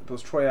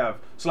Troy Ave.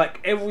 So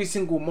like every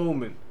single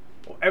moment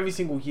or every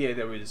single year,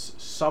 there is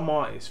some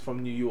artist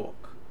from New York.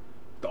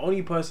 The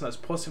only person that's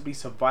possibly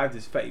survived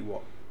is Fetty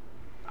Wap,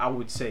 I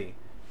would say.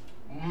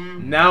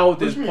 Now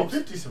there's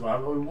 50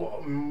 survived.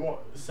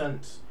 What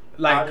sense?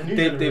 Like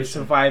they've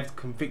survived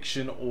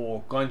conviction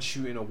or gun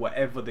shooting or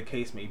whatever the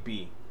case may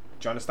be.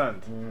 Do you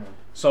understand?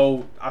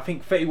 So I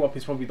think Fetty Wap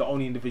is probably the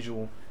only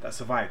individual that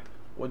survived.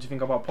 What do you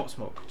think about Pop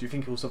Smoke? Do you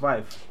think he'll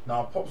survive?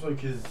 Nah, Pop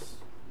Smoke is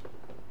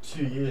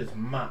 2 years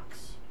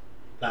max.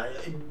 Like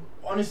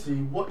honestly,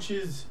 watch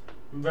his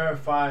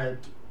verified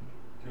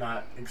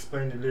like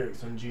explain the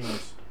lyrics on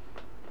Genius.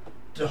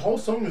 The whole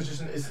song is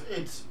just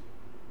it's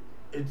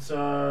Bobby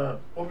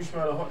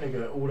Shmurda Hot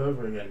Nigga all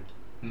over again.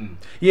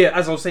 Yeah,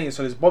 as I was saying,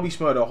 so there's Bobby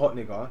Shmurda Hot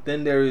Nigga,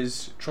 then there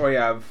is Troy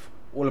Ave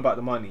All About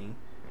the Money,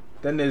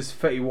 then there's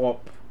Fetty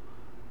Wap,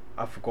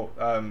 I forgot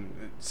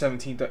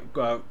 17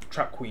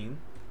 Trap Queen.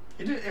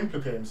 He didn't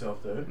implicate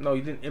himself though. No,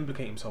 he didn't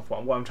implicate himself.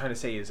 But what I'm trying to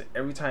say is,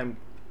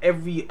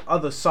 every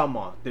other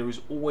summer, there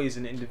is always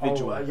an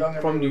individual a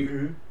young from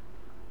New.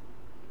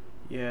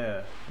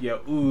 Yeah,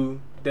 Ooh.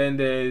 Then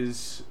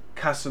there's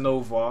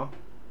Casanova.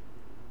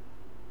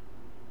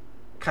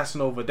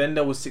 Then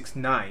there was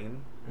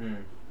 6ix9ine.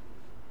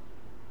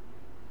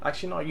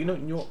 Actually, no. You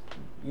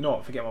know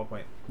what? Forget my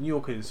point. New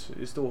York is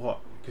still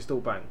hot. You can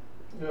still bang.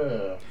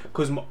 Yeah.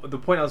 Because the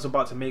point I was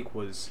about to make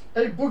was,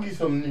 hey, Boogie's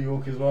from New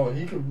York as well, and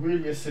he could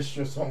really assist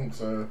your song.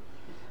 So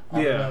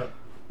yeah.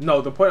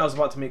 No, the point I was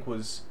about to make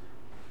was,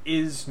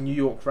 is New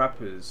York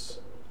rappers,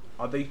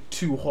 are they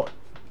too hot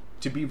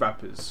to be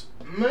rappers?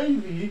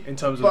 Maybe. In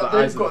terms of the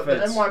eyes of the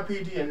feds. The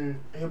NYPD and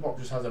hip hop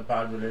just has a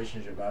bad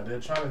relationship. Like, they're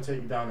trying to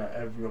take you down at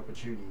every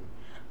opportunity,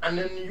 and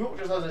then New York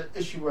just has an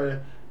issue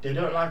where they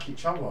don't like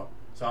each other.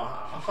 So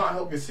I can't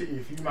help your city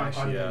if you man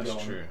can't get on.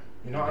 That's true.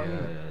 You know what I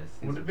mean?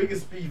 Well, the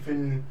biggest beef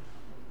in,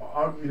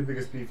 arguably the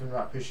biggest beef in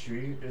rap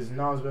history is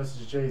Nas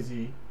versus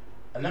Jay-Z,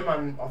 and them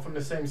man are from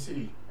the same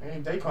city.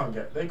 And they couldn't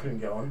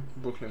get on.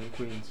 Brooklyn and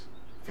Queens.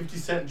 50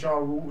 Cent, Ja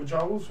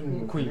Rule's from New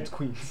York,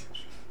 Queens.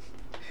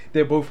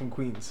 They're both from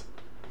Queens.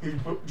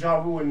 Ja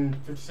Rule and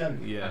 50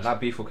 Cent. Yeah, and that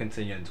beef will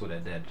continue until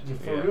they're dead.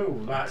 For real,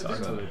 like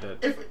until they're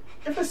dead.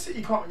 If a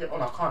city can't get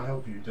on, I can't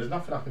help you. There's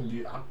nothing I can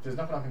do. There's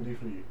nothing I can do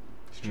for you.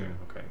 It's true.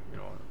 Okay, you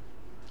know what?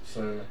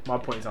 So my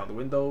point is out the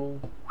window.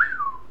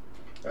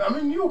 I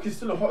mean, New York is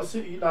still a hot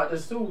city. Like,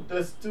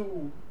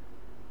 they'll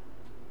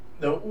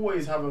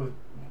always have a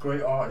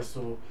great artist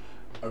or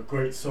a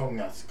great song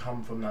that's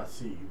come from that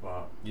city.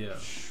 But yeah,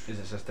 is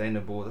it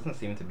sustainable? It doesn't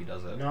seem to be,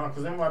 does it? No,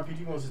 because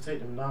NYPD wants to take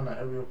them down at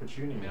every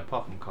opportunity. I mean,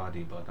 apart from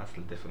Cardi, but that's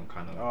a different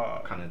kind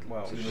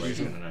of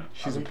situation, isn't it?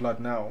 She's a blood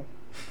now.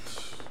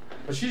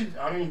 But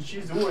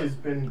she's always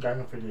been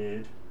gang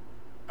affiliated,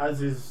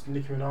 as is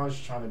Nicki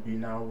Minaj trying to be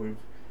now with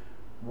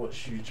what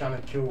she's trying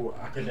to kill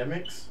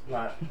academics.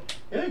 Like,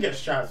 you don't get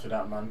stripes for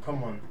that, man.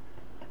 Come on.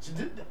 She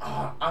did.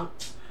 I'm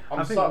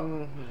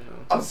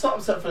so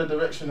upset for the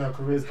direction her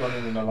career's gone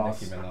in the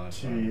last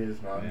 2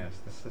 years, man. Yes,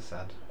 this is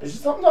sad. It's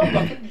just sometimes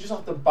I think you just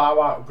have to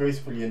bow out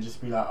gracefully and just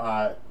be like,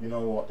 alright, you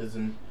know what?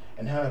 In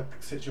her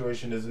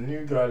situation, there's a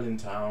new girl in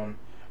town.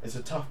 It's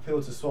a tough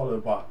pill to swallow,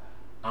 but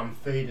I'm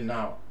fading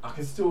out. I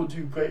can still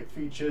do great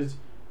features,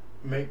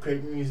 make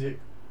great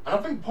music, and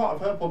I think part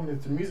of her problem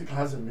is the music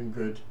hasn't been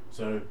good,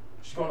 so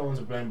she's got no one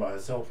to blame but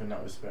herself in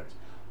that respect.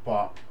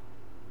 But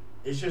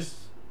it's just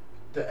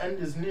the end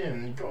is near,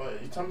 and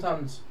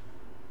sometimes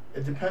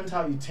it depends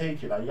how you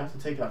take it. Like, you have to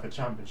take it like a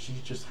champ, and she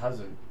just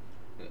hasn't.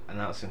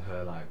 Announcing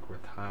her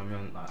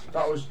retirement,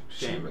 that was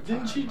she ain't retired.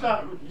 Didn't she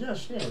man. Yeah,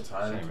 she ain't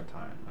retired. She ain't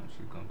retired, man.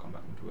 She's gonna come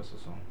back and do us a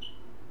song.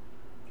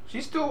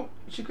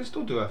 She could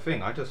still do her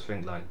thing. I just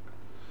think I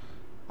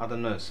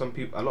don't know.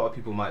 A lot of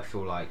people might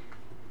feel like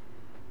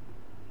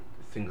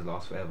things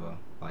last forever,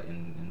 like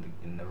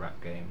in the rap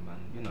game,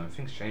 and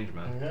things change,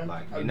 man.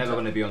 Yeah. You're never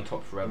gonna be on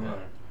top forever.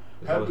 Yeah.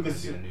 Her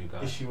biggest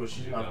issue was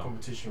she didn't have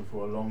competition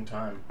for a long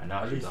time. And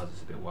now she does.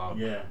 It's a bit wild.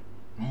 Yeah,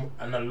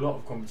 and a lot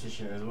of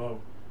competition as well.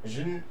 And she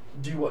didn't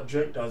do what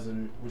Drake does,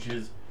 which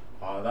is,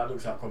 that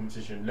looks like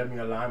competition. Let me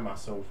align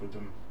myself with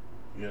them,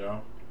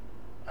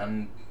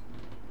 And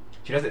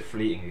she does it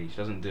fleetingly. She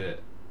doesn't do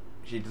it.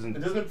 She doesn't. It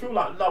doesn't feel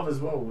like love as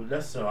well.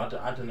 Less so. I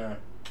don't know.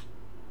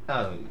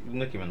 Oh,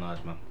 Nicki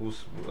Minaj, man. We'll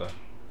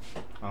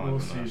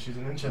see. She's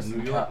an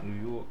interesting cat.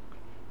 New York.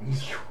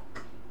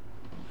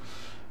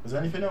 Is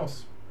there anything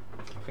else?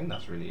 I think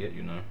that's really it.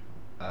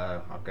 I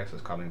guess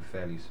it's coming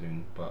fairly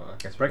soon, but I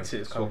guess Brexit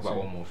is coming. Talk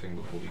about one more thing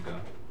before we go.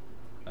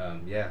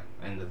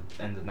 End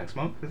of next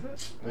month, is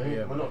it?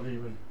 Yeah, we're not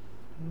leaving.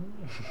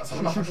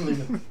 I'm not fucking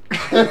leaving.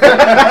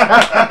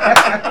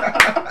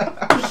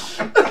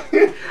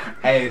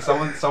 Hey,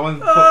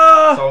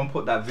 someone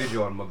put that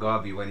video on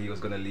Mugabe when he was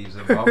gonna leave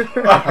Zimbabwe.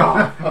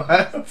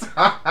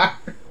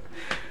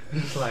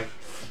 It's like,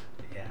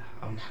 yeah,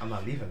 I'm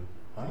not leaving.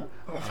 Huh?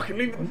 I'm not fucking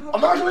leaving.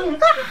 I'm not leaving.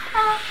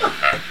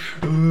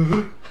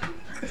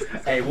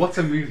 Hey, what's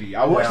a movie?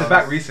 I watched it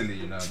back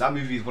recently. That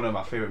movie is one of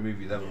my favorite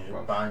movies ever.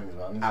 Yeah, bangs,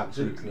 man. It's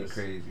absolutely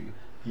crazy.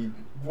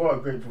 What a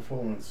great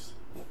performance.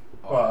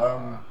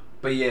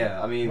 But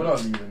yeah, I mean, we're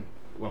not leaving.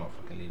 We're not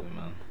fucking leaving,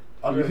 man.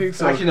 You think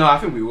so? Actually, no, I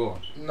think we will.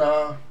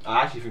 Nah.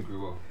 I actually think we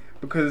will.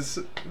 Because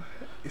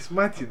it's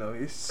mad,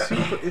 it's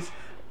super.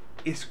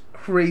 It's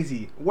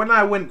crazy. When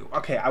I went to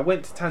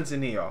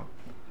Tanzania.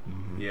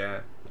 Mm-hmm.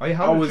 Yeah. Oh, yeah.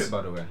 How was the trip,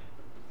 by the way?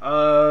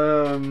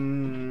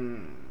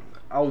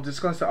 I'll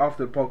discuss it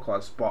after the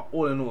podcast. But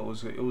all in all,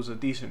 it was a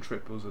decent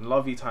trip. It was a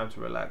lovely time to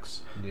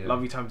relax. Yeah.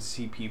 Lovely time to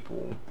see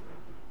people,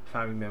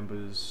 family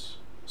members.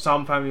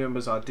 Some family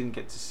members I didn't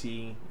get to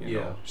see. You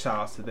know, shout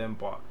outs to them,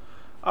 but.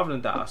 Other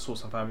than that, I saw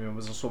some family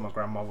members. I saw my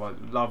grandmother.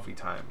 Lovely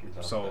time.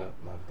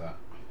 Love that.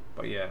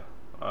 But yeah,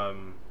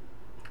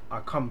 I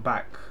come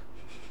back.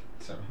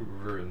 So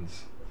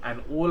ruins.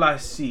 And all I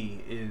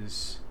see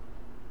is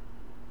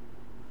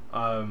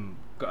a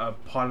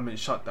parliament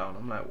shutdown.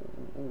 I'm like,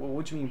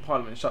 what do you mean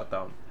parliament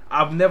shutdown?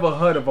 I've never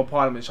heard of a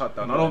parliament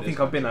shutdown. I don't think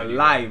I've been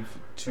alive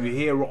to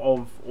hear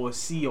of or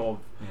see of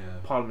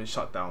parliament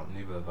shutdown.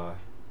 Neither have I.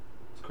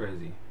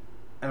 crazy.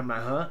 And I'm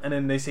like, huh? And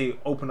then they say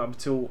open up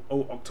until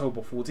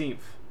October 14th.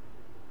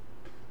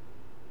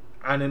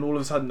 And then all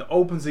of a sudden it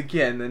opens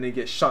again and it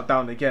gets shut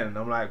down again. And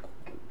I'm like,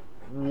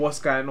 what's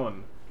going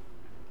on?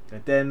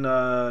 And then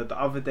the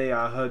other day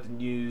I heard the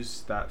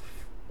news that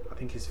I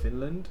think it's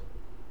Finland,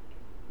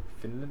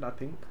 I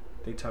think.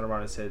 They turned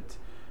around and said,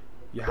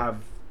 you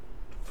have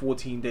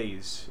 14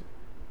 days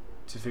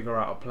to figure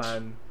out a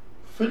plan.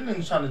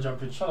 Finland's trying to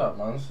jump in. Shut up,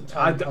 man.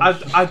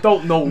 I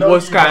don't know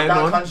what's going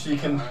on. Country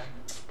can...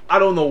 I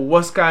don't know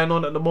what's going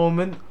on at the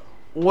moment.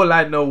 All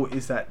I know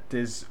is that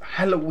there's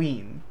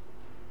Halloween.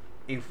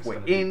 If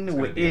we're in,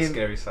 we're in. A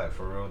scary sight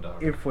for real,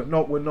 dog. If we're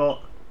not, we're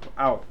not.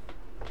 Out.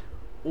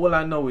 All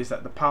I know is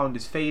that the pound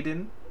is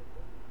fading.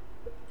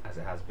 As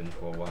it has been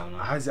for a while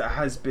now. As it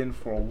has been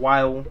for a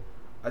while.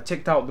 I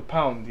checked out the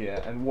pound,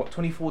 and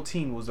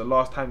 2014 was the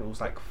last time it was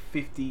like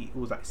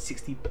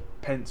 60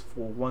 pence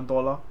for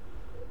 $1.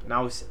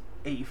 Now it's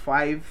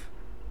 85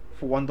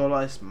 for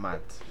 $1. It's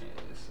mad.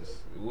 Yeah, it's just,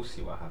 we'll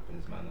see what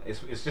happens, man.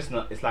 It's just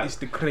not. It's like it's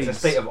the craze.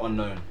 It's a state of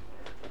unknown.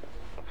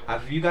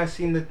 Have you guys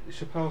seen the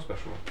Chappelle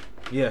special?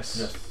 Yes.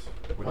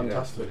 What do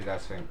you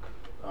guys think?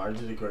 I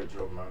did a great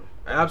job, man.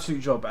 An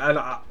absolute job, and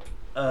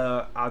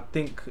I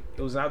think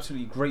it was an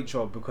absolutely great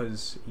job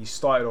because he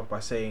started off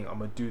by saying, "I'm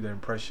gonna do the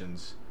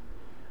impressions."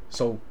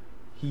 So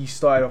he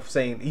started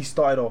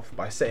off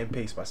by setting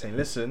pace by saying,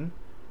 "Listen,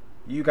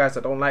 you guys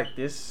that don't like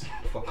this,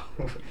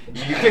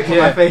 you clicked on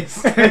my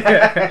face."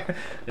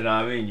 You know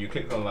what I mean? You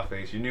clicked on my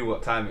face. You knew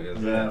what time it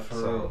was. Yeah, for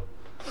real.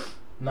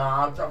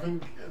 Nah, I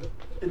think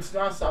it's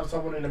nice to have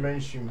someone in the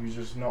mainstream who's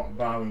just not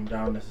bowing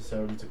down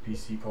necessarily to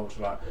PC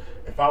culture. Like,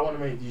 if I want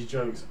to make these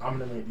jokes, I'm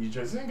gonna make these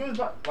jokes. And it goes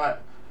back, like,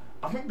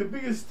 I think the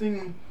biggest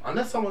thing,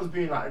 unless someone's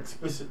being like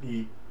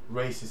explicitly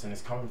racist and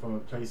it's coming from a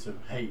place of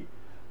hate,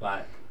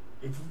 like,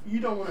 if you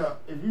don't want to,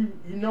 if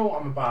you know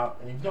what I'm about,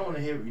 and if you don't want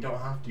to hear it, you don't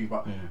have to.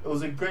 But it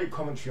was a great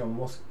commentary on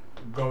what's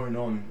going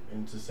on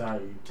in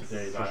society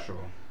today. For like,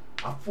 sure.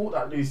 I thought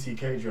that Louis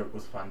C.K. joke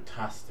was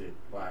fantastic.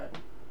 Like,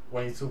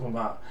 when he's talking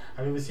about,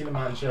 have you ever seen a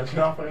man jerking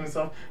off on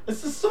himself?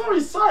 It's a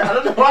sorry sight. I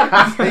don't know why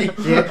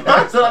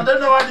I don't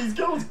know why these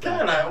girls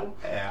care.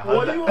 Like,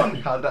 what do you want?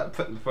 How'd that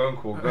phone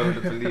call go to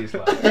the police?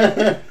 Like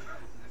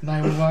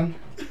 911.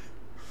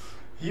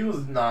 He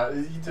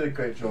did a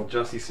great job.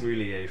 Jussie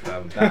Smollett,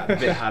 fam. That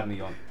bit had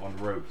me on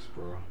ropes,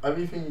 bro.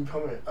 Everything you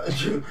comment,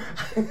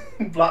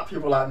 black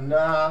people like,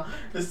 nah,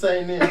 this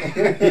ain't it.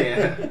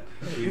 Yeah.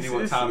 You knew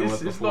what time it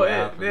was before it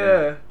happened.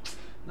 Yeah.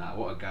 Nah,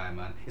 what a guy,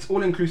 man. It's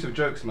all inclusive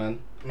jokes, man.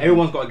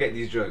 Everyone's got to get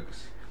these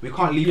jokes. We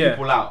can't leave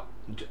people out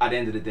at the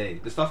end of the day.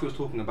 The stuff he was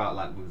talking about,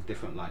 like, with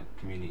different, like,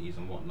 communities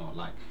and whatnot,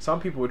 like... Some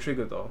people were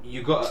triggered, though.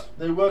 You gotta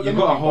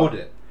hold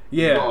it.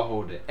 Yeah. You gotta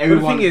hold it. But the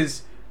thing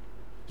is,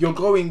 you're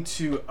going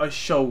to a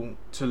show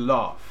to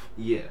laugh.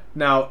 Yeah.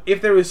 Now,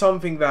 if there is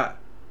something that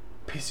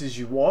pisses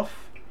you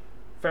off,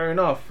 fair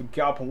enough,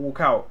 get up and walk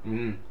out.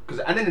 Because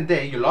at the end of the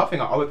day, you're laughing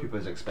at other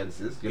people's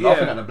expenses. You're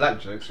laughing at the black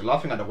jokes. You're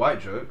laughing at the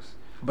white jokes.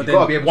 But you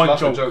gotta be able to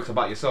laugh at jokes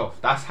about yourself.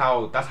 That's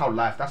how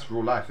life. That's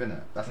real life,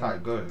 innit? That's how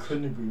it goes.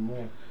 Couldn't agree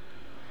more.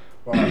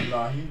 But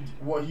nah,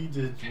 what he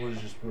did was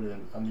just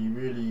brilliant,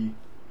 and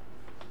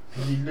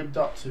he lived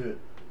up to it.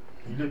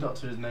 He lived up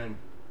to his name.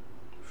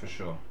 For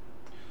sure.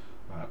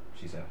 Right,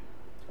 she's there.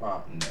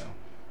 Right. No.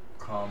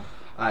 Calm.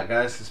 Alright,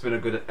 guys, it's been a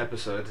good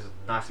episode. It's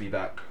nice to be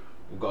back.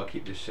 We've got to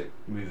keep this shit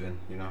moving,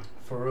 you know.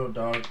 For real,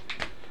 dog.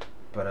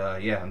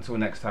 But yeah, until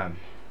next time.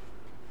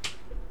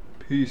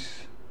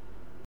 Peace.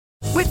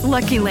 With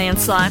Lucky Land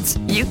Slots,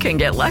 you can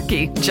get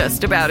lucky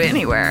just about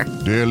anywhere.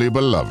 Dearly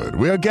beloved,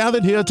 we are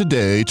gathered here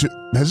today to...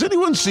 Has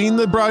anyone seen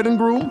the bride and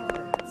groom?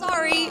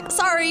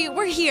 Sorry,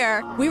 we're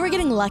here. We were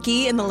getting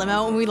lucky in the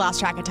limo and we lost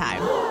track of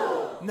time.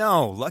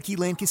 No, Lucky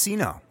Land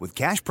Casino, with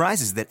cash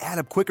prizes that add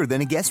up quicker than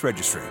a guest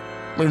registry.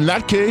 In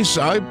that case,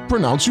 I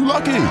pronounce you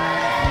lucky.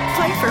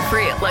 Play for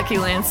free at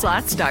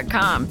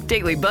LuckyLandSlots.com.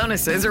 Daily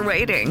bonuses are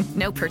waiting.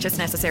 No purchase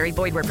necessary.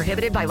 Void where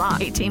prohibited by law.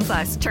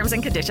 18+. Terms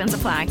and conditions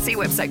apply. See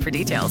website for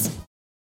details.